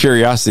out of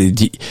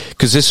curiosity,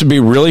 because this would be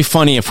really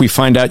funny if we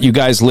find out you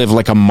guys live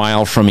like a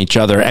mile from each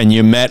other and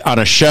you met on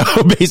a show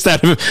based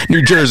out of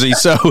New Jersey.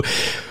 So,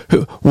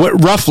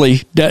 what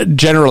roughly,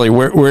 generally,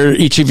 where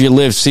each of you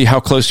live, see how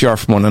close you are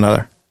from one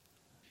another?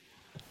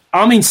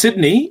 I'm in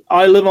Sydney.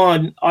 I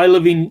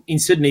live in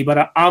Sydney,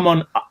 but I'm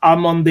on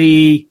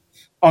the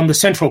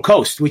Central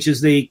Coast, which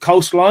is the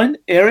coastline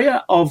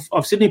area of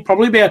Sydney,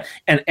 probably about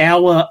an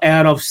hour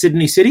out of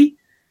Sydney City.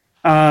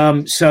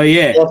 Wyoming?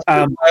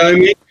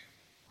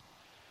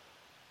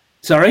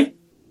 Sorry?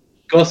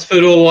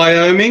 Gosford or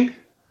Wyoming?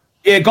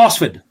 Yeah,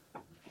 Gosford.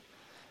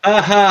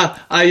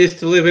 Aha, I used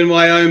to live in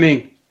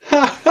Wyoming.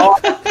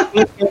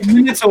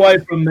 Minutes away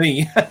from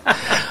me.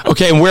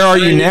 Okay, and where are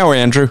you now,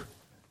 Andrew?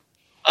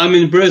 I'm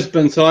in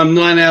Brisbane, so I'm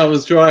 9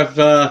 hours drive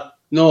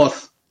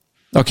north.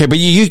 Okay, but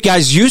you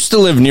guys used to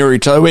live near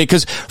each other. Wait,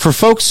 because for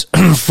folks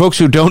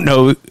who don't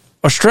know,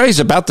 Australia's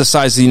about the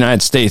size of the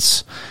United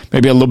States,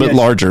 maybe a little bit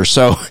larger.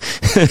 So,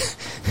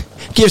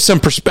 give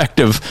some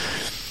perspective.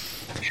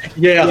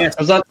 Yeah, yes.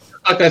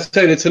 Like I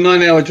said, it's a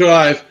 9 hour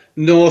drive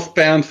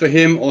northbound for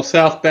him or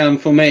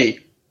southbound for me.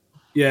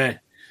 Yeah.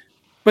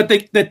 But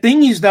the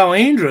thing is, though,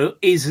 Andrew,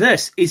 is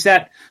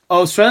that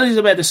Australia is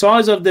about the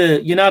size of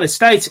the United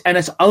States, and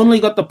it's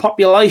only got the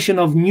population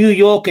of New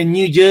York and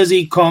New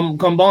Jersey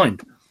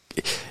combined.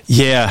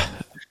 Yeah.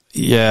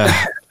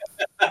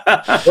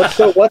 What's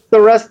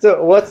the rest of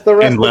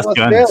Australia?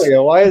 Guns.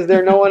 Why is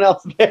there no one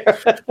else there?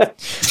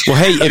 Well,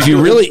 hey,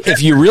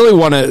 if you really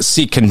want to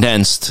see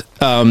condensed,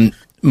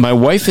 my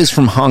wife is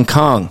from Hong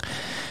Kong.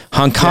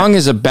 Hong Kong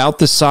is about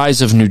the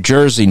size of New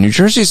Jersey. New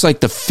Jersey is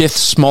like the 5th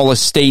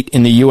smallest state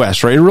in the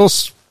U.S., right?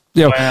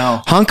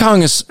 Wow. Hong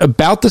Kong is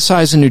about the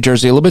size of New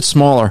Jersey, a little bit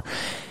smaller,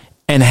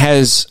 and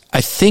has,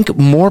 I think,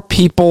 more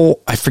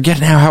people. I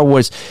forget now how it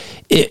was.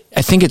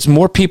 I think it's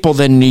more people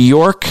than New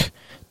York,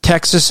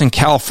 Texas, and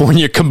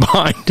California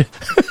combined.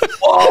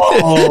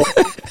 Whoa.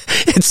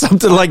 It's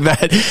something like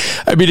that.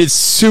 I mean, it's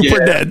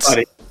super dense.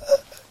 Buddy.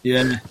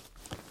 Yeah.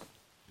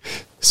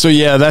 So,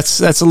 yeah, that's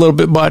a little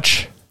bit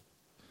much.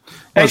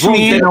 As long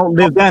as they don't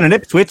live down in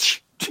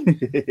Ipswich.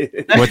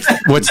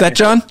 What's that,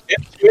 John?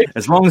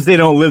 As long as they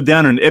don't live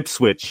down in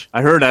Ipswich.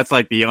 I heard that's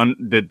like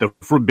the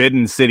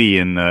forbidden city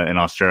in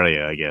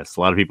Australia, I guess. A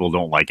lot of people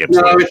don't like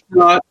Ipswich. No, it's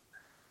not.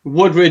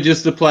 Woodridge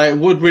is the place.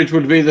 Woodridge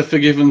would be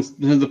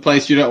the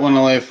place you don't want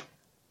to live.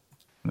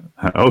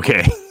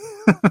 Okay.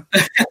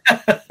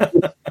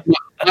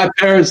 My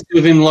parents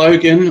live in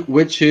Logan,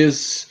 which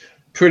is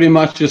pretty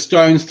much a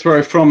stone's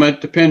throw from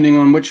it, depending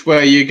on which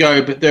way you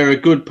go. But there are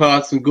good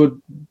parts and good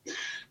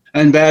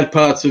and bad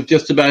parts of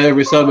just about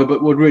every suburb,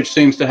 but Woodridge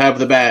seems to have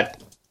the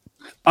bad.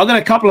 I've got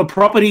a couple of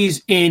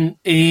properties in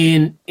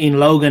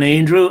Logan,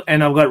 Andrew,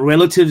 and I've got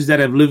relatives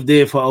that have lived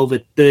there for over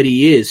 30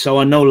 years, so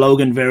I know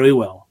Logan very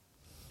well.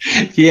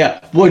 Yeah,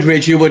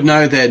 Woodridge, you would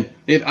know then.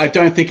 I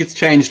don't think it's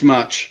changed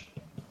much.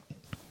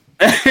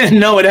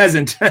 No, it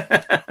hasn't.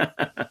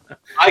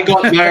 I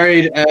got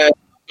married and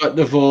got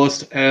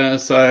divorced,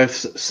 so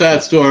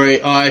sad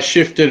story. I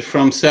shifted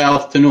from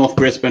South to North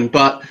Brisbane,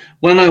 but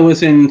when I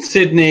was in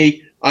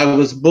Sydney, I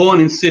was born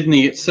in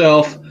Sydney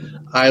itself.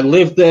 I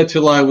lived there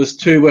till I was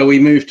 2, where we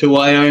moved to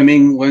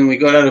Wyoming. When we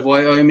got out of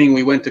Wyoming,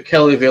 we went to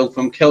Kellyville.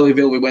 From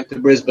Kellyville, we went to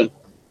Brisbane.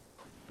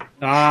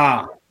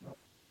 Well,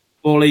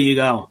 there you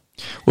go.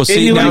 Well,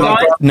 see,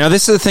 now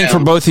this is the thing for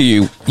both of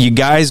you. You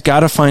guys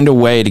got to find a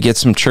way to get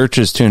some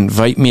churches to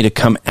invite me to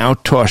come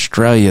out to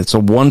Australia. It's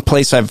the one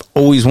place I've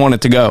always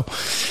wanted to go.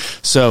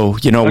 So,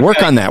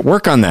 work on that.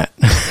 Work on that.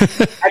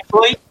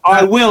 Actually,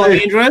 I will,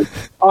 Andrew.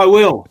 I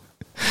will.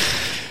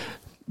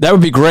 That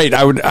would be great.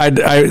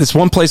 It's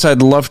one place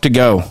I'd love to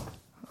go.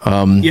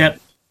 Yep.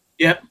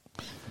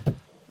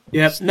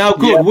 No,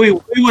 good. Yep. We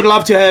would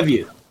love to have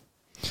you.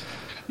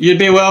 You'd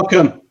be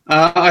welcome.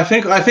 I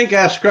think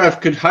Ashgrove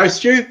could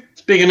host you.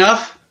 It's big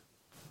enough.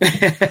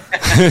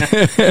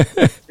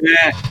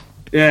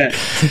 Yeah.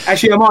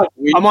 Actually,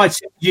 I might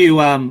send you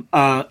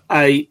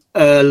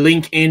a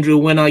link, Andrew,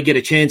 when I get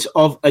a chance,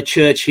 of a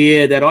church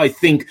here that I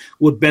think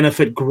would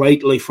benefit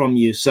greatly from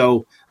you.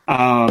 So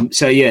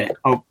yeah,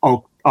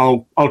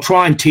 I'll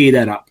try and tee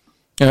that up.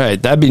 All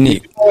right, that'd be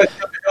neat.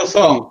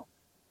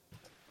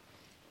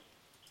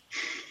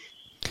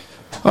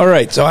 All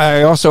right, so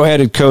I also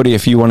added Cody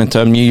if you wanted to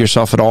unmute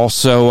yourself at all.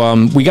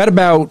 So we got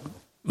about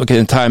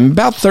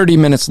 30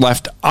 minutes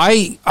left.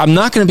 I'm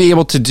not going to be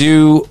able to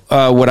do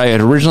what I had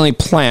originally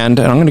planned,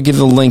 and I'm going to give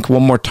the link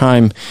one more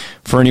time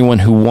for anyone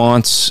who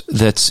wants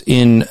that's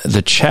in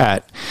the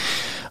chat.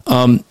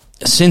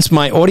 since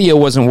my audio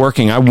wasn't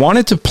working, I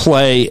wanted to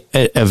play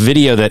a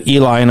video that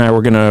Eli and I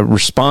were going to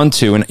respond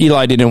to, and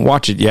Eli didn't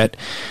watch it yet,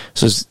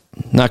 so he's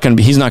not going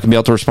to be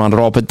able to respond at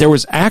all. But there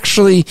was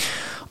actually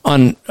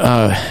on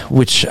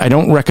which I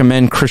don't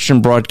recommend,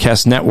 Christian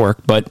Broadcast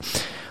Network,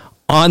 but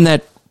on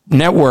that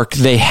network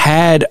they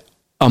had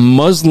a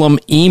Muslim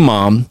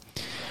imam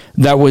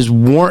that was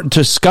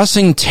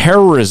discussing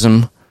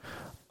terrorism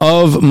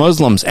of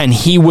Muslims, and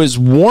he was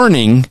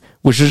warning,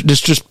 which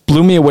just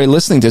blew me away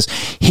listening to this.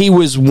 He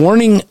was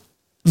warning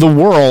the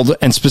world,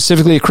 and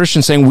specifically a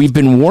Christian, saying, "We've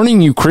been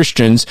warning you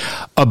Christians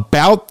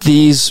about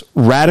these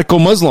radical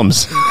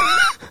Muslims."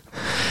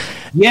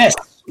 Yes,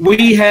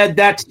 we had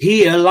that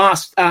here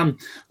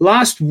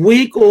last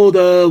week or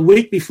the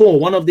week before.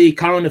 One of the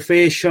current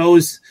affairs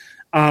shows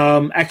They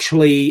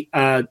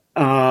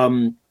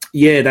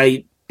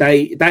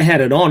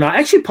had it on. I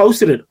actually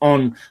posted it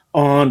on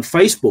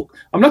Facebook.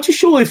 I'm not too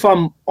sure if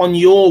I'm on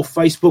your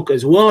Facebook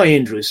as well,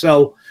 Andrew.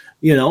 So,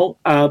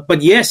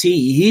 but yes,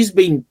 he's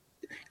been,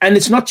 and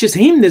it's not just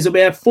him. There's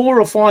about 4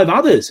 or 5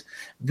 others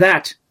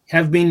that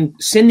have been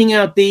sending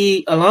out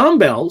the alarm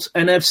bells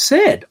and have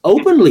said,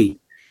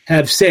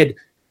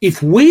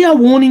 if we are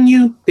warning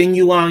you, then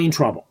you are in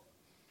trouble.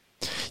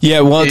 Yeah,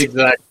 well,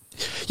 exactly.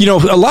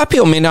 A lot of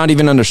people may not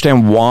even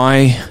understand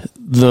why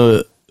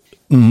the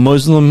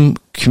Muslim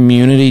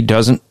community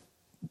doesn't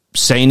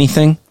say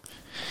anything.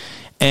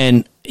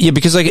 And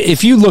because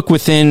if you look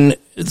within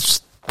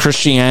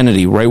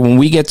Christianity, right, when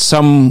we get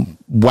some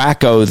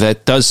wacko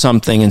that does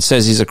something and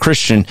says he's a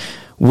Christian,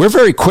 we're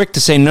very quick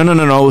to say,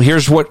 no,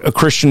 here's what a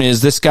Christian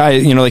is. This guy,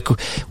 like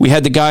we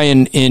had the guy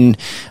in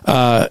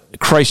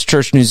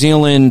Christchurch, New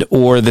Zealand,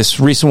 or this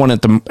recent one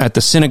at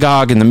the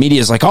synagogue, and the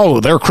media is like, oh,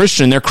 they're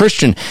Christian.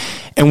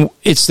 And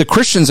it's the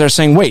Christians that are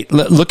saying, wait,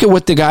 look at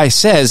what the guy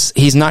says.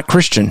 He's not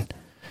Christian.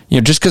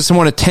 Just because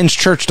someone attends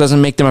church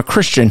doesn't make them a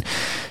Christian.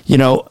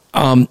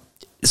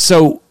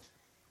 So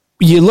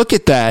you look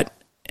at that,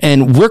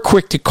 and we're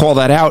quick to call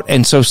that out.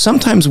 And so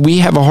sometimes we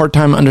have a hard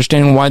time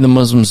understanding why the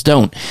Muslims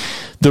don't.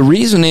 The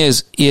reason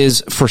is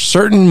for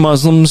certain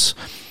Muslims,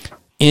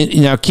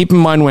 now keep in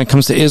mind when it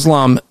comes to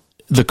Islam,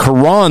 the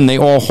Quran they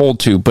all hold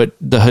to, but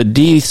the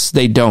Hadiths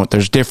they don't.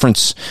 There's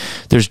differences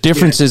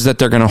that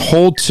they're going to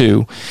hold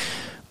to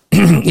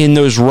in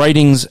those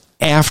writings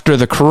after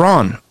the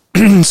Quran.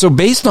 So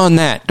based on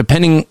that,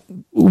 depending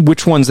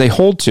which ones they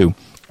hold to,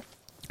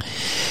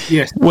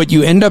 yes, what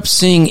you end up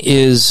seeing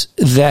is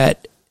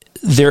that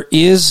there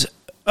is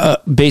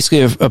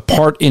basically a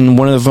part in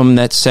one of them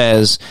that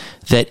says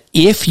that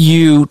if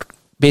you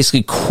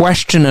basically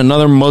question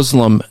another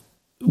Muslim,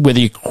 whether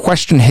you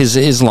question his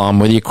Islam,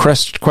 whether you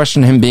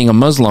question him being a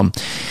Muslim,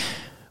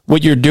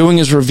 what you're doing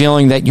is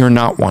revealing that you're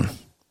not one.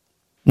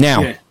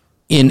 Now,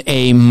 in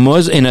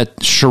a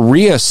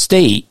Sharia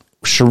state,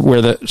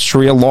 where the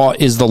Sharia law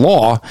is the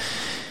law,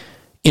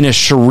 in a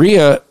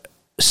Sharia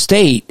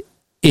state,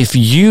 if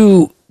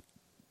you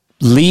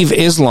leave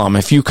Islam,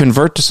 if you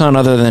convert to something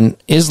other than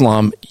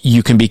Islam,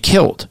 you can be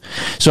killed.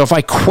 So if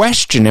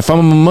I'm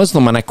a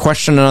Muslim and I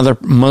question another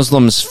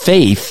Muslim's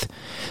faith,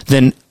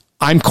 then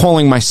I'm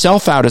calling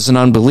myself out as an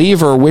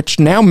unbeliever, which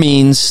now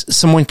means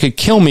someone could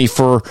kill me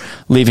for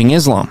leaving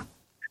Islam.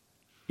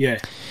 Yeah.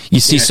 You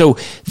see, so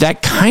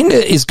that kind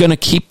of is going to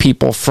keep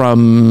people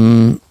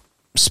from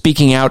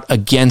speaking out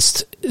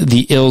against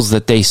the ills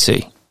that they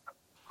see.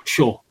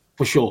 For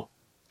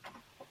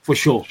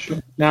sure.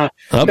 Now,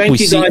 thank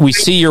you guys. We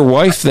see your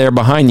wife there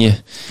behind you,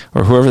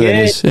 or whoever that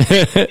is.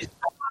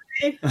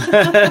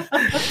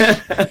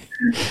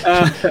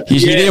 You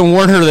didn't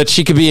warn her that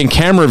she could be in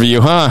camera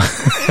view, huh?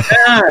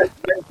 Yeah,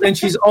 and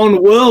she's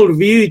on world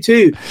view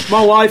too.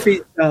 My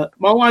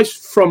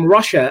wife's from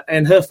Russia,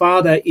 and her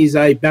father is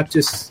a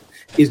Baptist,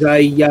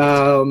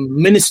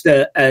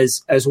 minister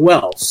as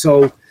well.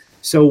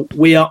 So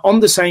we are on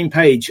the same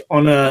page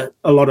on a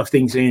lot of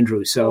things,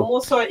 Andrew. So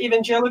also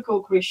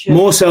evangelical Christian.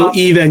 More so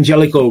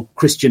evangelical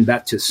Christian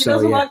Baptist. She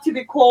doesn't like to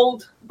be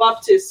called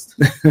Baptist.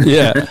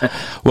 Yeah.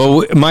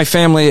 Well, my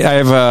family, I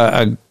have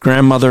a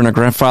grandmother and a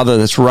grandfather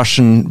that's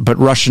Russian, but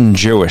Russian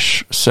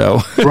Jewish.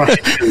 So. Right.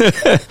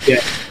 Yeah.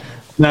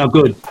 No,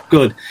 good.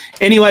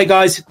 Anyway,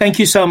 guys, thank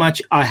you so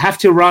much. I have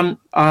to run.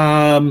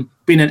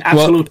 Been an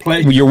absolute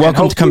pleasure. You're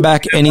welcome to come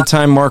back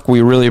anytime, Mark.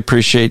 We really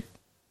appreciate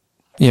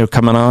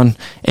coming on.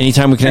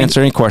 Anytime we can answer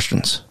any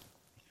questions.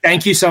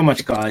 Thank you so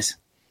much, guys.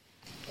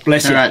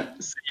 Bless you. All right.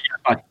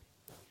 Bye.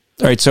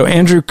 All right. So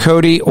Andrew,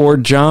 Cody, or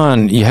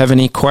John, you have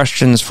any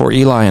questions for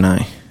Eli and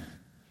I?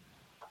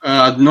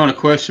 Not a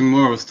question,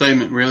 more of a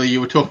statement, really.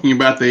 You were talking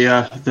about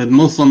the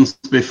Muslims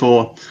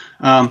before.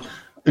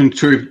 In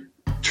true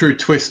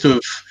twist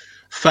of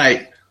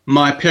fate,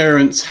 my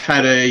parents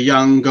had a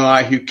young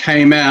guy who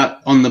came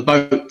out on the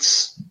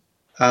boats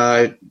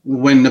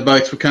when the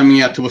boats were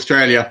coming out to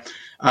Australia.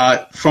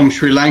 From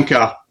Sri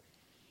Lanka.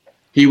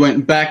 He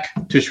went back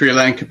to Sri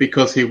Lanka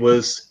because he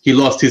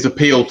lost his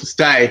appeal to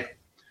stay,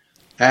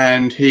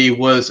 and he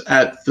was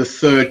at the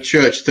third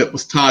church that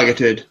was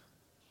targeted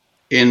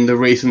in the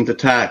recent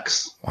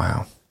attacks.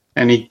 Wow.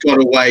 And he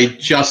got away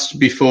just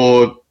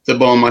before the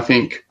bomb, I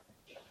think.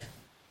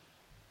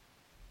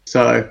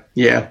 So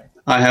yeah,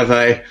 I have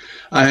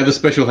a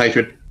special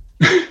hatred.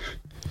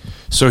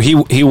 So he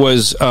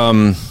was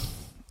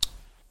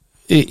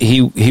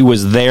he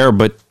was there,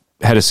 but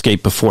had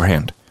escaped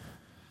beforehand.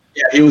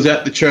 Yeah, he was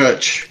at the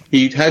church.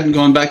 He hadn't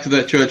gone back to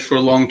that church for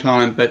a long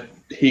time, but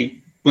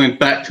he went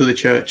back to the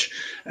church.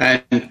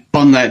 And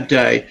on that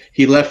day,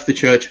 he left the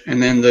church,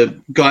 and then the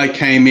guy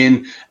came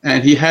in,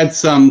 and he had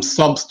some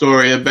sob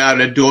story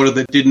about a daughter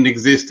that didn't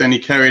exist, and he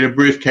carried a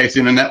briefcase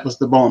in, and that was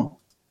the bomb.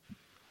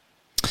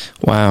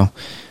 Wow.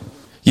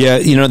 Yeah,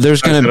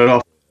 there's going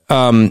to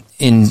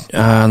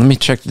let me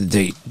check the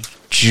date.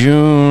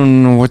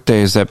 June, what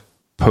day is that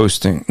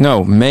posting?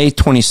 No, May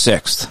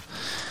 26th.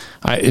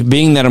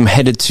 Being that I'm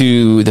headed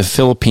to the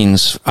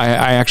Philippines, I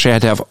actually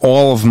had to have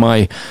all of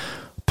my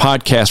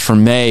podcasts for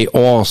May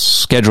all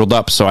scheduled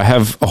up, so I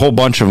have a whole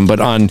bunch of them. But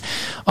on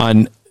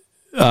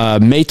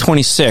May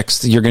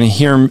 26th, you're going to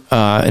hear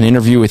an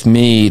interview with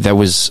me I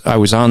was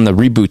on the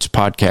Reboots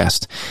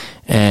podcast,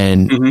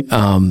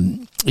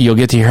 and you'll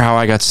get to hear how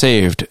I got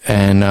saved.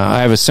 And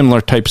I have a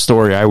similar type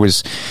story. I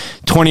was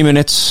 20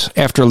 minutes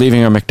after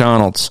leaving a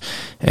McDonald's,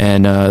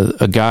 and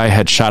a guy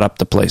had shot up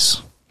the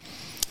place.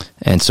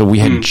 And so we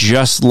had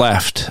just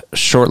left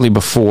shortly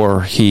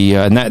before he,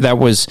 and that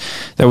was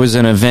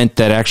an event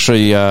that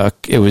actually,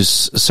 it was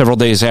several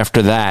days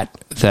after that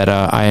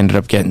I ended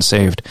up getting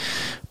saved,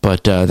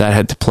 but that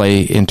had to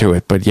play into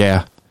it. But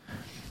yeah,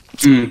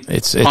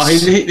 it's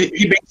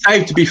he'd been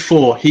saved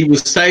before. He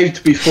was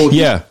saved before.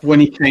 Yeah. When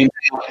he came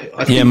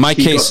out. In my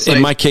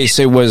case,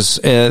 it was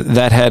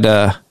that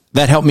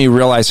helped me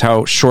realize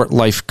how short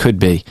life could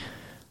be.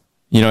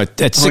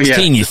 At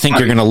 16, you think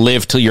you're going to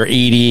live till you're 80.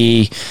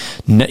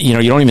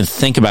 You don't even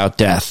think about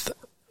death.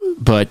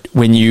 But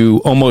when you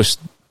almost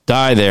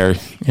die there,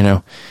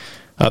 now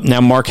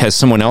Mark has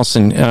someone else,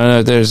 and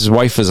his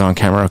wife is on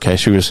camera. Okay,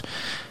 she was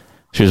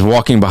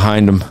walking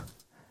behind him.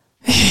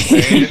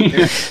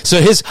 So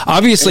his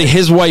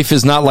wife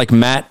is not like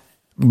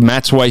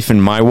Matt's wife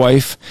and my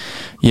wife.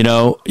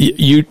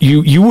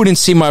 You wouldn't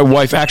see my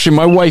wife. Actually,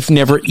 my wife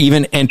never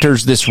even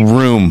enters this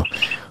room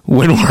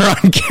when we're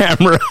on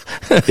camera.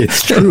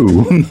 It's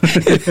true.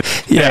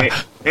 Yeah.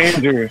 Hey,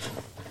 Andrew.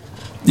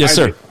 Yes,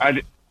 sir.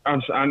 My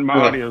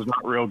audio is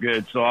not real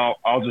good, so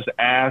I'll just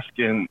ask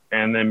and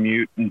then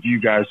mute, and you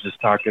guys just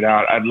talk it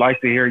out. I'd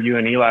like to hear you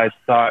and Eli's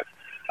thoughts.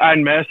 I'd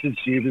messaged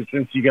you, but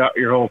since you got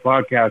your whole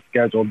podcast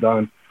schedule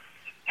done,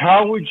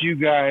 how would you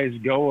guys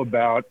go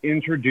about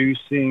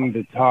introducing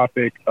the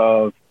topic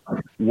of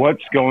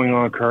what's going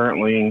on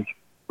currently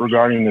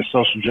regarding the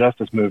social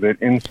justice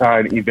movement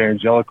inside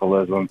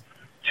evangelicalism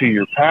to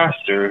your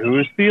pastor, who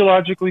is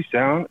theologically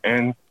sound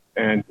and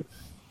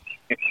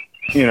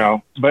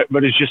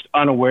but is just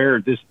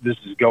unaware this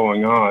is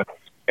going on,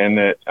 and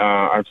that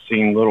I've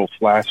seen little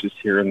flashes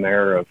here and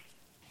there of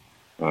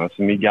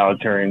some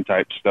egalitarian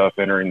type stuff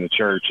entering the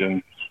church,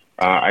 and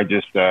I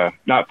just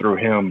not through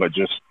him, but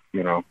just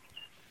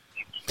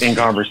in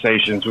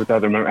conversations with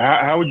other members.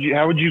 How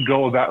would you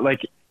go about,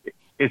 like,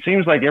 it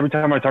seems like every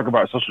time I talk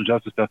about social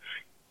justice stuff,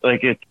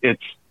 like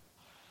it's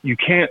you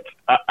can't.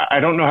 I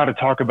don't know how to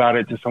talk about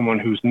it to someone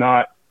who's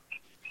not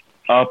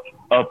up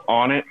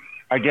on it,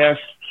 I guess,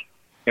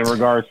 in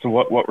regards to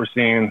what we're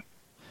seeing,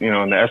 in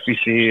the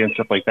SBC and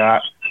stuff like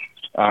that.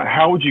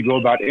 How would you go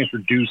about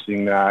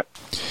introducing that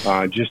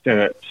just at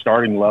a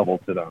starting level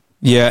to them?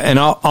 Yeah, and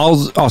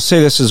I'll say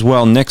this as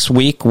well. Next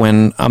week,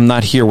 when I'm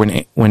not here,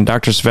 when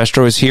Dr.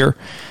 Silvestro is here,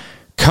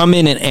 come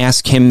in and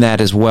ask him that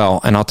as well.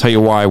 And I'll tell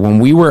you why. When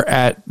we were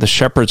at the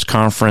Shepherd's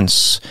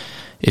Conference,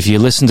 if you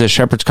listen to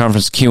Shepherd's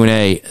Conference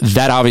Q&A,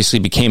 that obviously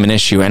became an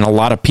issue, and a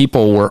lot of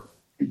people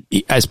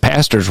as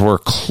pastors, were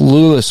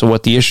clueless of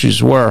what the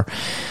issues were.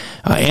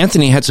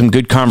 Anthony had some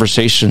good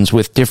conversations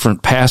with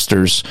different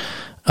pastors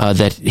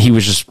that he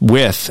was just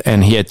with,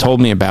 and he had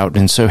told me about,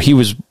 and so he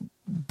was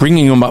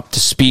bringing them up to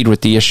speed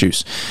with the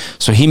issues.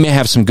 So he may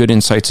have some good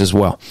insights as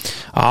well.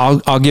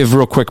 I'll give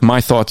real quick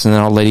my thoughts, and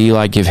then I'll let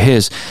Eli give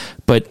his.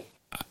 But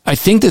I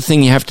think the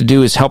thing you have to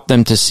do is help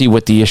them to see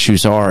what the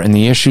issues are, and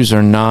the issues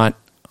are not.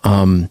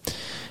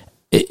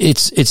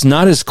 It's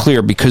not as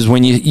clear, because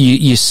when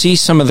you see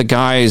some of the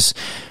guys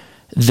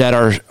that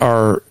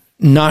are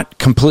not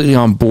completely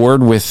on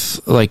board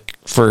with, like,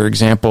 for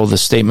example, the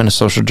statement of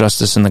social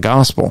justice in the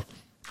gospel,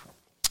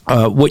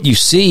 what you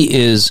see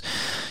is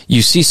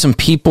some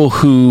people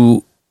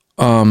who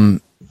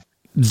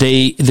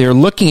they're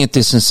looking at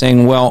this and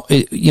saying, well,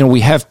 we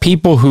have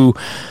people who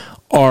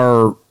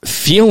are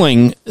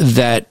feeling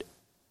that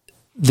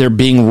they're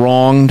being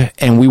wronged,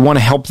 and we want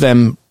to help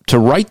them to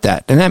right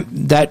that. And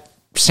that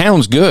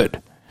sounds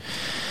good.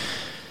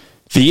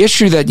 The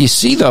issue that you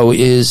see, though,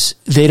 is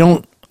they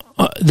don't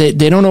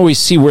always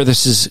see where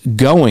this is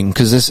going,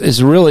 because this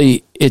is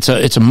really, it's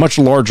a much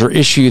larger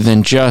issue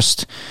than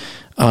just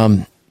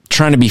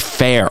trying to be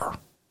fair.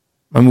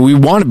 I mean, we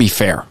want to be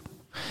fair,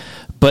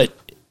 but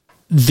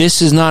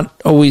this is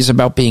not always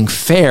about being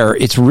fair.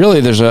 It's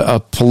really, there's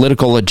a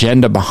political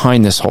agenda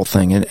behind this whole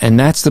thing, and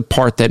that's the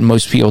part that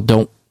most people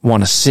don't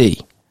want to see.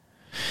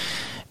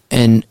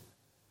 And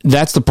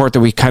that's the part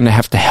that we kind of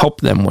have to help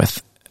them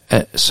with.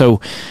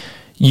 So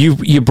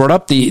you brought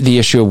up the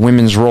issue of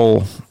women's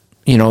role,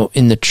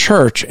 in the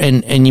church,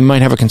 and you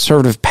might have a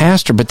conservative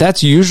pastor, but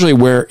that's usually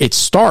where it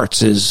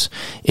starts, is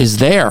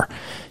there.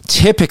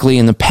 Typically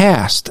in the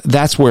past,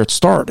 that's where it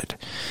started.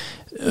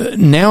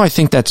 Now I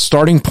think that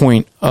starting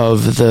point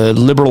of the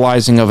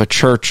liberalizing of a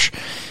church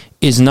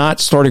is not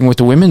starting with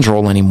the women's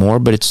role anymore,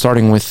 but it's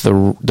starting with the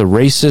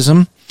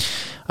racism.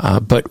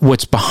 But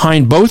what's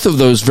behind both of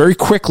those very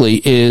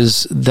quickly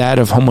is that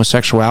of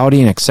homosexuality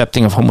and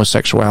accepting of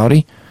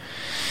homosexuality.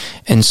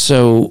 And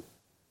so,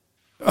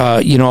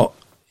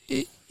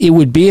 it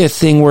would be a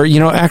thing where,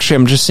 actually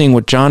I'm just seeing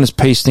what John is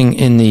pasting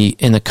in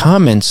the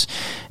comments,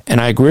 and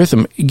I agree with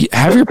him.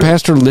 Have your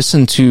pastor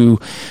listen to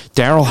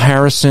Daryl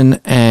Harrison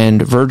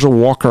and Virgil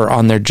Walker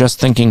on their Just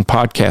Thinking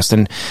podcast.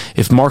 And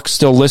if Mark's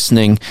still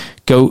listening,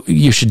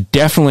 you should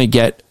definitely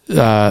get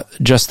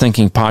Just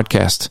Thinking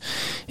podcast.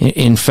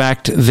 In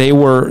fact, they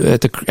were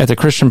at the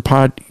Christian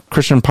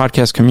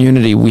podcast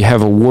community. We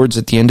have awards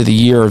at the end of the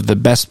year of the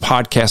best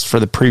podcast for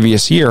the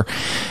previous year,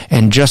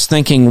 and Just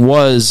Thinking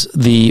was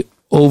the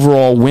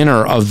overall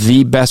winner of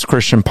the best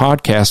Christian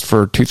podcast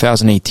for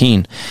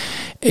 2018.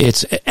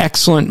 It's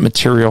excellent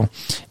material,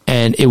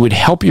 and it would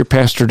help your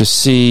pastor to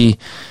see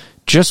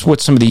just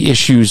what some of the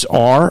issues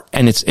are.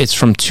 And it's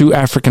from two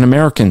African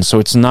Americans, so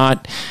it's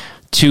not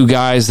two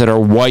guys that are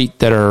white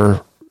that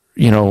are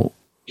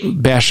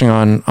bashing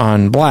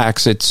on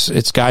blacks.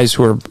 It's guys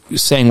who are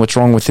saying what's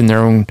wrong within their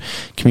own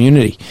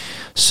community.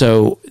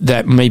 So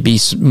that may be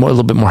a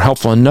little bit more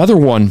helpful. Another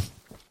one.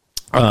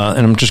 And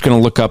I'm just going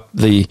to look up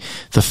the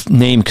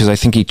name, because I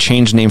think he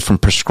changed name from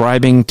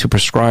Prescribing to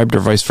Prescribed,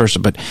 or vice versa.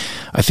 But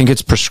I think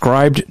it's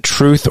Prescribed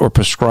Truth or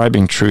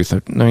Prescribing Truth.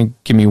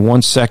 Give me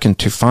 1 second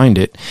to find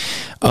it.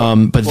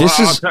 I'll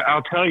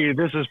tell you,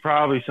 this is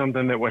probably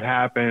something that would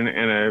happen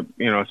in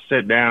a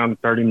sit down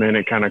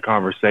 30-minute kind of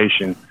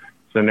conversation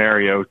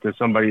scenario to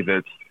somebody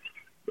that's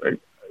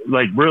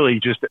like really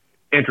just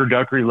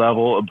introductory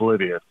level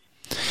oblivious.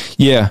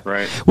 Yeah.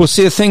 Right. Well,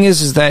 see, the thing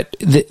is that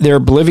they're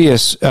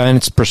oblivious, and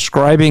it's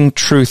Prescribing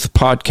Truth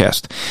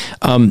podcast.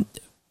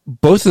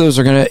 Both of those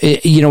are going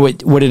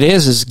to, what it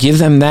is give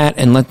them that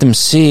and let them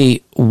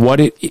see what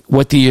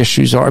the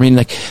issues are. I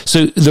mean,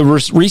 so the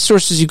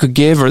resources you could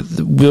give,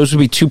 those would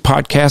be two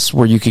podcasts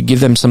where you could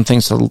give them some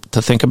things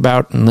to think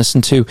about and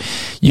listen to.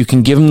 You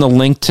can give them the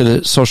link to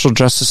the Social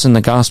Justice in the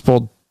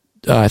Gospel.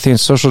 I think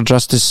it's Social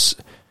Justice.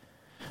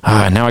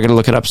 Now I got to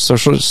look it up.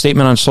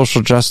 Statement on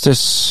Social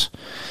Justice.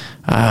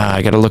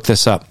 I got to look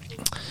this up.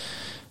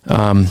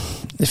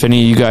 If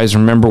any of you guys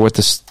remember what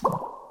this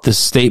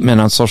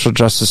statement on social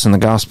justice in the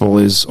gospel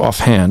is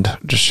offhand,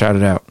 just shout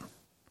it out.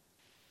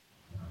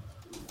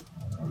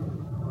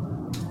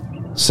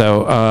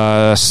 So,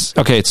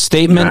 okay, it's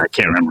statement. I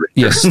can't remember.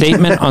 Yeah,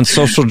 statement on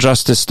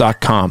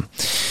socialjustice.com.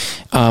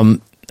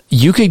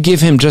 You could give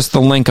him just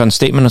the link on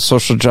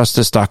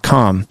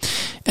statementonsocialjustice.com,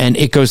 and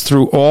it goes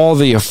through all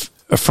the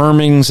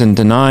affirmings and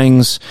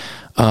denyings.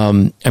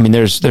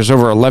 There's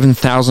over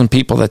 11,000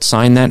 people that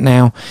sign that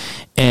now,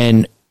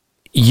 and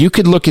you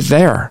could look at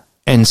there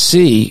and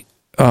see,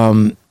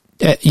 to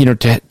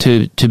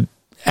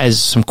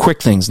as some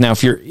quick things. Now,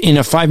 if you're in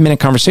a 5-minute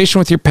conversation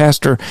with your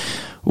pastor,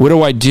 what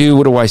do I do?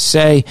 What do I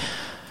say?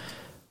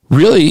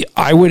 Really,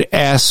 I would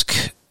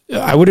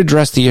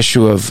address the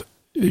issue of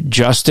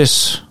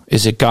justice.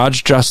 Is it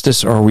God's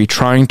justice, or are we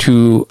trying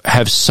to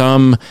have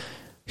some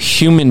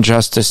human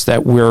justice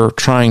that we're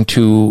trying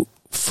to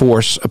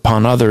force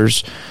upon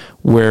others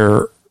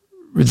where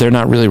they're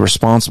not really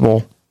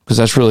responsible? Because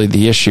that's really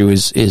the issue,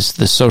 is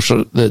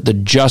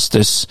the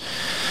justice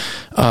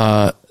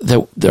that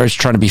is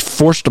trying to be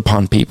forced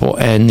upon people,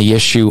 and the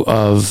issue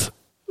of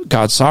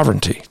God's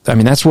sovereignty. I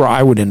mean, that's where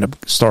I would end up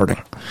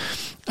starting.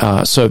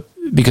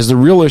 Because the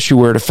real issue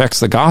where it affects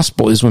the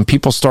gospel is when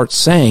people start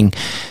saying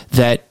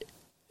that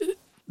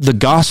the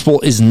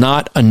gospel is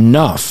not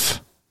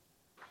enough,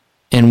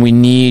 and we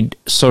need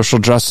social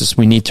justice.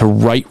 We need to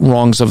right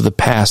wrongs of the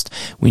past.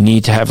 We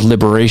need to have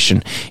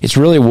liberation. It's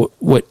really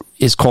what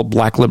is called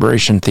black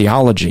liberation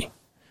theology.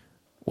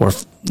 Or,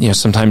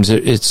 sometimes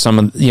it's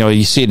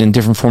you see it in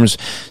different forms.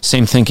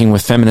 Same thinking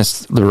with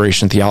feminist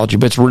liberation theology,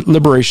 but it's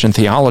liberation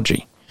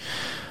theology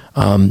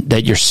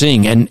that you're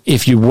seeing. And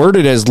if you word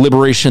it as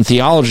liberation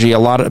theology, a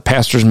lot of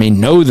pastors may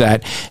know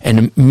that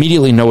and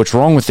immediately know what's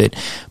wrong with it,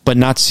 but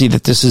not see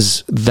that this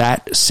is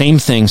that same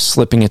thing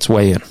slipping its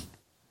way in.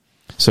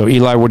 So,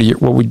 Eli, what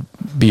would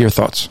be your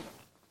thoughts?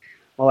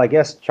 Well, I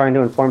guess trying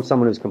to inform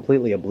someone who's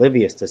completely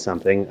oblivious to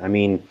something. I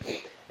mean,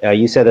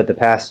 you said that the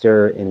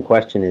pastor in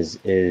question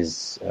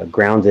is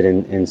grounded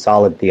in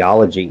solid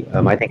theology.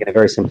 I think in a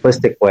very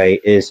simplistic way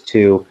is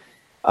to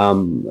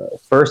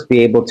first be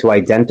able to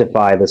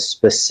identify the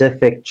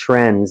specific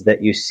trends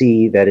that you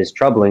see that is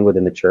troubling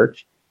within the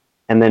church,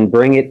 and then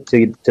bring it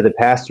to the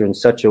pastor in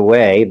such a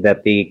way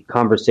that the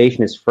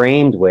conversation is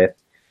framed with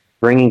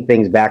bringing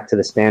things back to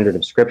the standard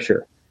of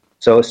Scripture.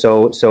 So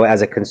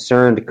as a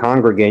concerned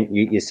congregant,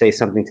 you say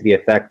something to the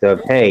effect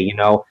of, hey,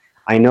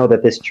 I know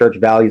that this church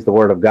values the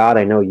Word of God.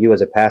 I know you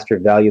as a pastor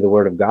value the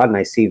Word of God, and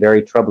I see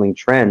very troubling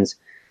trends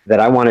that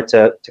I wanted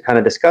to kind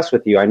of discuss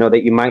with you. I know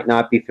that you might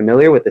not be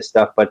familiar with this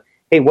stuff, but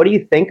hey, what do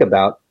you think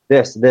about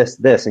this?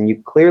 And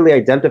you clearly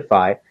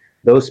identify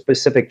those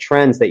specific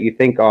trends that you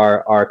think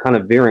are kind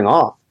of veering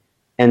off,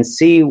 and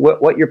see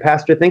what your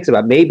pastor thinks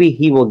about. Maybe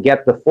he will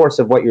get the force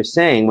of what you're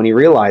saying when he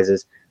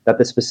realizes that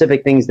the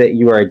specific things that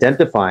you are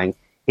identifying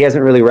he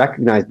hasn't really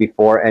recognized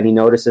before, and he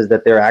notices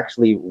that they're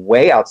actually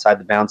way outside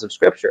the bounds of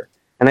Scripture.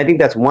 And I think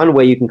that's one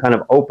way you can kind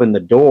of open the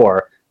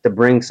door to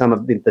bring some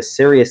of the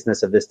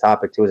seriousness of this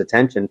topic to his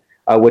attention,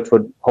 which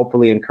would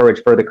hopefully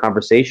encourage further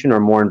conversation or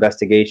more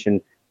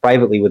investigation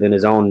privately within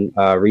his own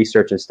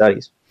research and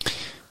studies.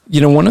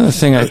 One of the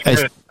things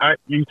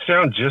you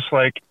sound just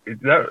like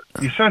that.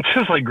 You sound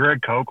just like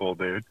Greg Kokel,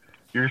 dude.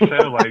 You're so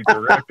like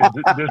direct,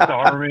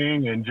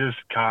 disarming, and just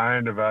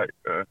kind about.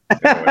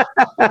 Anyway.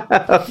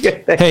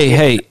 Okay,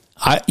 hey,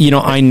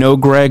 I know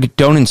Greg.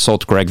 Don't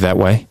insult Greg that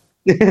way.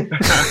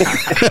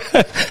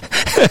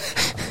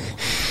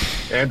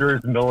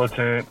 Andrew's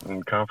militant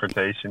and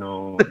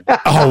confrontational.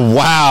 Oh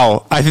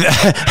wow!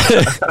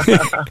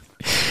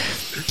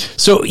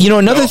 So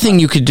another thing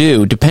you could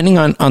do, depending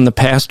on the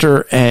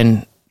pastor,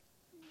 and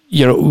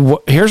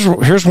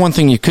here's one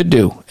thing you could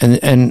do,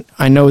 and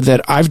I know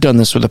that I've done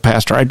this with a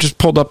pastor. I just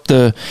pulled up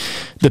the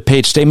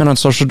page, Statement on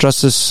Social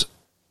Justice.com,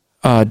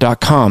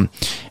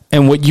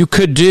 and what you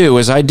could do,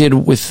 as I did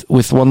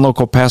with one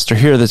local pastor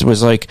here, that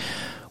was like,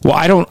 well,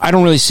 I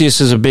don't really see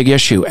this as a big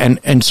issue.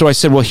 And so I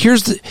said, well,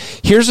 here's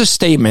a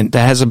statement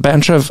that has a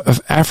bunch of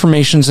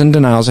affirmations and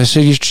denials. I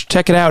said, you should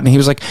check it out. And he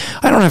was like,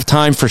 I don't have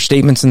time for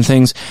statements and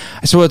things.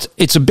 I said, well,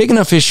 it's a big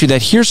enough issue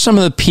that here's some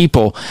of the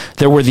people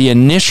that were the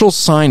initial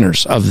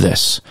signers of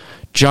this.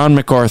 John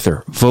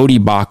MacArthur, Voddie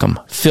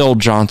Baucham, Phil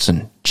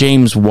Johnson,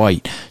 James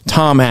White,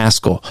 Tom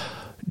Askell,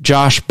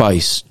 Josh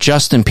Buice,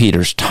 Justin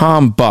Peters,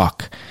 Tom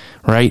Buck.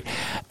 Right,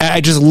 I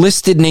just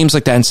listed names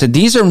like that and said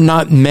these are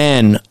not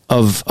men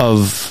of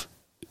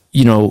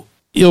ill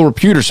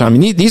repute or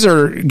something. These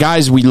are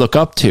guys we look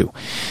up to,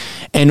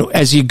 and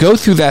as you go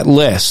through that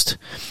list,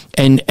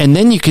 and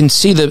then you can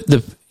see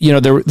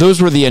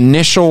those were the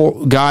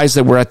initial guys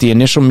that were at the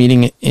initial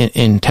meeting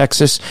in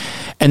Texas,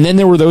 and then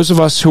there were those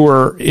of us who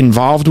were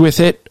involved with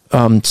it.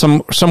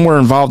 Some were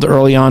involved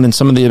early on, and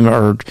some of them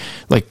are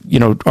like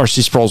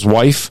R.C. Sproul's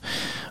wife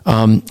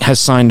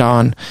has signed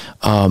on.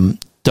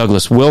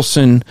 Douglas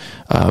Wilson,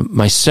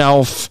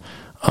 myself.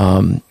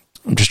 I'm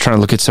just trying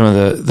to look at some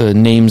of the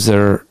names that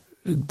are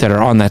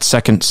on that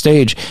second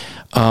stage.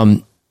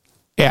 Ali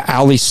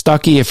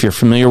Stuckey, if you're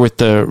familiar with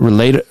the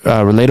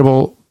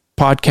Relatable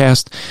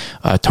podcast,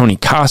 Tony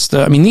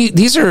Costa. I mean,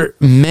 these are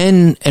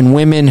men and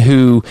women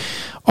who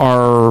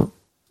are,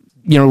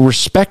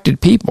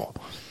 respected people.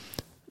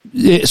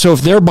 So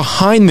if they're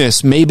behind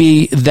this,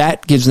 maybe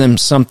that gives them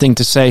something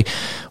to say,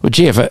 well,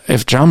 gee,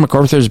 if John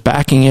MacArthur's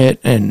backing it,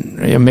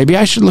 and maybe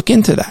I should look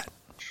into that.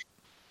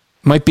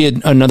 Might be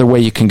another way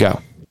you can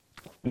go.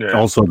 Yeah.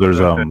 Also, there's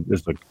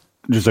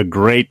a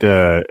great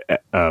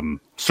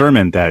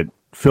sermon that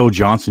Phil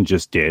Johnson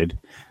just did.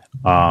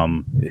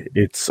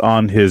 It's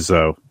on his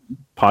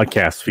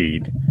podcast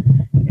feed,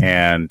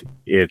 and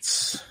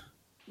it's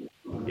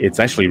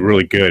actually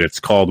really good. It's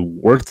called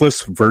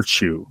Worthless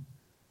Virtue.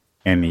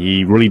 And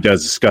he really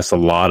does discuss a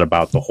lot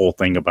about the whole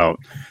thing about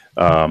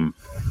the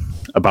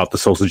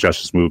social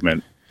justice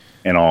movement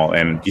and all.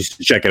 And you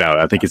should check it out.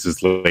 I think it's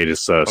his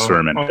latest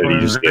sermon that he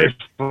just gave.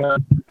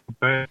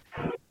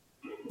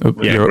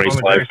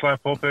 Grace Life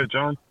Pulpit,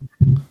 John.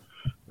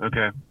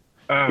 Okay.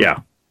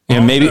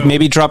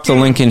 Maybe drop the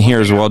link in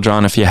here as well,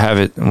 John, if you have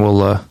it, and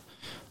I'll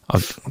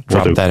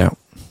drop that out.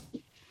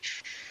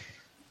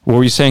 What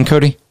were you saying,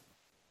 Cody?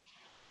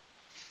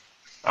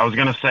 I was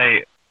going to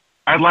say,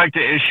 I'd like to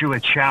issue a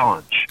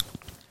challenge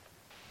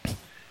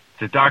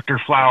to Dr.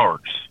 Flowers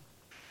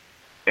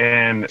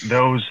and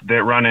those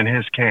that run in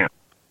his camp.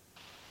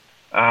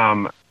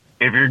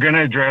 If you're going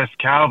to address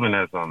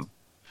Calvinism,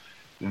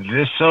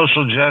 this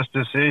social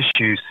justice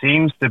issue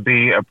seems to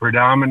be a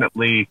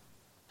predominantly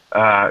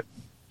in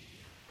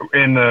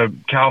the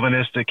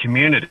Calvinistic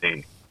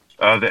community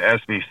of the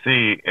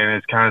SBC, and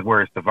it's kind of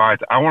where it's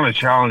divided. I want to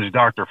challenge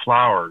Dr.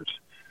 Flowers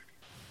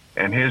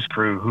and his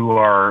crew, who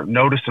are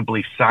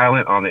noticeably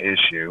silent on the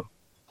issue,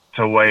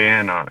 to weigh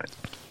in on it.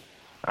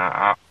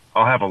 I'll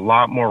have a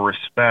lot more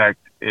respect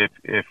if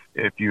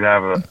you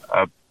have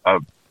a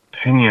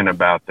opinion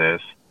about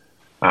this,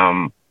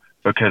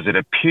 because it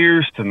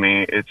appears to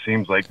me, it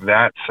seems like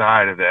that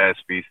side of the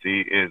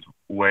SBC is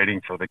waiting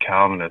for the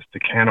Calvinists to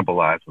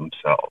cannibalize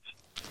themselves.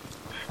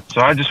 So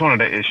I just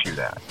wanted to issue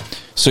that.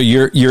 So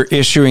you're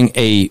issuing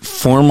a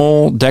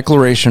formal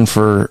declaration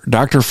for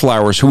Dr.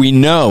 Flowers, who we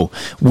know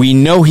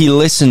he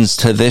listens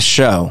to this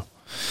show.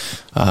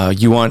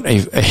 You want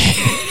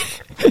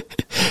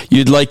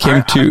you'd like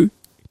him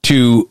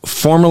to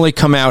formally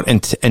come out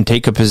and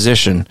take a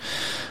position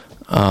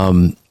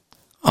on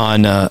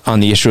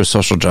the issue of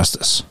social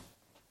justice.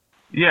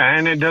 Yeah,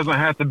 and it doesn't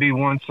have to be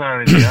one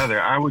side or the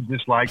other. I would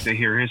just like to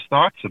hear his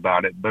thoughts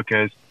about it,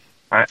 because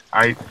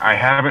I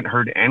haven't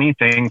heard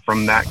anything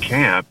from that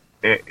camp.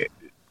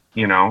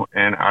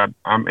 And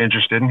I'm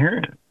interested in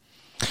hearing it.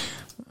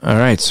 All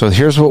right, so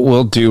here's what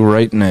we'll do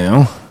right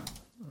now.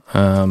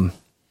 I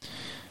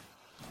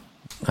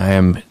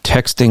am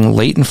texting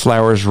Leighton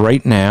Flowers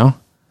right now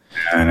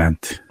and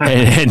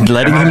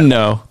letting him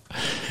know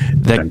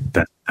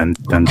that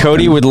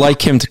Cody would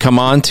like him to come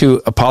on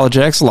to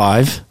Apologetics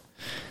Live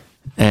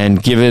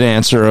and give an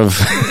answer of...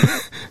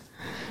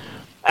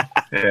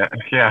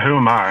 yeah, who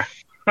am I?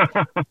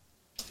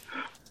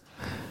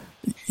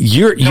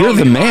 You're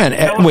the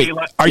man. Wait,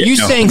 are you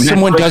saying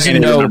someone doesn't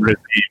know...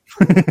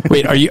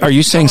 Wait, are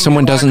you saying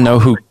someone doesn't know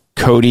who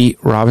Cody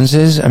Robbins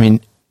is? I mean,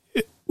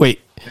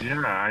 wait. Yeah,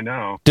 I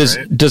know.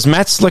 Does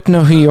Matt Slick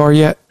know who you are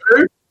yet?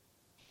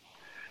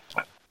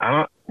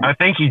 I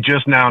think he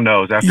just now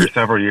knows after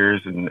several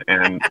years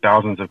and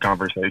thousands of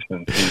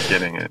conversations. He's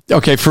getting it.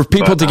 Okay, for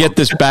people to get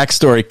this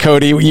backstory,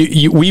 Cody,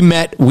 we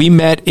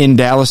met in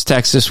Dallas,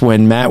 Texas,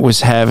 when Matt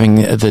was having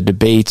the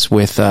debates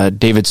with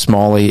David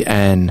Smalley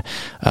and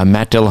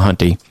Matt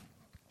Dillahunty.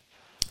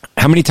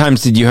 How many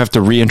times did you have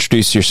to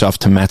reintroduce yourself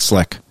to Matt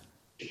Slick?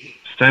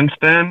 Since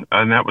then,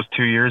 and that was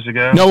 2 years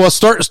ago. No, well,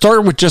 start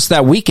with just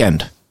that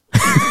weekend.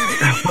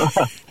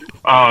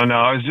 Oh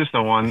no, it was just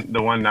the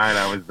one night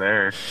I was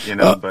there,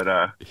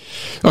 but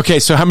okay,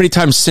 so how many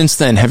times since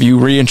then have you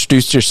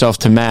reintroduced yourself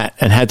to Matt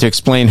and had to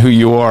explain who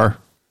you are?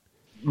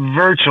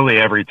 Virtually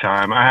every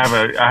time. I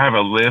have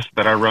a list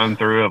that I run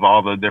through of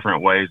all the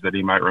different ways that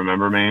he might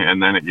remember me,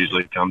 and then it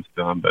usually comes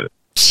to him, but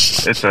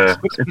it's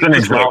an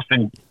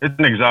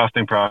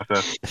exhausting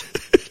process.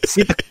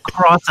 See the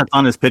cross that's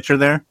on his picture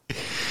there?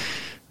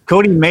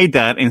 Cody made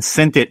that and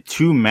sent it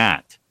to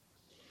Matt.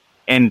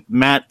 And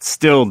Matt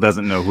still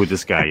doesn't know who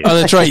this guy is. Oh,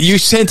 that's right. You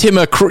sent him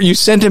a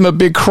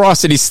big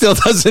cross, and he still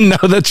doesn't know.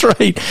 That's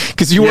right,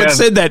 because you once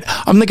said that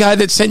I'm the guy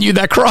that sent you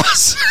that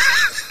cross.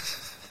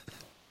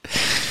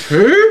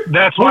 Who?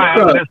 That's why I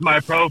have it as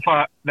my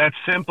profile. That's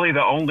simply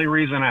the only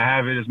reason I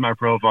have it as my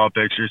profile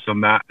picture, so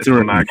Matt can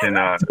remind him.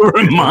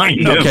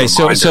 Okay,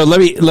 so let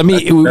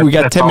me. We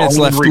got 10 minutes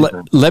left.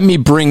 Let me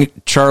bring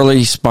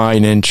Charlie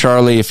Spine in.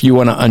 Charlie, if you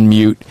want to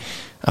unmute,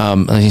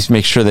 let's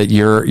make sure that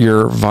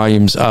your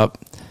volume's up.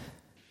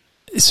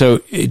 So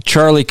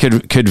Charlie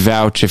could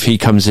vouch if he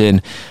comes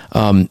in.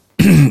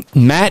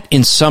 Matt,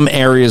 in some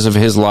areas of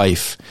his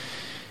life,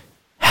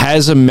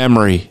 has a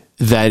memory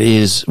that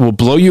will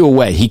blow you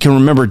away. He can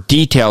remember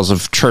details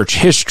of church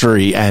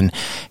history and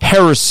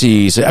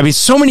heresies. I mean,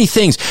 so many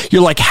things.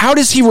 You're like, how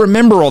does he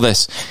remember all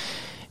this?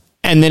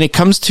 And then it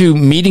comes to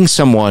meeting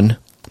someone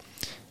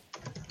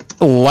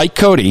like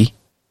Cody,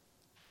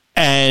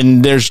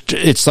 and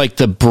it's like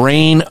the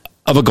brain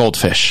of a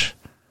goldfish.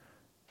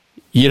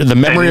 The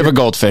memory of a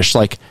goldfish,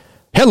 like,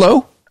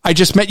 hello, I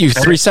just met you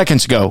 3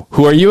 seconds ago.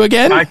 Who are you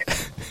again? I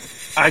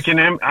can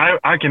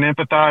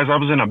empathize. I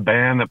was in a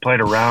band that played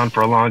around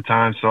for a long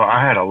time, so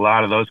I had a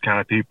lot of those kind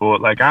of people.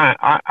 Like,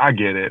 I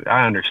get it.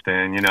 I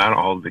understand. I don't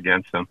hold it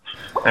against them.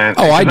 And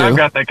I do. I've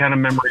got that kind of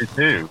memory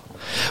too.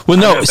 Well,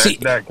 no, see,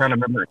 that kind of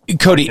memory.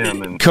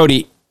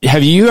 Cody,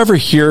 have you ever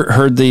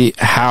heard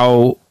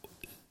how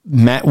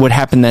what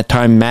happened that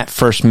time Matt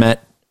first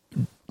met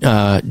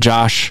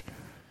Josh?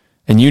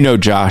 And you know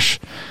Josh.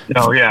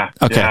 Oh yeah.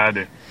 Okay. Yeah, I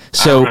do.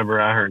 So I remember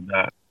I heard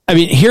that. I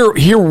mean, here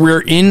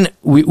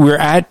we're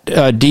at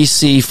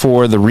DC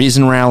for the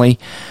Reason Rally.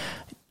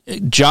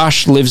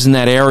 Josh lives in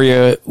that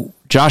area.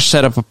 Josh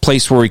set up a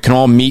place where we can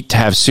all meet to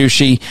have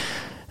sushi.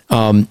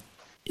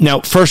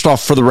 Now, first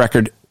off, for the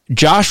record,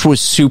 Josh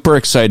was super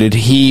excited.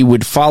 He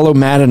would follow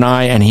Matt and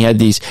I, and he had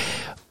these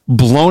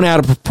blown out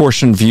of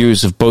proportion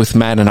views of both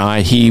Matt and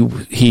I.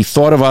 He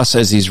thought of us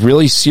as these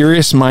really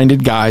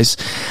serious-minded guys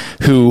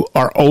who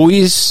are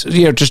always,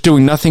 just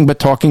doing nothing but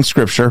talking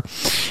scripture.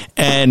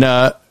 And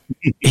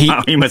he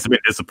must have been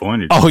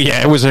disappointed. Oh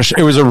yeah, it was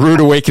a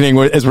rude awakening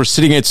as we're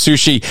sitting at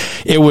sushi.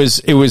 It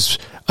was.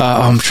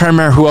 I'm trying to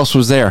remember who else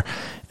was there.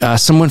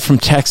 Someone from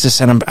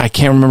Texas, and I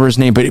can't remember his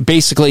name, but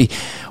basically,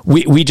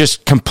 we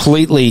just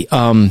completely,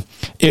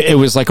 it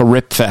was like a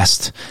rip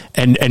fest,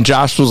 and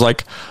Josh was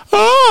like,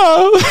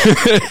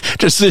 oh,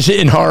 just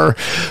in horror.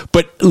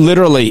 But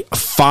literally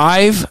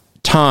 5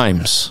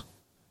 times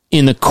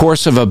in the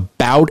course of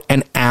about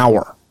an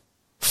hour,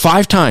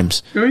 5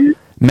 times,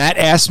 Matt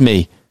asked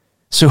me,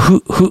 so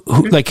who,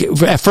 like,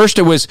 at first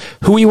it was,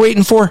 who are you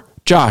waiting for?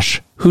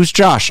 Josh. Who's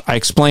Josh? I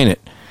explain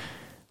it.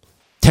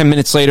 10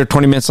 minutes later,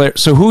 20 minutes later.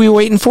 So who are you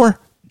waiting for?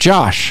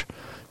 Josh.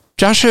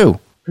 Josh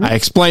who? I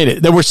explain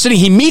it. Then we're sitting,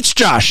 he meets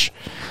Josh.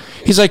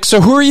 He's like,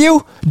 so who are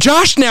you?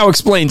 Josh now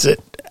explains it.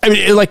 I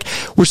mean, like,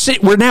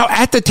 we're now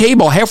at the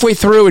table halfway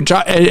through,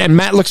 and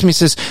Matt looks at me and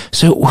says,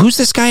 so who's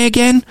this guy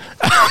again?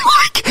 I'm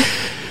like,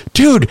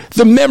 dude,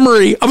 the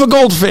memory of a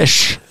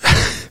goldfish.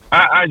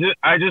 I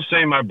just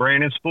say my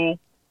brain is full,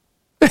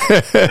 and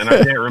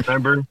I can't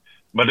remember,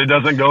 but it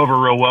doesn't go over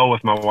real well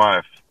with my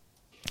wife.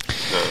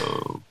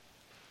 So...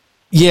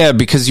 Yeah,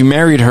 because you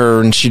married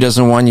her and she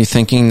doesn't want you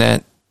thinking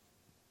that,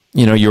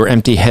 you're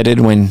empty-headed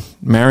when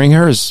marrying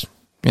her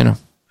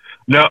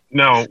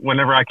No,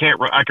 whenever I can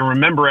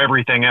remember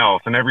everything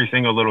else and every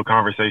single little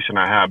conversation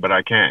I have, but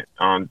I can't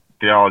on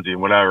theology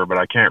and whatever, but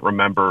I can't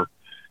remember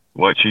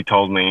what she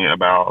told me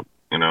about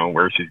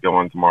where she's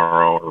going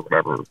tomorrow or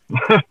whatever,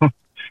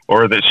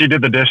 or that she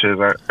did the dishes.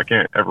 I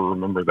can't ever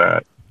remember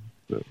that,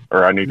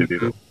 or I need to do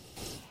that.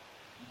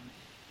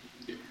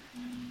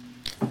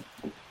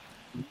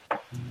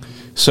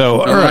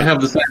 So, all right. I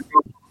have the same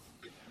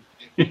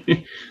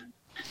problem.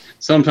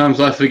 Sometimes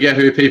I forget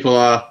who people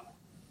are.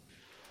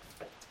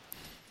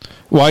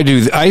 Well, I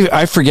do.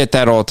 I forget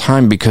that all the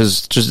time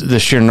because just the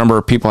sheer number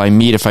of people I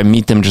meet, if I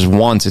meet them just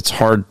once, it's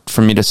hard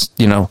for me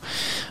to,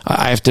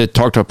 I have to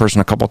talk to a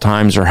person a couple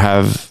times or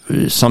have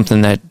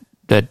something that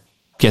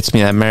gets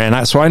me that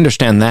married. So I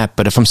understand that.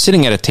 But if I'm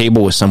sitting at a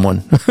table with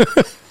someone,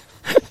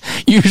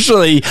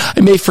 usually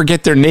I may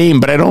forget their name,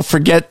 but I don't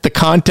forget the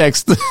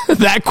context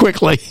that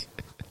quickly.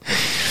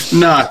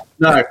 No.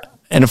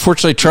 And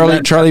unfortunately,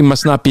 Charlie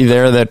must not be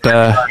there.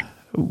 That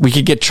we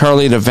could get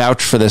Charlie to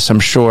vouch for this, I'm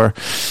sure.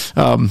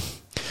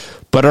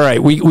 But all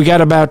right, we got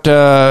about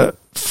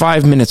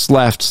 5 minutes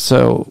left,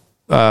 so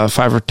 5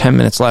 or 10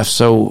 minutes left.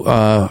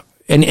 So,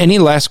 any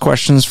last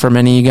questions from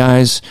any of you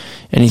guys?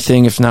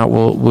 Anything? If not,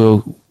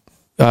 we'll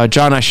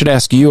John, I should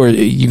ask you. Are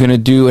you going to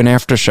do an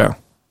after show?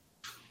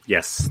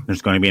 Yes,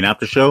 there's going to be an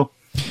after show.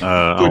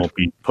 I'll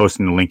be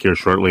posting the link here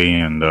shortly,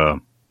 and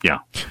yeah.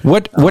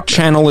 What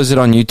channel is it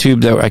on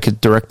YouTube that I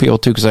could direct people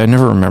to? Because I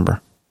never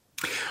remember.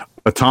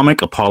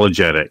 Atomic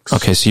Apologetics.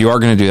 Okay, so you are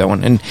going to do that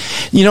one. And,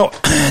 now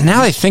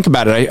that I think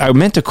about it, I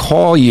meant to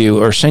call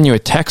you or send you a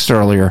text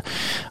earlier.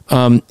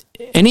 Any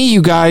of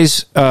you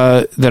guys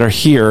that are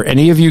here,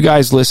 any of you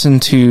guys listen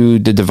to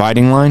The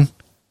Dividing Line?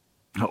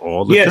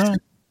 All the time.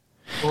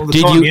 All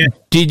the time,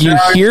 Did you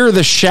hear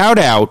the shout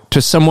out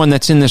to someone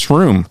that's in this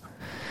room?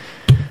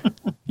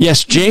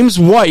 Yes, James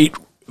White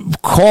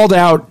called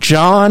out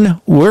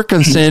John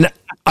Wilkinson,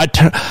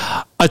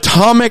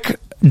 Atomic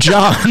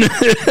John,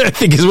 I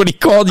think is what he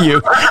called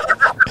you.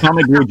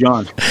 Atomic Glue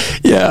John.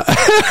 Yeah.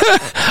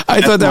 I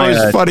thought that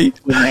was funny.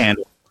 Twitter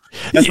handle.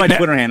 That's my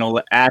Twitter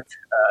handle, at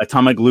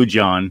Atomic Glue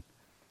John.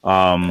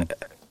 Yeah,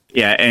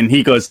 and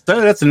he goes,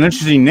 that's an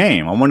interesting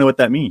name. I wonder what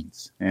that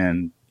means.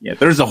 And yeah,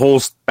 there's a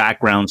whole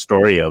background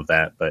story of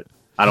that, but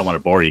I don't want to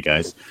bore you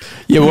guys.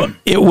 Yeah, well,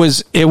 it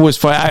was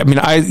fun. I mean,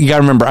 you got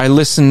to remember, I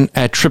listen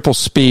at triple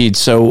speed,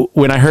 so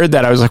when I heard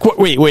that, I was like,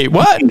 wait,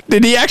 what?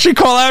 Did he actually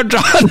call out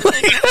John?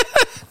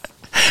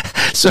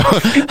 So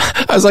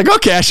I was like,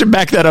 okay, I should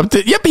back that up.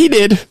 Yep, he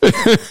did.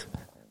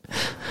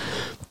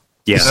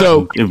 Yeah,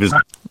 so it was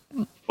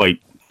quite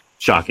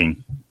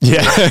shocking.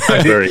 Yeah,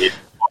 very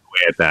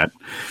away at that.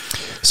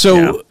 So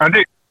yeah.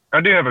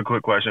 I do have a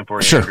quick question for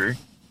you, sure. Andrew.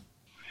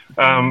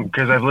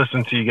 Because I've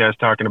listened to you guys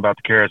talking about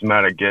the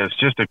charismatic gifts.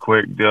 Just a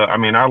quick deal. I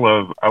mean, I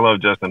love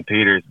Justin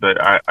Peters, but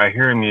I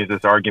hear him use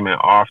this argument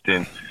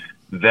often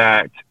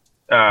that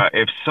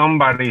if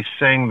somebody's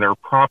saying they're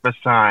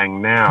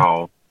prophesying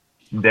now,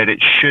 that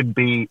it should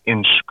be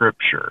in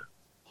Scripture.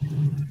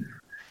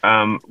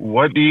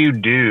 What do you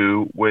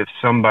do with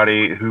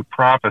somebody who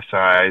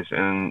prophesies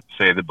in,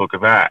 say, the Book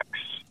of Acts?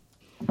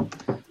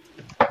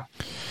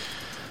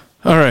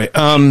 All right.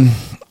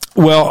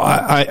 Well,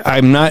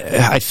 I'm not.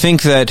 I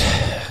think that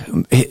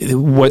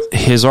what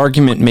his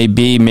argument may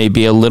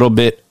be a little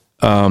bit,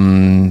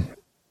 maybe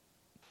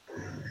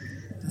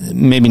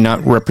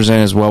not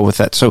represented as well with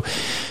that. So,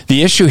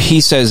 the issue,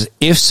 he says,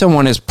 if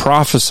someone is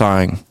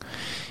prophesying,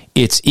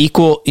 it's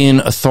equal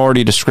in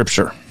authority to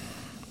Scripture,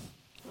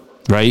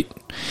 right?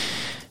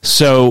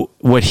 So,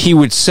 what he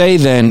would say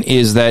then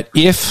is that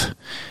if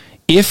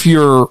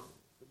you're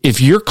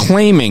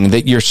claiming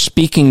that you're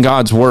speaking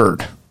God's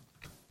word,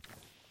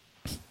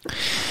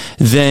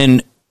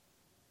 then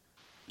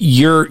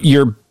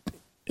you're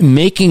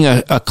making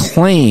a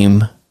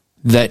claim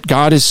that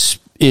God it's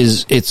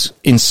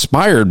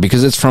inspired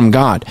because it's from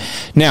God.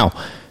 Now,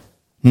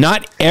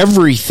 not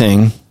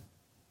everything,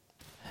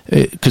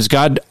 because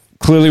God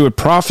clearly would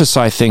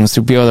prophesy things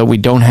to people that we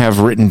don't have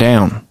written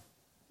down,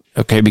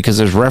 okay, because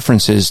there's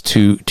references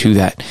to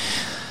that.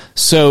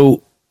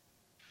 So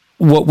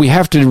what we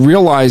have to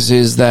realize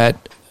is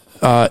that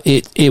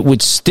it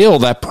would still,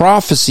 that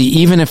prophecy,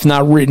 even if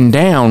not written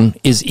down,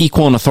 is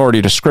equal in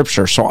authority to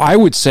Scripture. So I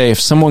would say if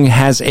someone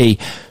has a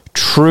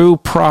true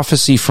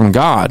prophecy from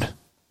God,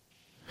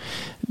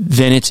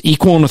 then it's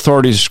equal in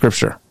authority to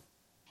Scripture.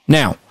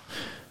 Now,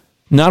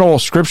 not all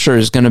Scripture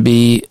is going to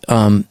be,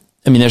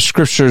 there's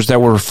Scriptures that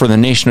were for the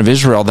nation of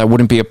Israel that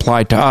wouldn't be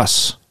applied to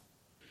us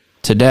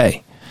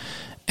today.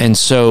 And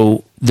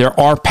so there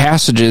are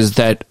passages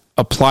that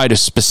apply to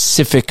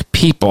specific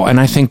people. And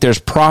I think there's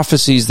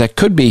prophecies that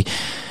could be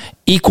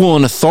equal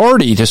in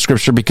authority to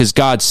Scripture because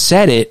God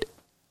said it,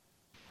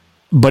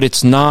 but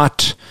it's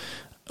not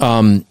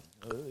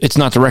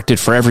directed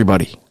for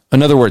everybody.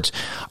 In other words,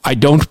 I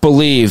don't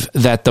believe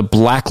that the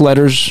black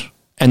letters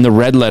and the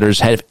red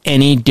letters have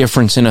any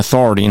difference in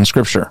authority in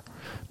Scripture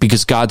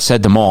because God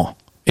said them all.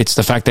 It's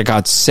the fact that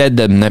God said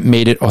them that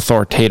made it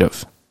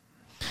authoritative.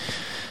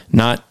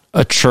 Not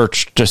a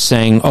church just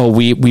saying, oh,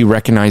 we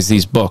recognize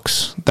these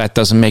books. That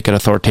doesn't make it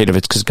authoritative.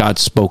 It's because God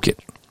spoke it.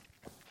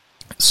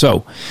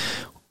 So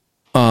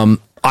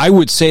I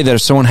would say that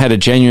if someone had a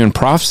genuine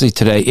prophecy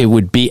today, it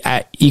would be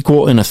at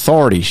equal in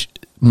authority.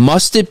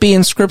 must it be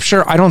in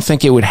Scripture? I don't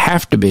think it would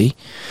have to be.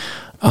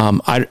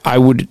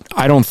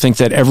 I don't think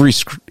that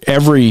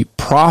every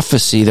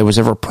prophecy that was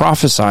ever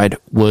prophesied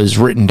was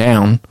written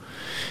down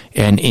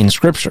and in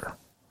Scripture.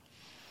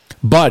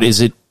 But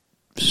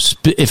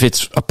if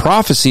it's a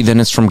prophecy, then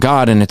it's from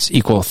God and it's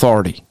equal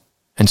authority.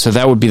 And so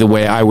that would be the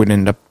way I would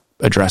end up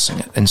addressing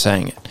it and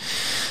saying it.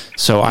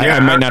 So I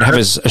might not have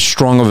as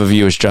strong of a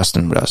view as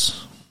Justin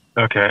does.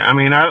 Okay. I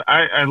mean,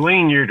 I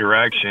lean your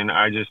direction.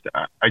 I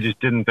just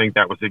didn't think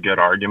that was a good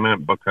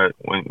argument, because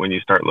when you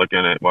start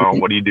looking at, well,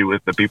 what do you do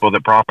with the people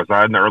that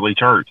prophesied in the early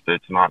church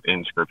that's not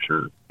in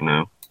Scripture,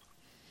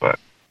 But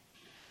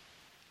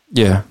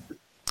yeah.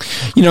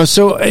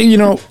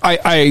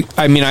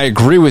 I mean, I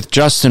agree with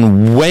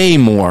Justin way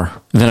more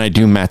than I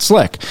do Matt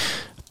Slick,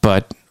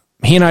 but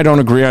he and I don't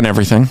agree on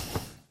everything,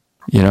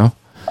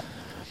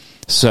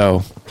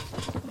 So,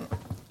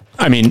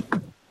 I mean,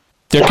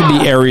 there could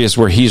be areas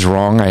where he's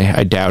wrong.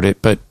 I doubt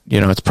it, but,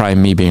 it's probably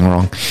me being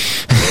wrong.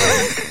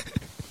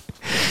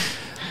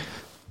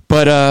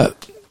 But,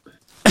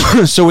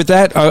 so with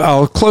that,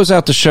 I'll close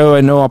out the show.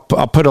 I know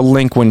I'll put a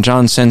link when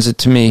John sends it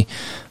to me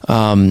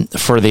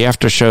for the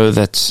after show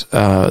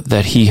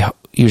that he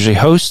usually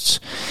hosts,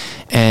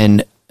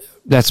 and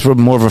that's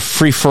more of a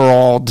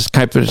free-for-all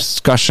type of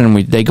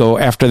discussion. They go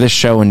after this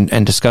show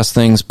and discuss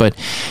things. But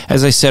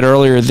as I said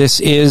earlier, this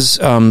is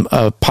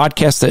a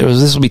podcast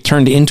this will be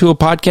turned into a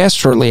podcast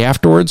shortly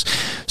afterwards.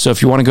 So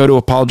if you want to go to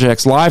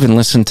Apologetics Live and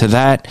listen to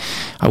that,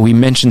 we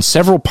mentioned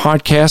several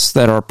podcasts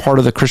that are part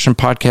of the Christian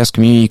podcast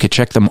community. You could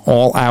check them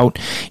all out.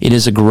 It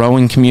is a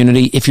growing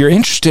community. If you're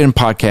interested in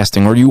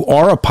podcasting, or you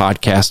are a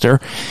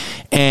podcaster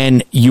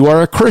and you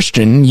are a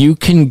Christian,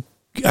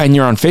 and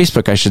you're on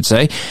Facebook, I should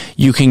say,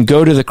 you can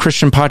go to the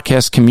Christian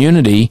podcast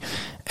community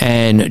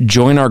and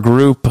join our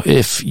group.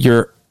 If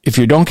you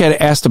don't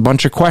get asked a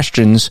bunch of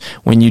questions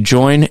when you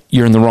join,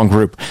 you're in the wrong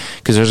group,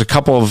 because there's a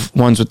couple of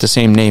ones with the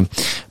same name.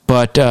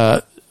 But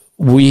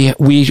we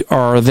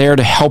are there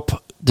to help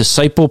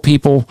disciple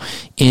people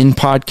in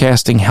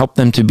podcasting, help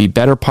them to be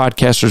better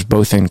podcasters,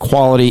 both in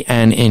quality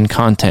and in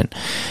content.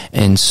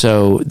 And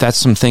so that's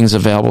some things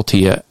available to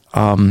you.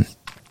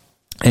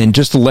 And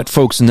just to let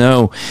folks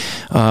know,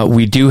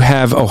 we do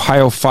have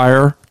Ohio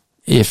Fire,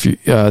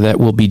 that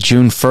will be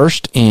June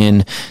 1st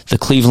in the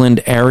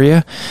Cleveland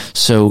area.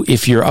 So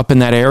if you're up in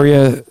that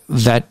area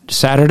that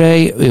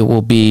Saturday, it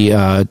will be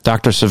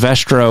Dr.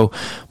 Silvestro,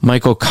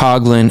 Michael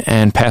Coughlin,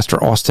 and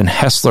Pastor Austin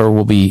Hessler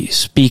will be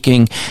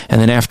speaking.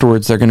 And then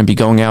afterwards, they're going to be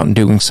going out and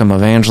doing some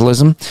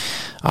evangelism.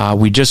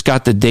 We just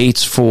got the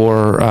dates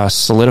for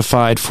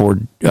solidified for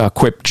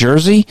Quip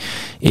Jersey.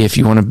 If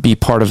you want to be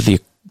part of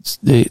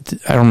I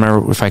don't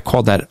remember if I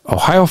called that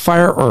Ohio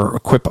Fire or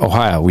Equip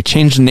Ohio. We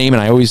changed the name,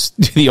 and I always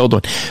do the old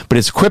one. But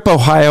it's Equip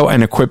Ohio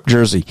and Equip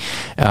Jersey.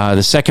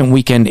 The second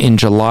weekend in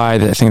July,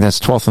 I think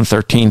that's 12th and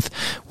 13th,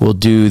 we'll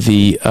do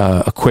the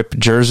Equip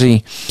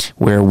Jersey,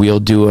 where we'll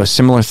do a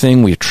similar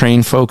thing. We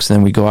train folks,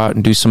 then we go out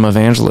and do some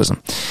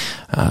evangelism.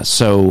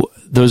 So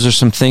those are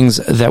some things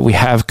that we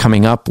have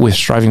coming up with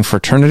Striving for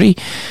Eternity.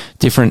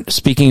 Different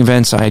speaking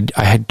events. I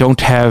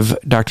don't have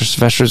Dr.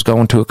 Sylvester's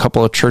going to a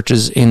couple of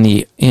churches in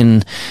the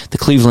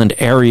Cleveland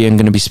area and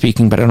going to be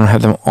speaking, but I don't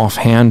have them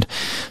offhand.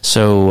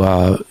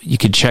 So you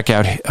could check him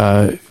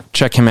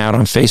out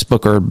on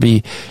Facebook, or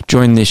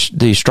join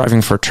the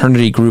Striving for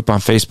Eternity group on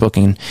Facebook,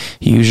 and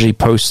he usually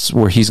posts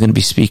where he's going to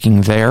be speaking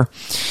there.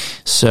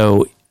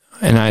 So.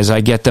 And as I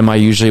get them, I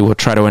usually will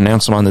try to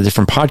announce them on the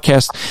different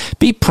podcasts.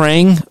 Be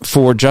praying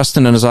for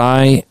Justin and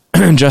I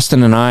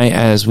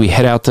as we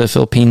head out to the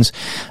Philippines.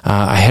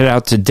 I head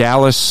out to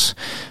Dallas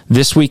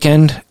this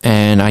weekend,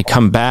 and I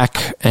come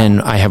back,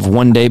 and I have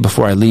one day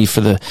before I leave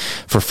for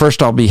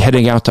first I'll be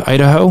heading out to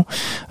Idaho,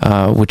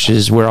 which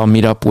is where I'll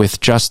meet up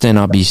with Justin.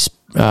 I'll be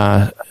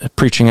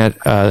preaching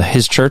at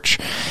his church,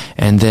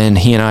 and then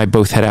he and I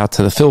both head out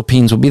to the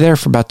Philippines. We'll be there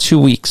for about 2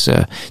 weeks.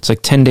 It's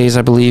like 10 days,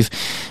 I believe.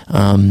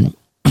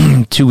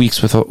 2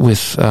 weeks with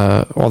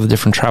all the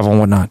different travel and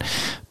whatnot.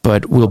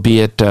 But we'll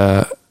be at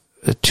 2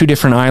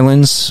 different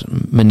islands,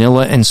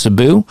 Manila and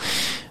Cebu,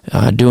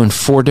 doing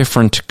 4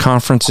 different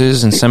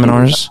conferences and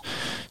seminars.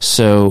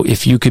 So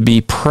if you could be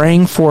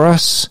praying for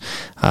us,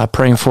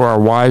 praying for our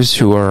wives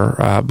who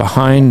are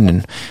behind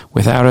and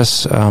without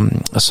us,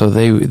 so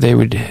they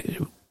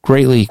would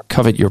greatly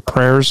covet your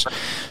prayers.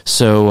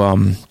 So,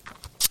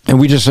 and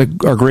we just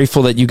are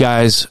grateful that you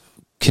guys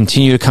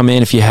continue to come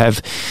in. If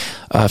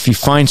you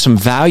find some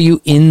value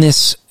in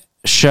this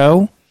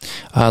show,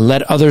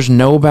 let others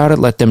know about it.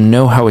 Let them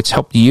know how it's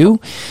helped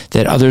you,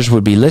 that others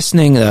would be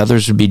listening, that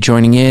others would be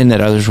joining in, that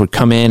others would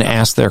come in,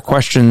 ask their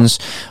questions,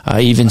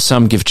 even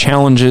some give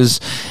challenges.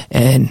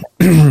 And,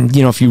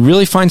 if you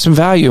really find some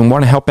value and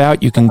want to help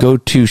out, you can go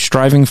to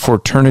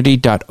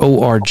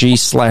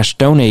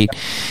strivingforeternity.org/donate.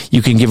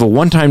 You can give a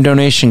one-time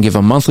donation, give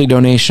a monthly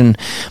donation.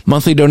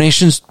 Monthly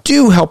donations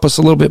do help us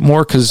a little bit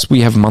more because we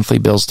have monthly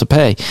bills to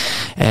pay.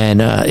 And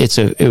it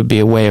would be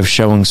a way of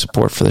showing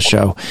support for the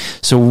show.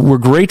 So we're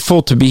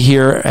grateful to be here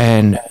here.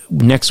 And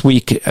next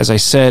week, as I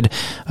said,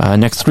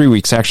 next 3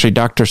 weeks, actually,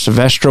 Dr.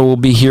 Silvestro will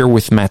be here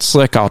with Matt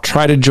Slick. I'll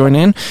try to join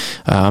in.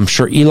 I'm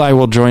sure Eli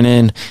will join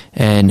in,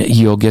 and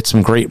you'll get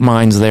some great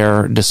minds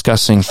there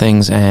discussing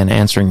things and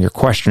answering your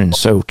questions.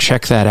 So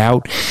check that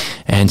out.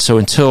 And so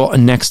until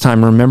next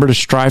time, remember to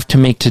strive to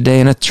make today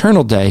an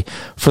eternal day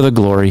for the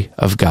glory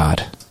of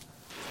God.